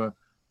with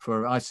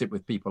I sit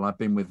with people I've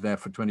been with there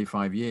for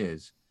 25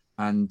 years,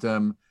 and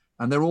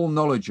they're all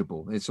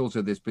knowledgeable. It's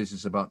also this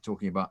business about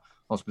talking about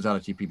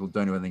hospitality. People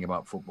don't know anything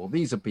about football.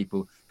 These are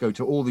people go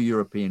to all the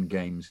European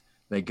games.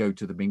 they go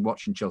to. They've been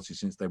watching Chelsea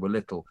since they were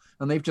little,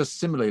 and they've just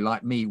similarly,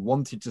 like me,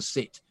 wanted to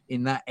sit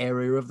in that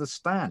area of the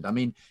stand. I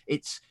mean,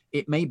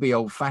 it may be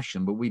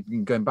old-fashioned, but we've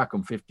been going back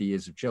on 50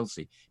 years of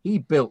Chelsea. He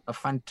built a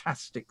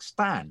fantastic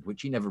stand,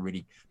 which he never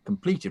really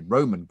completed.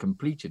 Roman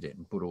completed it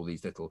and put all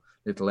these little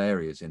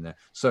areas in there.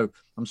 So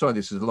I'm sorry,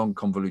 this is a long,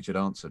 convoluted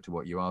answer to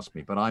what you asked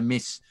me, but I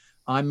miss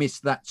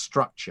that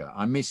structure.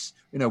 I miss,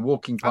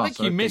 walking past. I think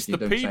you miss the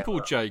people,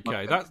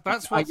 JK.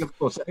 That's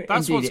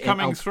what's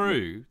coming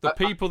through. The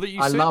people that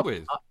you sit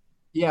with.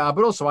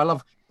 But also I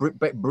love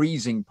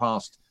breezing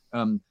past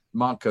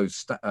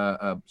Marco's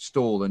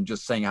stall and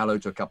just saying hello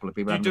to a couple of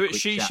people. Do you do it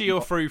shishi or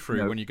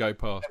frou-frou when you go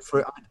past?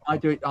 I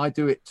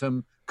do it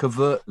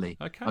covertly.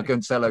 Okay. I go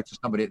and say hello to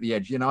somebody at the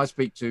edge. I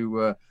speak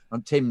to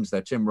on Tim's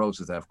there. Tim Rolls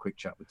is there. Have a quick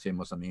chat with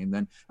Tim or something,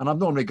 and I've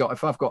normally got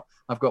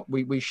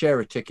we share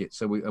a ticket,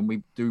 so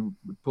we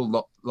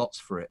pull lots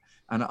for it,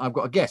 and I've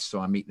got a guest, so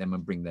I meet them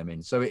and bring them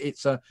in. So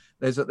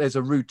there's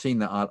a routine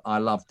that I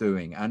love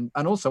doing, and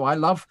also I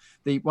love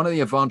one of the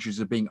advantages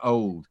of being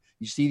old.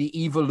 You see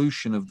the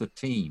evolution of the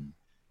team.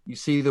 You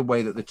see the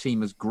way that the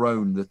team has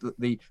grown.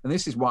 And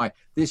this is why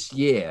this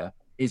year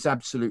is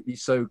absolutely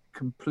so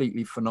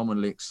completely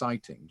phenomenally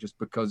exciting, just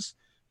because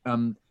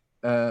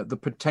the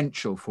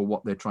potential for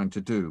what they're trying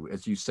to do,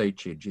 as you say,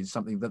 Chidge, is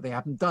something that they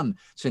haven't done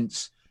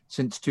since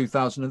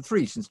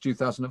 2003, since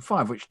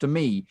 2005, which to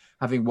me,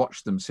 having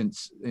watched them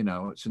since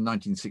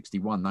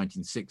 1961,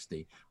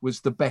 1960, was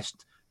the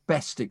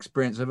best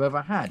experience I've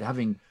ever had.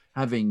 Having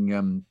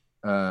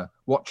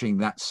watching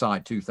that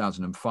side,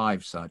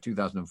 2005 side,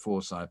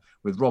 2004 side,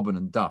 with Robin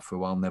and Duff,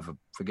 who I'll never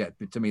forget.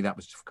 But to me, that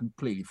was a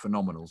completely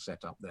phenomenal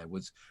setup. There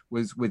was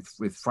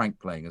with Frank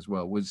playing as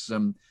well.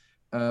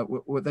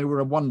 They were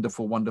a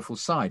wonderful, wonderful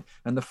side,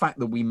 and the fact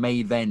that we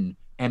may then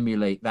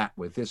emulate that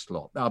with this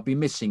lot, I'll be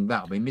missing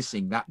that. I'll be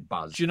missing that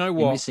buzz. Do you know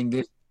what?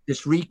 Missing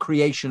this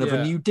recreation of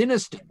a new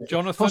dynasty,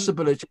 Jonathan.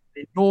 Possibility,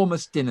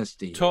 enormous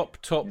dynasty. Top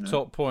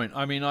point.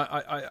 I mean,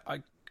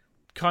 I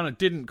kind of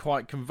didn't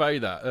quite convey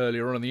that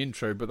earlier on in the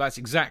intro, but that's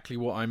exactly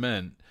what I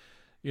meant.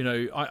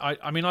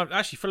 I mean, I'm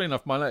actually, funnily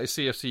enough, my latest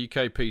CFC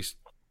UK piece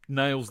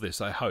nails this,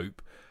 I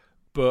hope.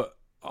 But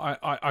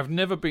I've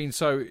never been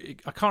I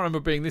can't remember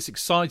being this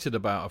excited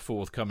about a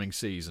forthcoming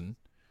season.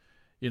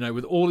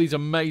 With all these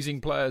amazing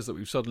players that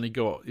we've suddenly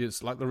got,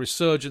 it's like the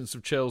resurgence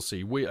of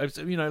Chelsea.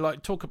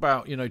 Talk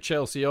about,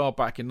 Chelsea are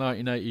back in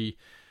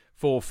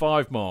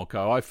 1984-5,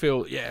 Marco. I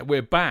feel,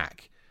 we're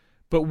back.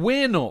 But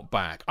we're not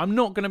back. I'm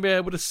not going to be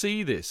able to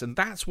see this. And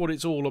that's what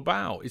it's all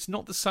about. It's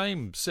not the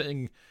same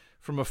sitting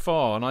from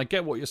afar. And I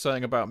get what you're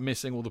saying about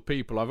missing all the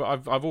people.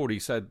 I've already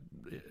said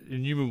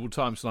innumerable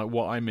times tonight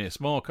what I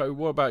miss. Marco,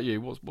 what about you?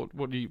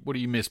 What do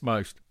you miss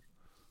most?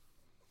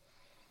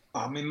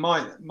 I mean,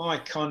 my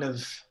kind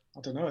of,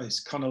 I don't know, it's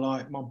kind of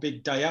like my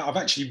big day out. I've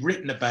actually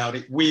written about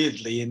it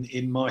weirdly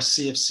in my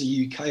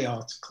CFC UK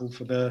article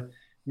for the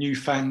new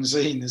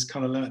fanzine. There's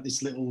kind of like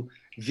this little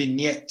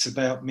vignette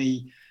about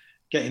me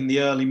getting the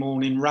early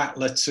morning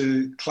rattler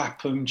to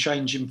Clapham,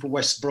 changing for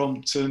West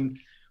Brompton,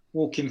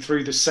 walking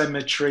through the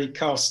cemetery,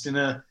 casting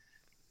a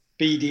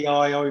beady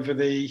eye over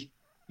the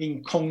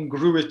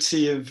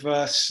incongruity of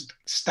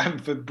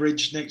Stamford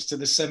Bridge next to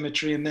the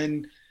cemetery, and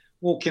then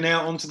walking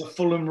out onto the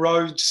Fulham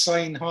Road,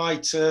 saying hi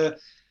to,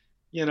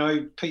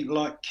 people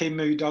like Kim,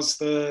 who does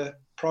the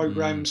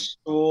programme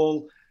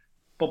stall.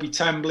 Bobby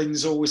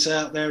Tamblin's always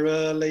out there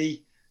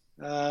early.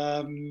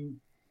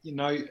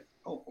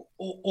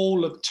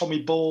 All of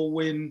Tommy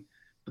Baldwin,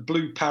 the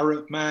Blue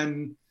Parrot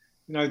Man,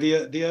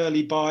 the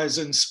early buyers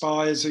and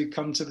spies who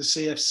come to the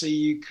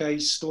CFC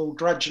UK stall,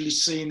 gradually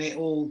seeing it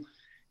all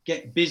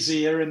get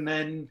busier, and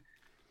then,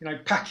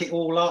 pack it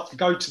all up,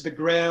 go to the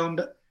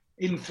ground,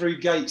 in through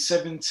gate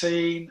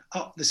 17,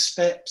 up the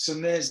steps,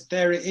 and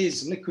there it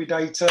is,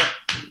 Liquidator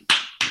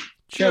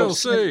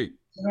Chelsea.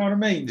 You know what I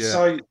mean? Yeah.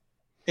 So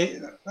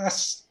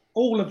that's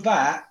all of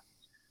that.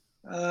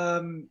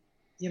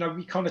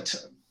 We kind of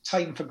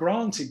taken for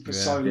granted for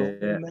so long,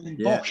 and then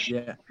bosh.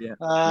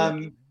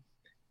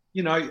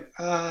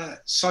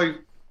 So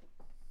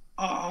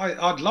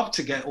I'd love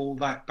to get all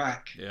that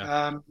back.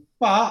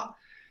 But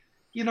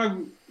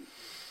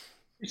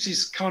this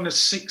is kind of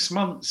 6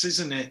 months,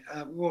 isn't it?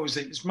 What was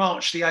it? It was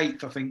March the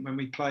 8th, I think, when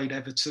we played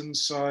Everton.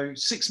 So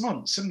 6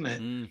 months, isn't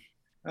it?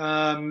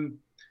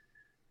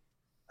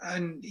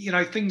 And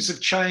things have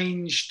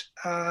changed,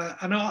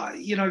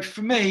 and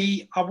for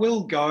me, I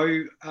will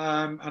go,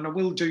 and I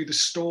will do the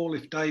stall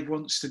if Dave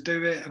wants to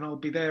do it, and I'll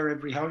be there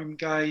every home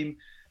game,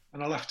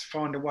 and I'll have to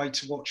find a way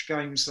to watch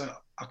games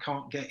that I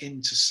can't get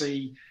in to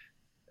see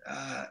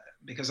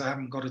because I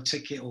haven't got a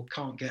ticket or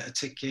can't get a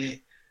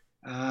ticket,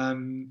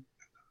 and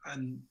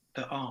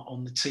that aren't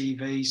on the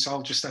TV. So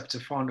I'll just have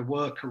to find a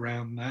work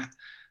around that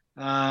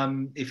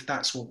if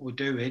that's what we're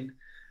doing.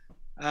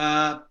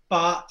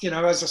 But,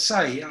 as I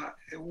say,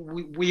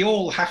 we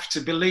all have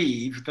to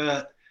believe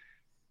that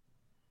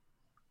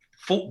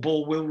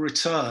football will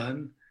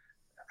return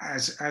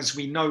as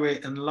we know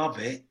it and love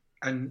it,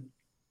 and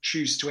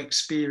choose to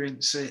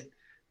experience it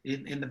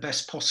in the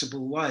best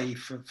possible way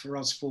for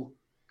us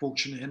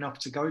fortunate enough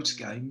to go to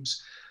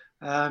games.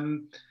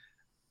 And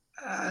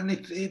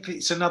if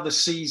it's another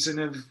season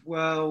of,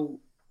 well,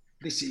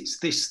 it's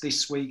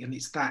this week and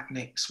it's that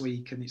next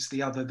week and it's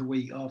the other the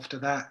week after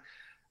that,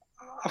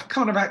 I've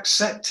kind of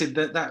accepted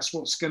that that's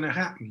what's going to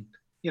happen,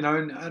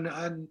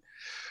 and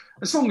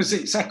as long as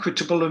it's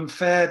equitable and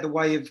fair, the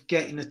way of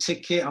getting a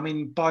ticket. I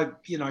mean,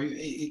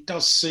 it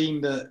does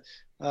seem that,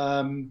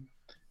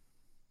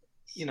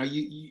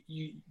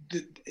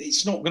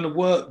 it's not going to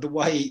work the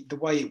way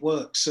it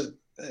works.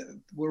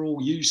 We're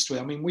all used to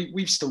it. I mean,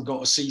 we've still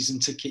got a season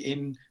ticket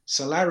in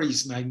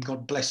Solari's name.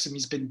 God bless him.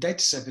 He's been dead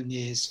 7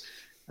 years.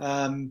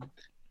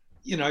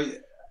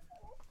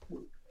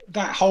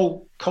 That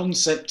whole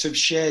concept of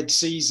shared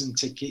season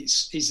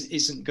tickets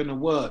isn't going to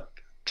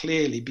work,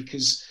 clearly,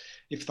 because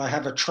if they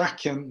have a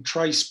track and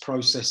trace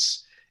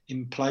process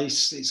in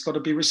place, it's got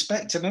to be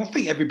respected. And I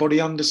think everybody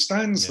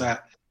understands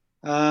that.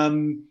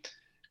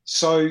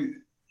 So,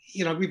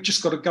 we've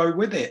just got to go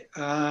with it.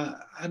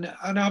 And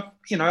I've,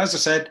 as I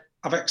said,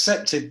 I've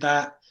accepted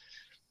that.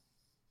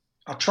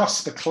 I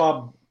trust the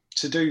club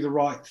to do the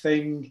right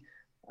thing.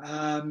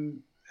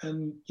 And,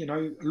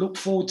 look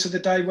forward to the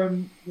day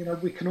when,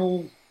 we can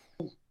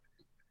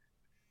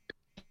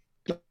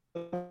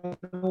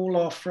all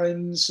our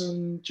friends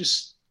and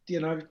just,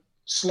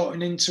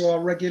 slotting into our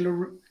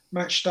regular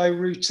match day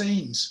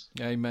routines.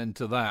 Amen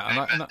to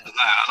that.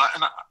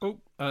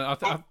 Who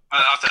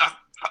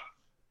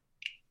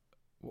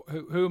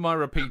am I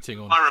repeating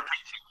on?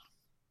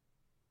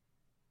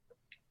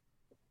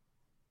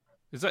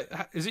 Is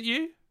it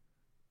you?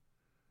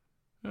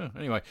 Oh,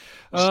 anyway,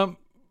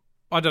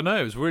 I don't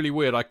know. It was really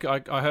weird.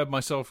 I heard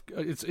myself.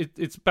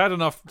 It's bad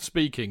enough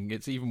speaking.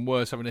 It's even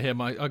worse having to hear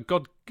my. I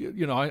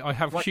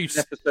have like huge an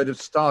episode of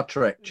Star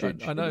Trek.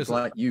 Chidge. I know. It's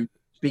like you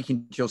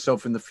speaking to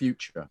yourself in the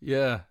future.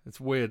 Yeah, it's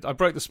weird. I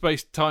broke the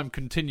space-time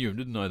continuum,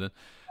 didn't I? Then.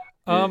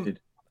 Did.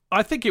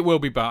 I think it will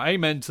be back.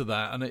 Amen to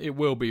that, and it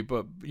will be.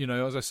 But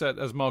as I said,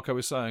 as Marco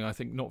was saying, I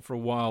think not for a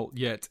while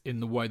yet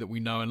in the way that we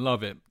know and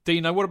love it.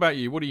 Dino, what about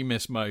you? What do you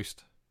miss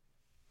most?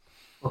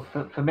 Well,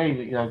 for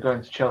me,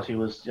 going to Chelsea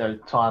was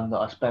time that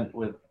I spent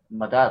with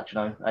my dad.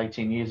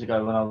 18 years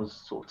ago when I was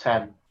sort of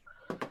 10,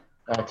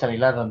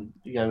 11.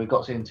 We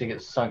got season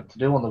tickets, something to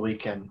do on the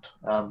weekend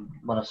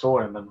when I saw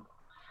him, and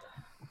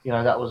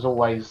that was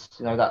always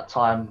that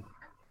time,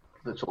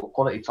 that sort of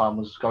quality time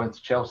was going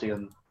to Chelsea.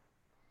 And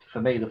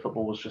for me, the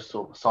football was just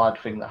sort of a side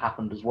thing that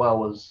happened as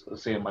well as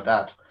seeing my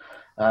dad.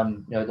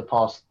 The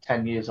past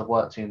 10 years I've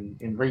worked in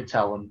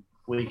retail, and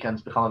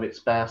weekends become a bit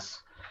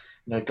sparse.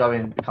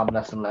 Going become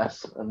less and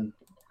less. And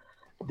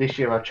this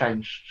year I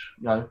changed,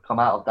 come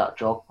out of that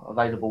job,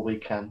 available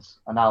weekends,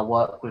 and now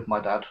work with my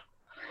dad.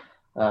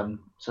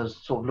 So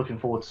sort of looking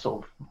forward to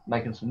sort of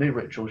making some new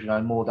rituals,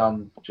 more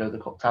down the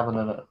Cock Tavern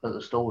and at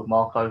the store with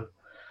Marco,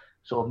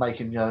 sort of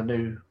making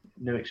new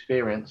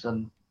experience.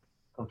 And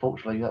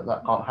unfortunately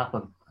that can't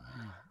happen.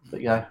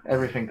 But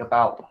everything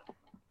about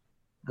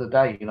the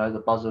day,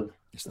 the buzz of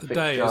it's the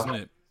day, isn't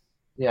it?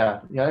 Yeah,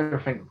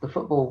 everything. The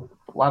football,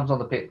 what happens on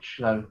the pitch,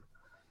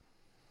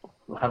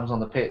 what happens on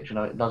the pitch,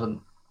 it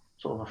doesn't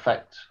sort of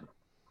affect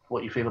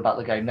what you feel about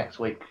the game next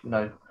week.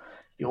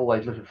 You're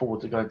always looking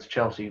forward to going to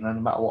Chelsea, no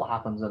matter what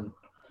happens. And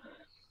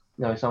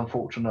it's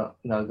unfortunate,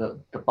 that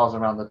the buzz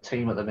around the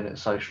team at the minute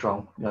is so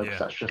strong. Because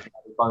that's just a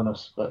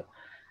bonus. But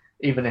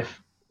even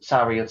if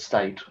Sarri had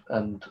stayed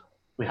and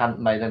we hadn't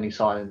made any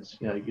signings,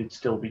 you'd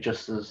still be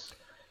just as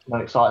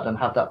excited and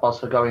have that buzz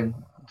for going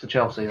to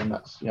Chelsea. And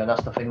that's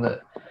the thing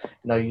that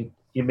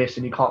you miss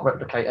and you can't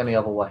replicate any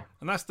other way.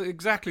 And that's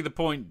exactly the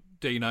point,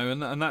 Dino,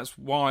 and that's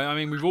why, I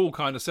mean, we've all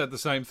kind of said the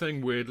same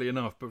thing, weirdly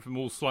enough, but from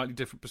all slightly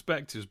different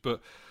perspectives. But,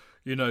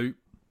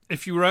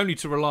 if you were only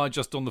to rely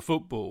just on the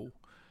football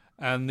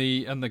and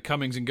the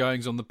comings and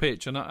goings on the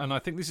pitch, and I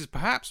think this is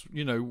perhaps,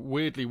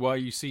 weirdly why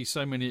you see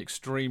so many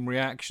extreme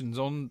reactions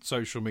on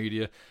social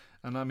media.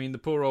 And, I mean, the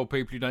poor old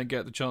people who don't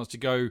get the chance to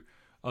go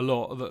a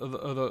lot are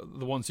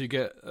the ones who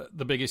get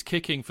the biggest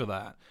kicking for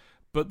that.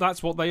 But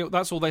that's all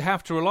they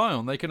have to rely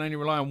on. They can only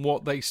rely on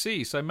what they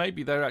see. So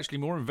maybe they're actually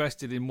more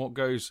invested in what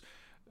goes,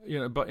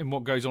 but in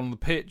what goes on the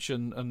pitch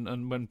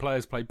and when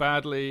players play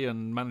badly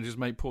and managers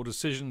make poor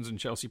decisions and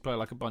Chelsea play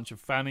like a bunch of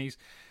fannies.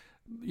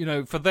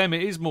 For them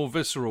it is more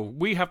visceral.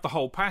 We have the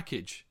whole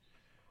package.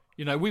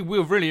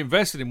 We're really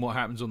invested in what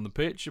happens on the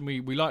pitch, and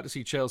we like to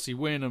see Chelsea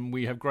win, and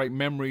we have great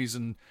memories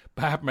and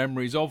bad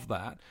memories of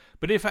that.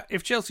 But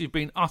if Chelsea have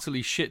been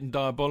utterly shit and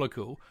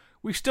diabolical,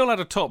 we've still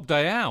had a top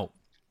day out.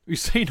 We've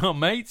seen our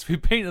mates,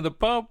 we've been to the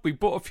pub, we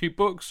bought a few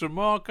books from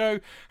Marco.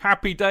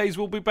 Happy days,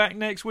 we'll be back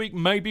next week.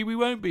 Maybe we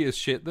won't be as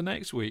shit the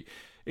next week.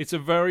 It's a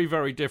very,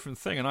 very different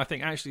thing, and I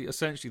think actually,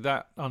 essentially,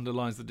 that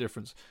underlines the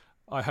difference.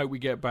 I hope we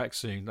get back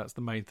soon. That's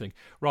the main thing.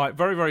 Right,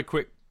 very, very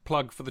quick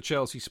plug for the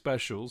Chelsea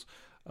specials,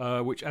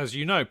 which, as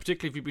you know,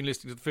 particularly if you've been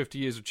listening to the 50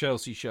 Years of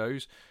Chelsea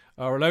shows,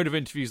 are a load of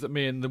interviews that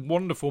me and the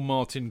wonderful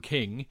Martin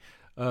King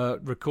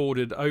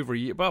recorded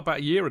about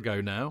a year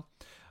ago now.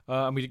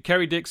 And we did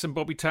Kerry Dixon,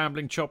 Bobby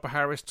Tambling, Chopper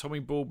Harris, Tommy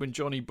Baldwin,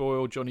 Johnny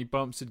Boyle, Johnny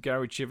Bumpstead,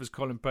 Gary Chivers,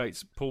 Colin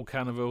Bates, Paul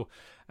Canaville,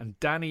 and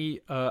Danny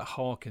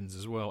Harkins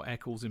as well,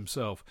 Eccles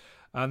himself.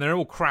 And they're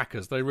all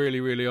crackers. They really,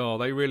 really are.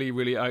 They really,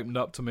 really opened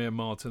up to me and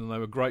Martin, and they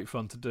were great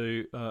fun to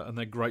do, and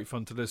they're great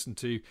fun to listen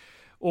to.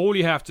 All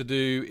you have to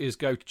do is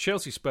go to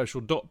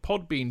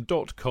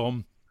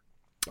chelseaspecial.podbean.com,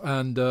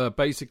 and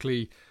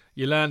basically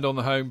you land on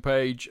the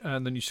homepage,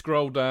 and then you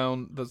scroll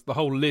down. There's the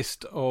whole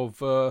list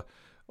of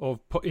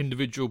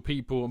individual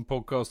people and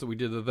podcasts that we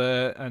did are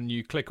there, and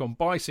you click on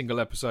buy single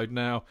episode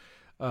now,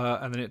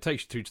 and then it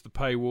takes you through to the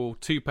paywall.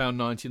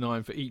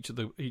 £2.99 for each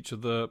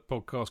of the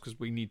podcasts, because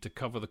we need to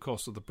cover the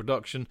cost of the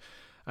production,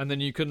 and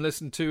then you can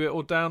listen to it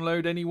or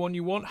download any one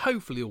you want,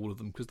 hopefully all of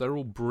them, because they're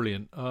all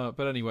brilliant.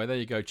 But anyway, there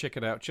you go, check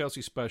it out,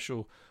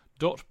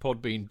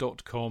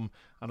 chelseaspecial.podbean.com,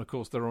 and of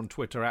course they're on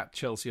Twitter at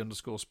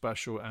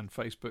Chelsea_special and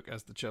Facebook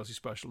as the Chelsea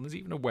Special, and there's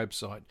even a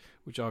website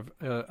which I've,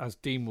 as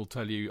Dean will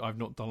tell you, I've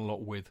not done a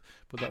lot with,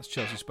 but that's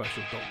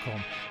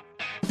chelseaspecial.com.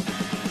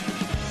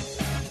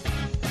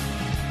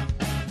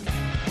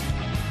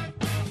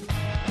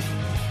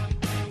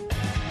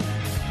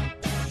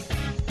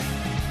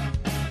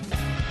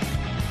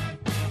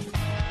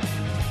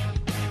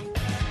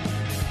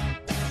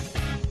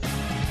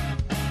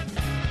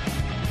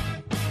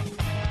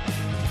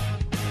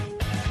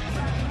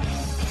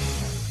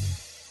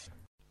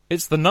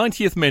 It's the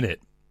 90th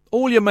minute.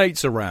 All your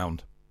mates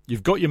around.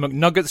 You've got your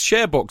McNuggets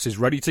share boxes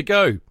ready to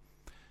go.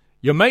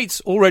 Your mates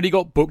already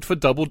got booked for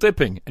double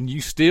dipping, and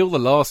you steal the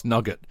last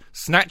nugget,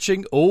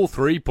 snatching all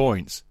 3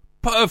 points.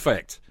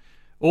 Perfect.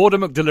 Order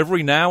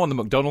McDelivery now on the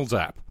McDonald's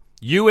app.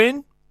 You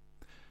in?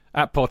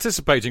 At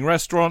participating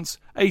restaurants,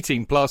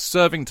 18 plus,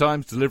 serving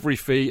times, delivery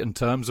fee and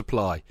terms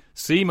apply.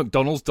 See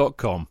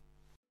mcdonalds.com.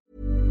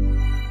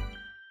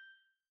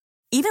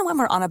 Even when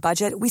we're on a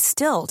budget, we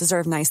still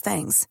deserve nice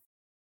things.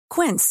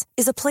 Quince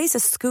is a place to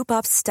scoop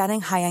up stunning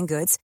high-end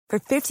goods for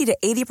 50 to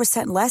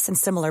 80% less than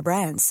similar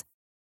brands.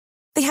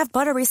 They have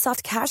buttery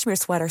soft cashmere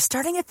sweaters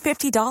starting at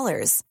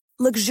 $50,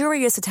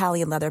 luxurious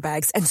Italian leather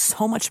bags, and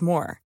so much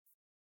more.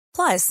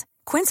 Plus,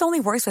 Quince only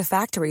works with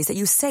factories that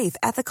use safe,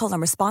 ethical,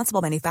 and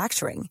responsible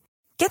manufacturing.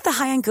 Get the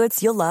high-end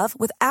goods you'll love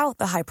without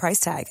the high price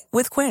tag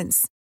with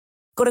Quince.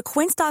 Go to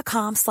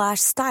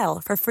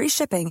quince.com/style for free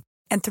shipping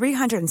and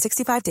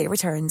 365-day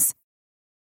returns.